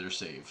 -1 to their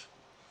save.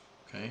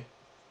 Okay.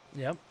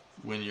 Yep.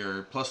 When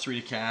you're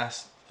 +3 to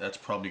cast, that's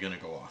probably going to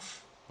go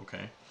off.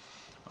 Okay.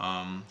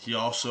 He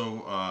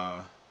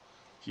also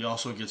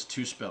gets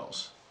 2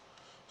 spells.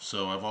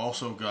 So I've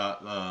also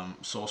got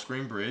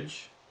Soulscream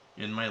Bridge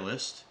in my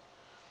list.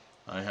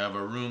 I have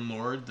a Rune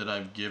Lord that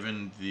I've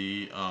given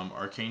the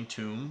Arcane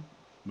Tomb,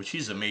 which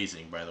he's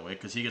amazing, by the way,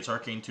 because he gets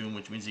Arcane Tomb,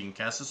 which means he can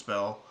cast a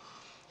spell.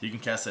 He can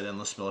cast that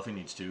endless spell if he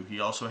needs to. He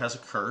also has a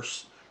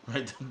curse,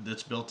 right,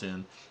 that's built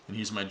in, and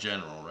he's my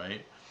general,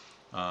 right?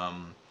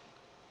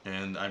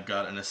 And I've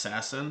got an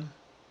Assassin.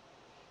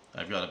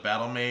 I've got a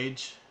Battle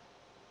Mage.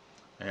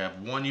 I have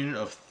 1 unit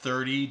of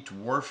 30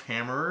 Dwarf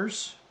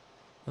Hammerers.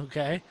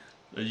 Okay.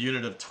 A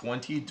unit of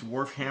 20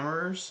 Dwarf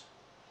Hammerers.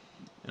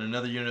 And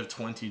another unit of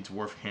 20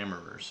 Dwarf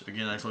Hammerers.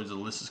 Again, I told you the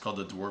list is called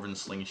the Dwarven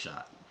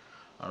Slingshot.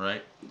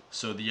 Alright?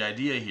 So the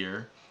idea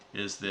here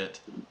is that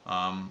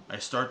I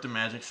start the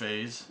magic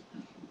phase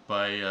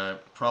by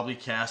probably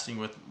casting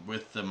with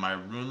my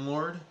Rune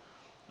Lord,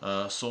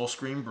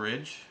 Soulscream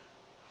Bridge.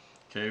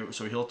 Okay,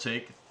 so he'll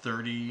take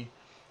 30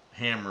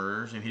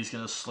 Hammerers, and he's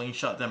going to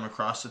slingshot them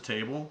across the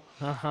table.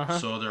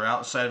 So they're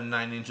outside of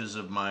 9 inches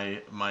of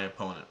my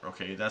opponent.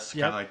 Okay, that's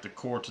kind of like the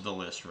core to the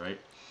list, right?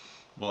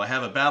 Well, I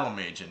have a Battle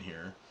Mage in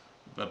here.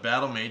 A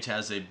Battle Mage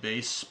has a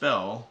base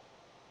spell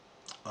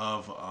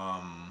of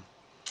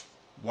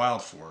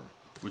Wild Form,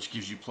 which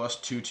gives you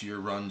 +2 to your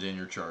runs and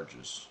your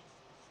charges.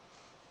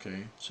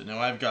 Okay, so now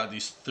I've got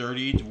these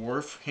 30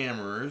 Dwarf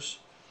Hammerers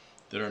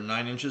that are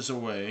 9 inches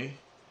away,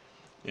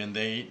 and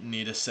they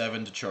need a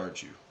 7 to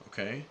charge you.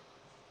 Okay.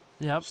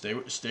 Yep. Stay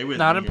with me.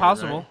 Not here,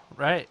 impossible,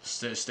 right?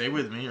 Stay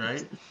with me,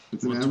 right?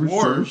 It's Well, an average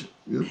dwarves, charge.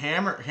 Yep.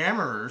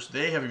 hammerers,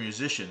 they have a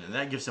musician, and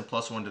that gives them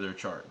 +1 to their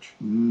charge.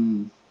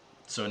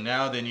 So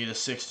now they need a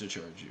 6 to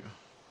charge you.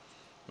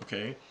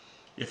 Okay?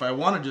 If I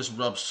want to just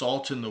rub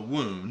salt in the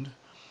wound,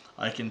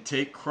 I can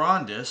take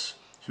Krondys,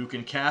 who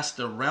can cast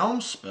the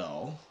Realm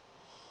spell,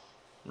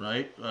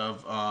 right,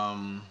 of,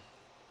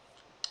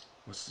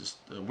 what's this?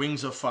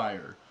 Wings of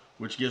Fire,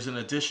 which gives an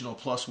additional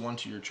 +1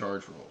 to your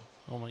charge roll.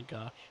 Oh my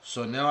gosh.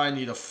 So now I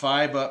need a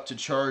 5 up to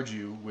charge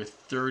you with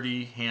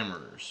 30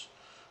 Hammerers.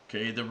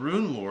 Okay, the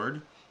Rune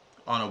Lord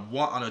on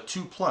a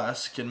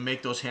 2+ can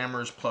make those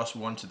hammers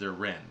 +1 to their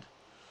rend,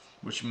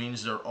 which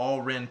means they're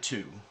all rend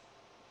 2.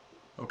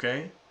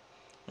 Okay?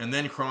 And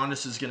then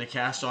Krondys is going to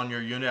cast on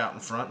your unit out in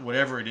front,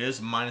 whatever it is,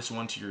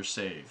 -1 to your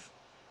save.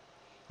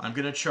 I'm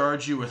going to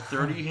charge you with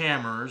 30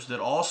 hammers that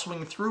all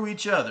swing through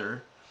each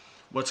other.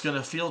 What's going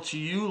to feel to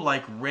you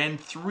like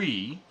rend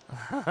 3,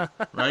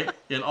 right?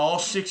 And all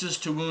 6s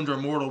to wound are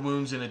mortal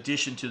wounds in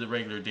addition to the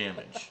regular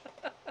damage.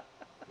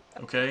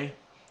 Okay?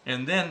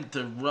 And then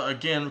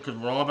again, because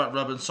we're all about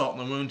rubbing salt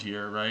in the wound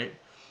here, right?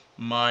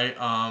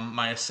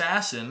 My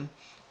assassin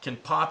can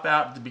pop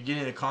out at the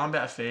beginning of the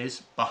combat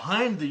phase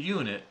behind the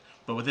unit,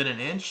 but within an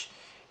inch,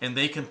 and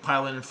they can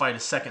pile in and fight a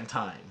second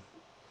time.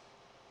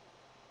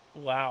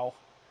 Wow.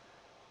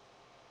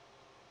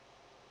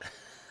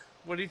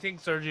 What do you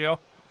think, Sergio?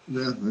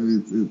 Yeah, I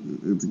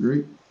mean, it's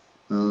great.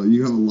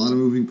 You have a lot of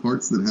moving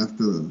parts that have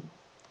to.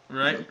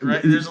 Right.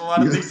 There's a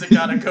lot of things that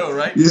gotta go,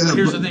 right? Yeah. But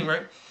here's the thing,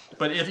 right?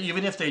 But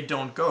even if they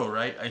don't go,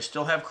 right, I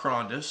still have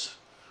Krondus,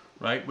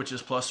 right, which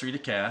is +3 to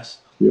cast.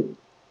 Yep.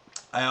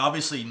 I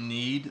obviously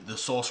need the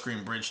Soul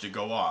Scream Bridge to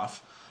go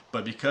off,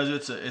 but because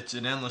it's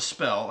an endless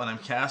spell and I'm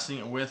casting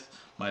it with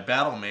my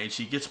Battle Mage,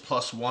 he gets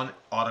 +1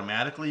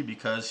 automatically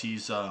because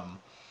he's a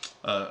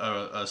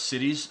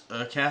cities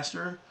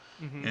caster,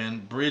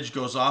 and Bridge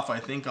goes off I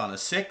think on a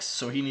 6,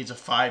 so he needs a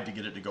 5 to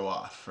get it to go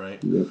off,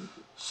 right? Yep.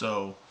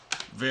 So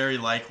very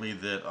likely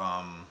that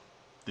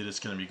it's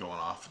going to be going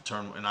off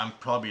turn, and I'm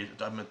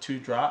a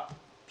 2-drop,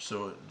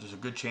 so there's a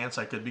good chance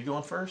I could be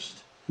going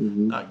first.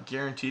 Not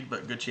guaranteed,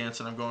 but good chance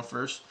that I'm going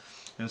first.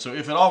 And so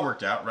if it all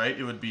worked out, right,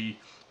 it would be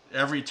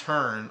every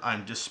turn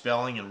I'm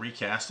dispelling and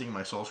recasting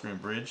my Soul Scream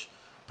Bridge,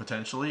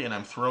 potentially, and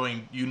I'm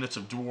throwing units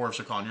of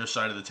dwarves on your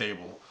side of the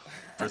table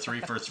for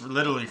 3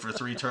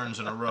 turns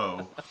in a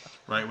row,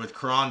 right, with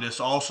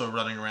Krondus also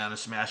running around and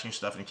smashing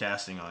stuff and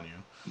casting on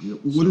you. Yep.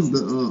 What is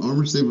the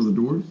armor save of the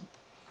dwarves?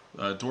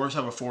 Dwarves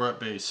have a 4-up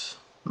base.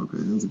 Okay,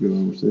 that's a good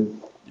armor save.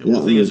 Yeah, well,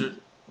 the thing is,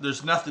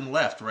 there's nothing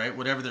left, right?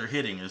 Whatever they're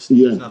hitting there's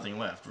nothing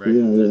left, right?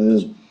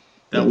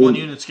 That one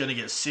unit's going to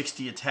get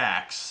 60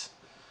 attacks.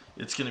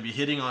 It's going to be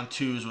hitting on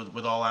 2s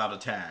with all-out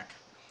attack.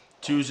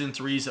 2s and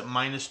 3s at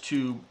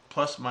 -2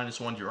 plus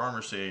 -1 to your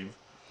armor save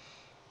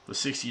with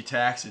 60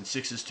 attacks, and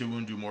 6s to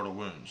wound do mortal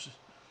wounds.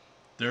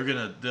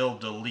 They'll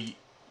delete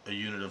a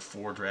unit of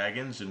 4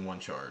 dragons in one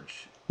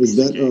charge. Is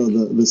that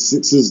the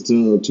 6s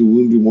to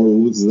wound do mortal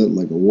wounds? Is that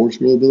like a war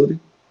scroll ability?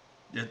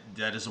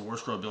 That is a war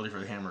scroll ability for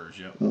the hammerers,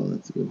 yep. Oh,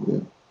 that's good, yeah.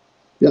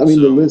 Yeah, I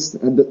mean, the list,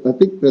 and I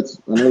think that's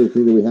another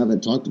thing that we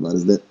haven't talked about,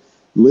 is that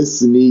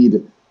lists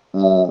need,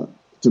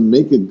 to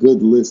make a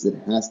good list, it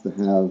has to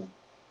have,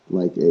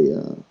 like,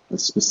 a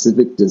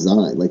specific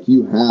design. Like,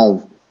 you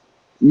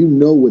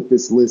know what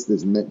this list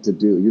is meant to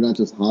do. You're not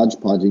just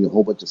hodgepodging a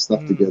whole bunch of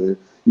stuff together.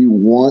 You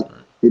want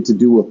it to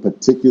do a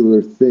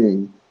particular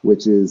thing,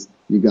 which is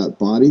you got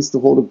bodies to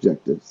hold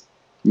objectives.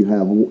 You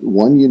have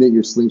one unit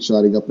you're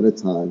slingshotting up at a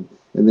time,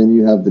 and then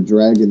you have the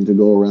dragon to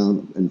go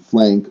around and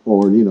flank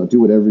or, do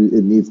whatever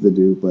it needs to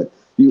do. But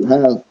you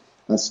have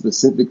a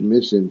specific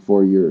mission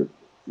for your,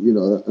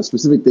 a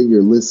specific thing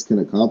your list can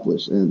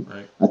accomplish. And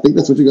I think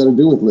that's what you got to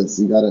do with lists.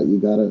 You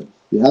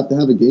have to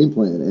have a game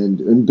plan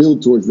and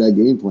build towards that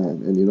game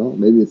plan. And,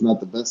 maybe it's not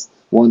the best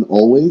one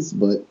always,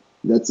 but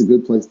that's a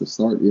good place to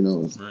start,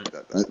 Right.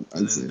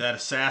 And then that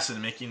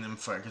assassin making them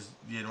fight, because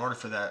in order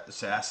for that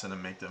assassin to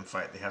make them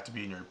fight, they have to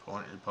be in your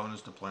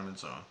opponent's deployment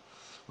zone,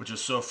 which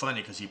is so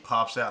funny because he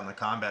pops out in the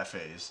combat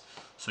phase.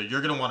 So you're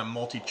going to want to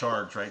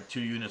multi-charge, right?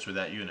 2 units with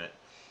that unit.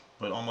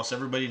 But almost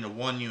everybody into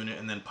 1 unit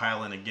and then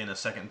pile in again a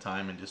second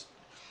time, and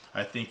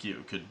I think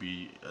it could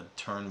be a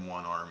turn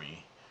 1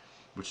 army,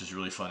 which is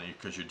really funny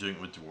because you're doing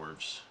it with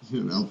dwarves.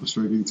 An alpha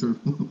striking turn.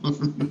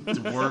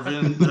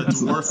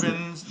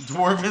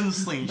 Dwarven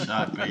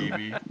slingshot,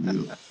 baby.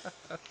 Yeah.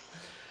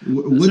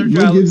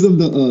 What gives them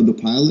the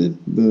pile-in,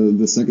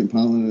 the second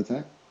pile-in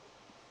attack?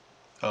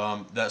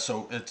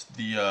 So it's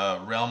the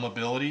realm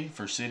ability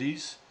for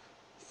cities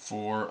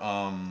for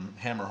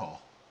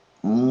Hammerhall.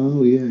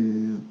 Oh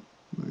yeah.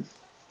 Nice.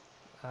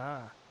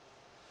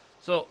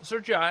 So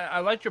Sergio, I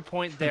like your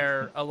point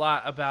there a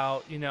lot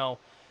about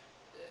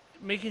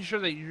making sure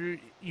that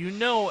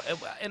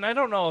and I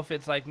don't know if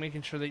it's like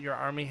making sure that your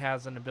army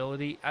has an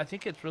ability. I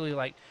think it's really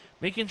like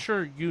making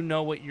sure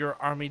what your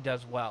army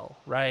does well,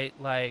 right?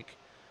 Like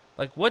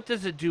what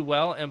does it do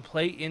well, and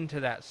play into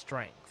that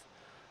strength.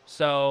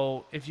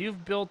 So if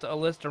you've built a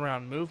list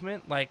around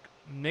movement, like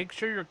make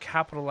sure you're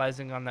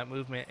capitalizing on that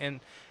movement. And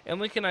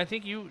Lincoln, I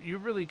think you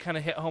really kind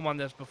of hit home on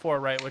this before,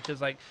 right? Which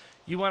is like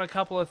you want a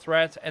couple of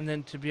threats and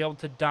then to be able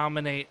to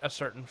dominate a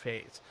certain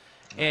phase.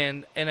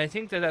 And I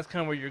think that's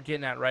kind of where you're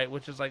getting at, right?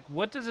 Which is like,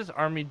 what does this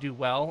army do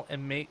well,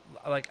 and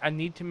I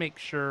need to make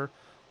sure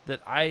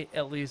that I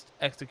at least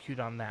execute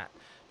on that,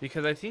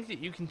 because I think that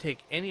you can take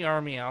any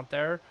army out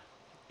there,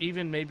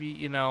 even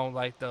maybe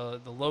like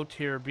the low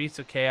tier Beasts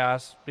of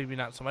Chaos, maybe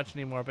not so much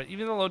anymore, but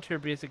even the low tier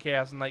Beasts of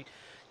Chaos, and like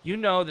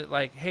that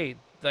like, hey,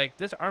 like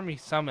this army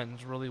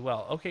summons really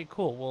well. Okay,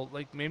 cool. Well,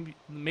 like maybe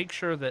make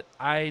sure that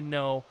I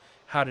know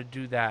how to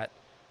do that,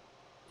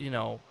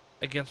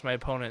 against my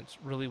opponents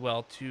really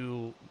well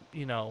to,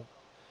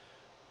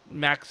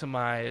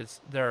 maximize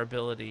their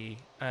ability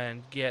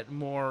and get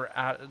more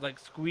out, like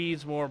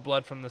squeeze more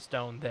blood from the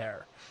stone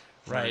there,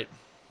 right?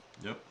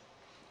 Yep.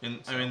 And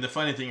I mean, the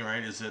funny thing,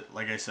 right, is that,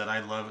 like I said, I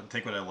love it,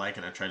 take what I like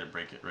and I try to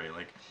break it, right?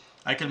 Like,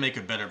 I can make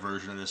a better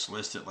version of this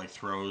list that like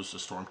throws a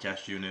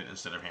Stormcast unit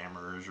instead of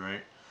hammerers,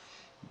 right?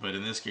 But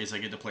in this case, I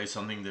get to play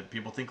something that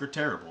people think are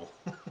terrible.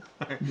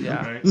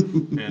 Yeah. Right?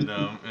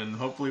 And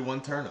hopefully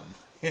one turn them.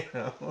 You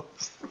know,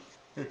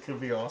 it could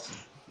be awesome.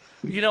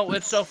 You know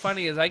what's so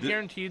funny is I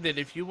guarantee you that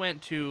if you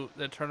went to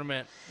the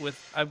tournament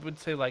with, I would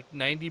say like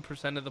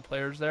 90% of the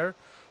players there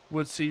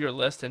would see your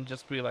list and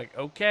just be like,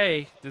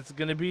 okay, this is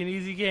gonna be an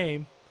easy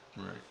game.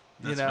 Right.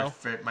 You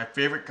That's know? my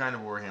favorite kind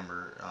of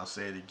Warhammer. I'll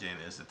say it again: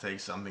 is to take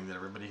something that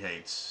everybody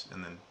hates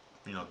and then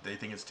they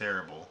think it's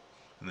terrible,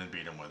 and then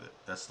beat them with it.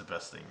 That's the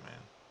best thing,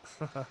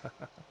 man.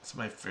 It's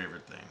my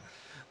favorite thing.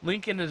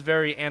 Lincoln is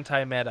very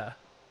anti-meta.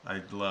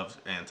 I love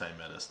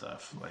anti-meta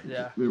stuff. Like,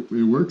 Yeah.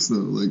 It works though.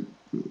 Like,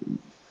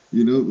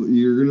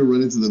 you're gonna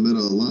run into the meta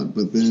a lot,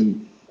 but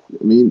then,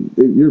 I mean,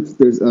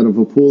 there's out of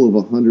a pool of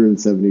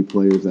 170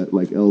 players at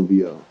like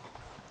LVO.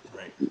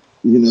 right.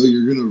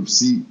 You're gonna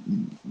see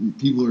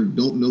people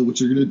don't know what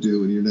you're gonna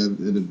do, and you're gonna have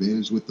an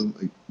advantage with them.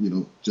 Like,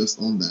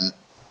 just on that.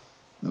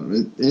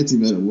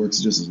 Anti-meta works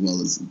just as well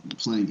as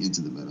playing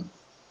into the meta.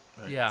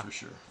 Right, Yeah.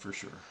 For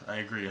sure. I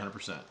agree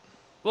 100%.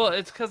 Well,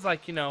 it's because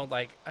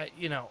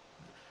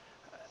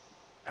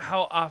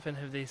how often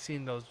have they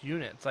seen those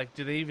units? Like,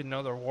 do they even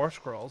know their war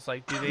scrolls?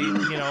 Like, do they,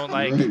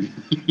 like, Right.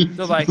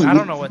 they're like, I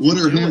don't know what What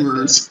to are do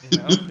hammers?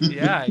 with this,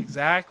 Yeah,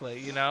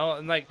 exactly.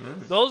 And like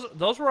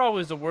those were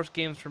always the worst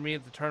games for me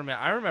at the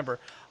tournament. I remember,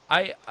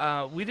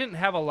 we didn't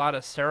have a lot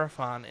of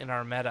Seraphon in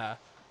our meta,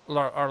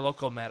 our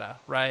local meta,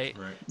 right?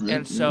 Right.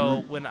 And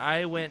so when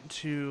I went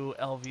to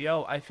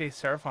LVO, I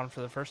faced Seraphon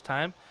for the first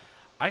time.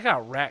 I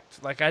got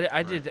wrecked. Like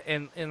I did,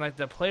 and like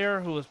the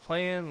player who was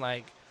playing,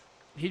 like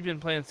he'd been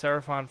playing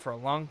Seraphon for a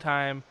long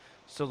time,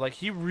 so like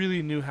he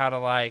really knew how to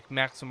like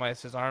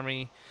maximize his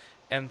army,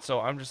 and so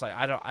I'm just like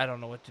I don't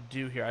know what to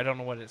do here. I don't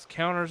know what his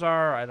counters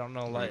are. I don't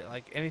know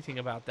like anything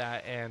about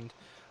that, and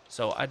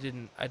so I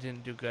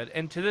didn't do good.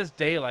 And to this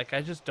day, like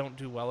I just don't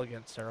do well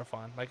against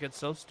Seraphon. Like it's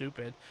so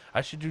stupid.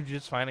 I should do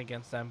just fine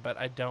against them, but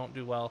I don't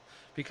do well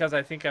because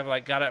I think I've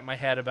like got it in my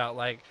head about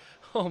like,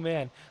 oh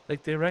man,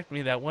 like they wrecked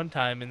me that one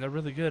time and they're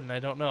really good and I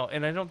don't know.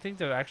 And I don't think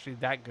they're actually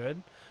that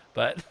good,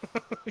 but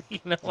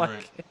like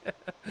Right.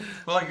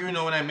 Well, like, when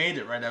I made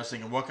it, right, I was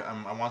thinking,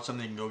 I want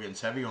something that can go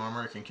against heavy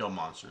armor, it can kill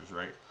monsters,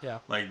 right? Yeah.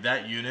 Like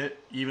that unit,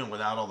 even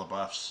without all the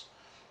buffs,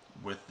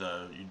 with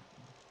the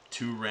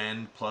 2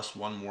 Ren plus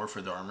 1 more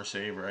for the armor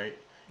save, right,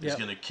 is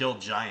going to kill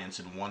giants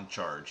in 1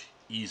 charge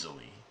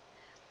easily,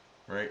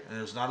 right? And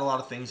there's not a lot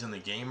of things in the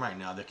game right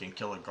now that can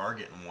kill a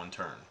Gargant in 1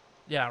 turn.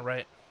 Yeah,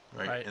 right.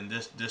 Right. And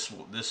this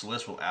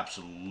list will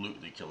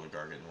absolutely kill a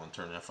Gargant in 1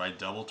 turn. If I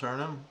double turn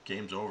him,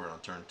 game's over on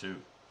turn 2.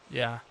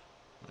 Yeah.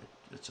 Like,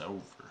 it's over.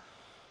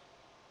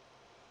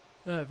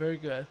 Very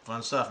good.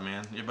 Fun stuff,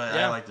 man. Yeah, but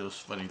I like those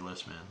funny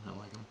lists, man. I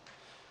like them.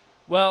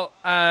 Well,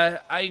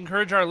 I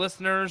encourage our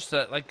listeners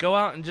to like go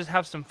out and just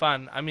have some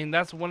fun. I mean,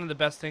 that's one of the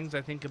best things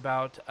I think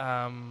about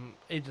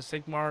Age of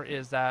Sigmar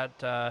is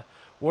that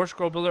War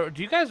Scroll Builder.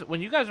 Do you guys,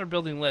 when you guys are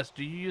building lists,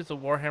 do you use the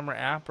Warhammer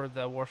app or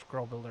the War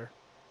Scroll Builder?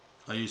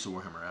 I use the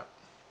Warhammer app.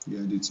 Yeah,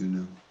 I do too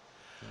now.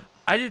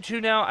 I do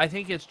too now. I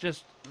think it's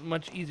just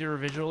much easier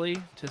visually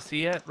to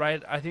see it,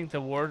 right? I think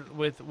the war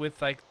with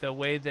like the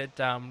way that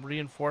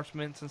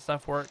reinforcements and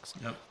stuff works,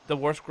 the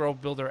War Scroll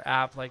Builder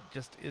app like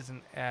just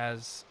isn't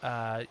as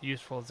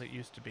useful as it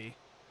used to be.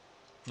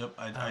 Yep,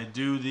 I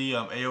do the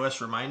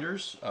AOS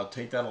reminders. I'll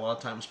take that a lot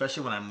of time,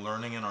 especially when I'm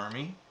learning an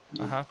army.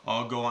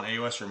 I'll go on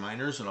AOS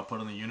reminders and I'll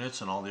put in the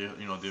units and all the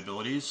the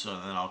abilities.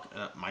 And then I'll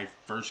my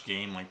first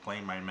game, like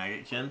playing my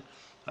Maggotkin,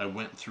 I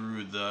went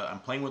through I'm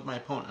playing with my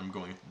opponent. I'm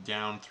going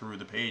down through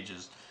the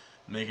pages,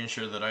 making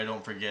sure that I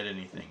don't forget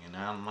anything. And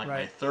now I'm like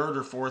my 3rd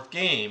or 4th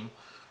game,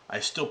 I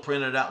still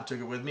printed it out and took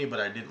it with me,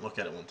 but I didn't look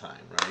at it one time,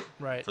 right?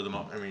 Right. For the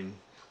I mean,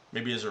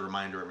 maybe as a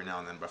reminder every now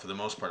and then, but for the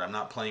most part, I'm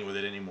not playing with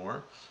it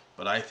anymore.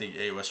 But I think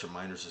AOS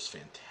reminders is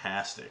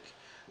fantastic.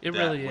 It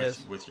really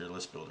is with your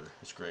list builder.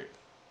 It's great.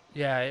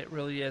 Yeah, it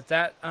really is.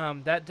 That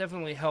that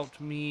definitely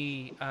helped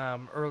me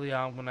early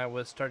on when I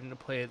was starting to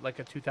play like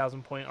a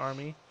 2,000 point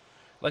army.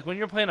 Like when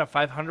you're playing a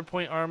 500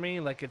 point army,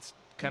 like it's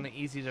kind of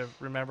easy to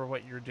remember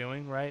what you're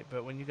doing, right?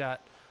 But when you got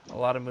a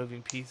lot of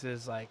moving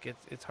pieces, like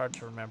it's hard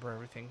to remember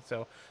everything.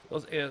 So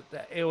those the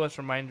AOS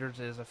reminders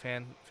is a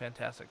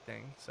fantastic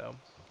thing. So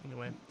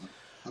anyway,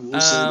 I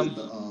will say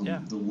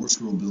that the War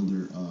Scroll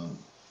Builder,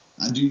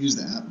 I do use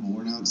the app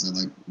more now because I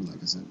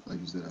like I said, like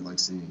you said, I like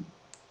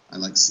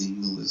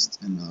seeing the list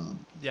and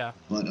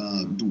But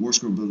the War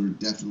Scroll Builder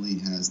definitely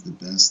has the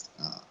best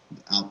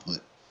output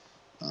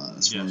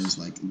as far as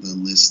like the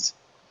list.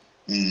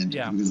 And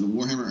because the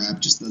Warhammer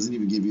app just doesn't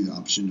even give you the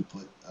option to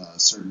put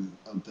certain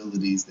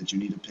abilities that you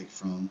need to pick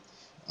from.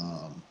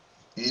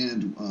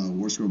 And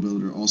War Scroll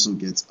Builder also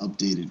gets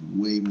updated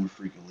way more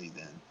frequently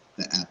than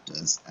the app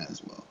does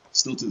as well.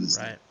 Still to this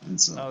day.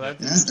 And so it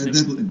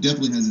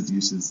definitely has its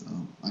uses.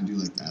 I do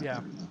like the app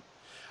better now.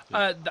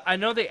 I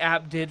know the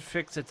app did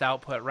fix its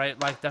output, right?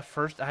 Like the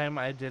first time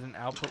I did an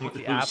output with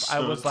the app,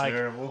 I was like,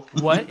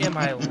 what am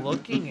I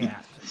looking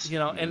at?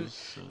 And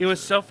it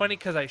was so funny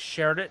because I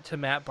shared it to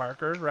Matt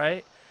Barker,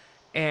 right?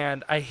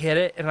 and I hit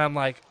it, and I'm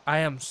like, I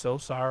am so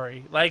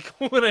sorry. Like,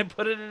 when I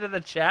put it into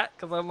the chat,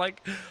 because I'm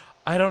like,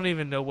 I don't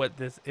even know what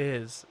this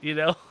is, you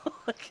know?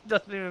 Like, it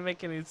doesn't even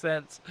make any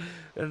sense.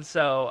 And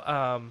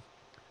so,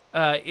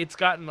 it's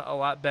gotten a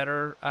lot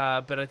better,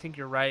 but I think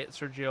you're right,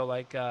 Sergio.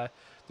 Like,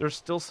 there's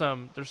still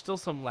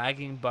some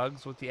lagging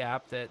bugs with the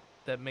app that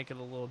make it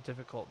a little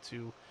difficult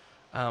to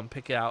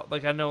pick it out.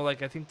 Like, I know,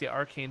 like, I think the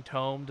Arcane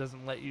Tome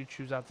doesn't let you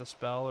choose out the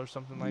spell or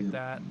something like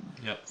that.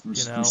 Yep. For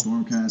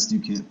Stormcast, you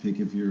can't pick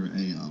if you're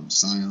a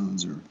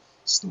Scions or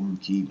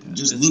Stormkeep.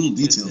 Just little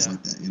details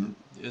like that, you know?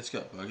 It's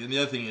got bugs. And the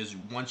other thing is,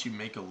 once you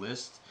make a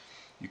list,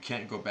 you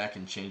can't go back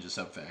and change the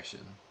subfaction.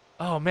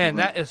 Oh, man,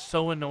 that is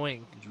so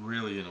annoying. It's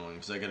really annoying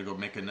because I got to go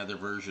make another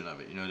version of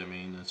it. You know what I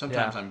mean? And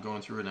sometimes I'm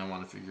going through it and I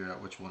want to figure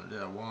out which one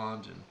I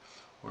want,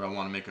 or I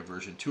want to make a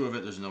version 2 of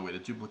it. There's no way to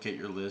duplicate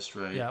your list,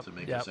 right? To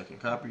make a second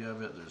copy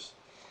of it. There's,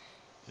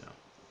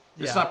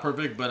 it's not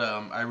perfect, but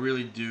I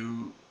really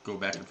do go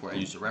back and forth. I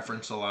use the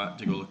reference a lot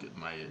to go look at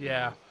my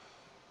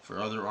for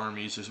other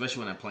armies, especially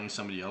when I'm playing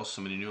somebody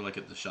new, like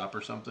at the shop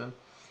or something.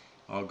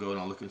 I'll go and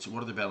I'll look and see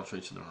what are the battle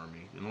traits in their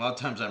army. And a lot of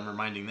times I'm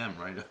reminding them,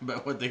 right,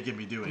 about what they can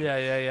be doing.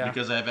 Yeah.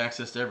 Because I have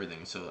access to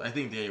everything. So I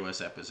think the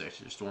AOS app is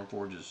actually,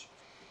 Stormforge is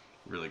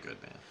really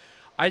good, man.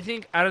 I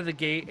think out of the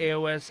gate,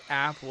 AOS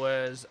app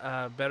was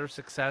better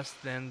success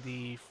than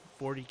the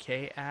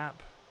 40K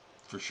app.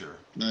 For sure.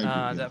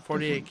 That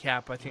 48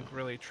 cap, I think,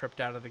 really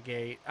tripped out of the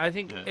gate. I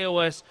think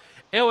AOS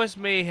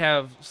may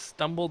have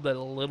stumbled a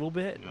little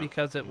bit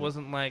because it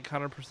wasn't like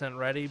 100%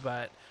 ready,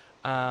 but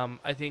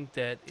I think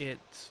that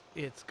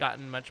it's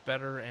gotten much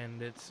better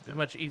and it's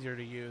much easier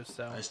to use.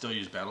 So I still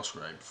use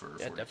Battlescribe for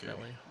 40K.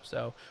 Definitely.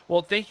 So,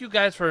 well, thank you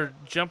guys for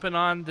jumping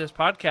on this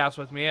podcast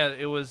with me.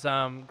 It was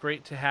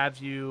great to have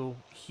you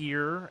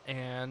here.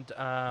 And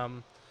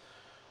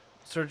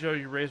Sergio,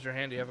 you raised your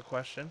hand. Do you have a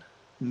question?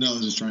 No, I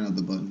was just trying out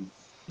the button.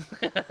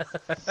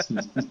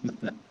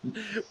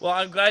 Well,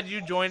 I'm glad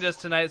you joined us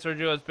tonight,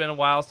 Sergio. It's been a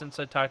while since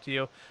I talked to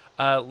you.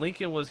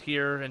 Lincoln was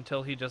here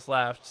until he just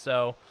left,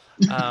 so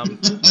I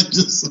don't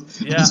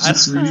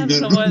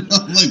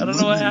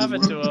know what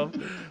happened to him,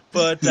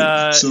 but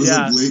shows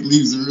up late,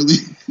 leaves early.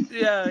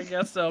 Yeah, I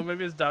guess so.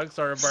 Maybe his dog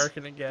started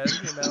barking again,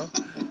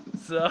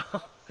 So,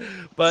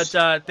 but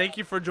thank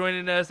you for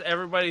joining us,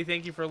 everybody.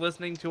 Thank you for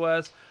listening to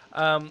us.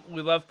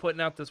 We love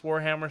putting out this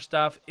Warhammer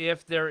stuff.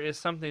 If there is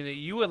something that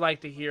you would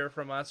like to hear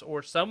from us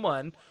or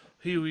someone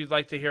who you'd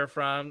like to hear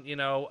from,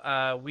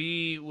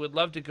 we would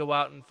love to go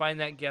out and find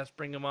that guest,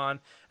 bring them on,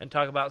 and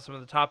talk about some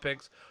of the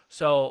topics.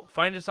 So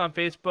find us on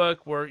Facebook.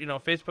 We're,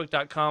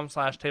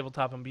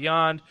 facebook.com/tabletop and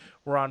beyond.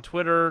 We're on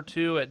Twitter,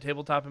 too, at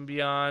Tabletop and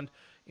Beyond,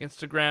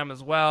 Instagram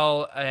as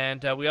well.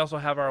 And we also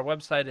have our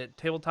website at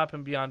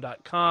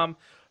tabletopandbeyond.com.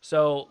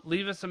 So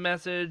leave us a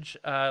message,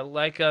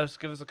 like us,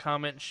 give us a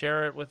comment,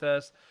 share it with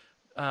us.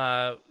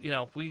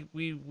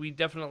 We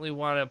definitely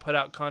want to put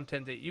out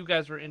content that you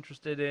guys are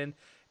interested in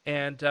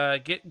and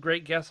get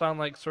great guests on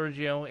like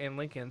Sergio and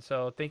Lincoln.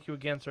 So thank you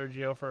again,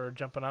 Sergio, for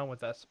jumping on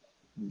with us.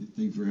 Thank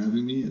you for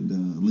having me,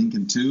 and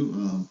Lincoln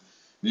too.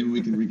 Maybe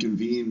we can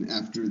reconvene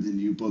after the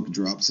new book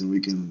drops and we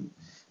can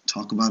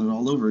talk about it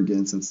all over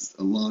again, since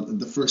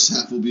the first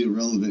half will be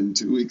irrelevant in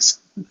 2 weeks.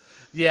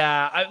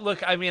 Yeah,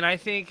 I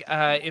think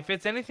if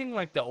it's anything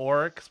like the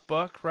Oryx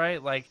book,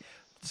 right, like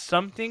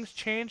some things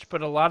changed,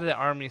 but a lot of the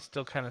army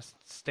still kind of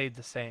stayed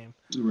the same.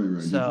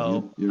 Right.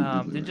 So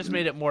they just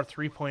made it more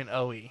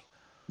 3.0-y.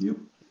 Yep.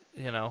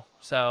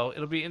 So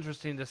it'll be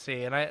interesting to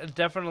see, and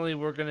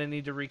we're going to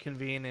need to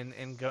reconvene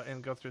and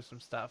go through some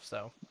stuff.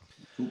 So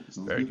cool.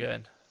 Very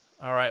good.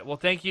 All right. Well,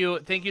 thank you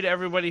to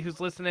everybody who's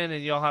listening,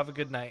 and y'all have a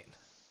good night.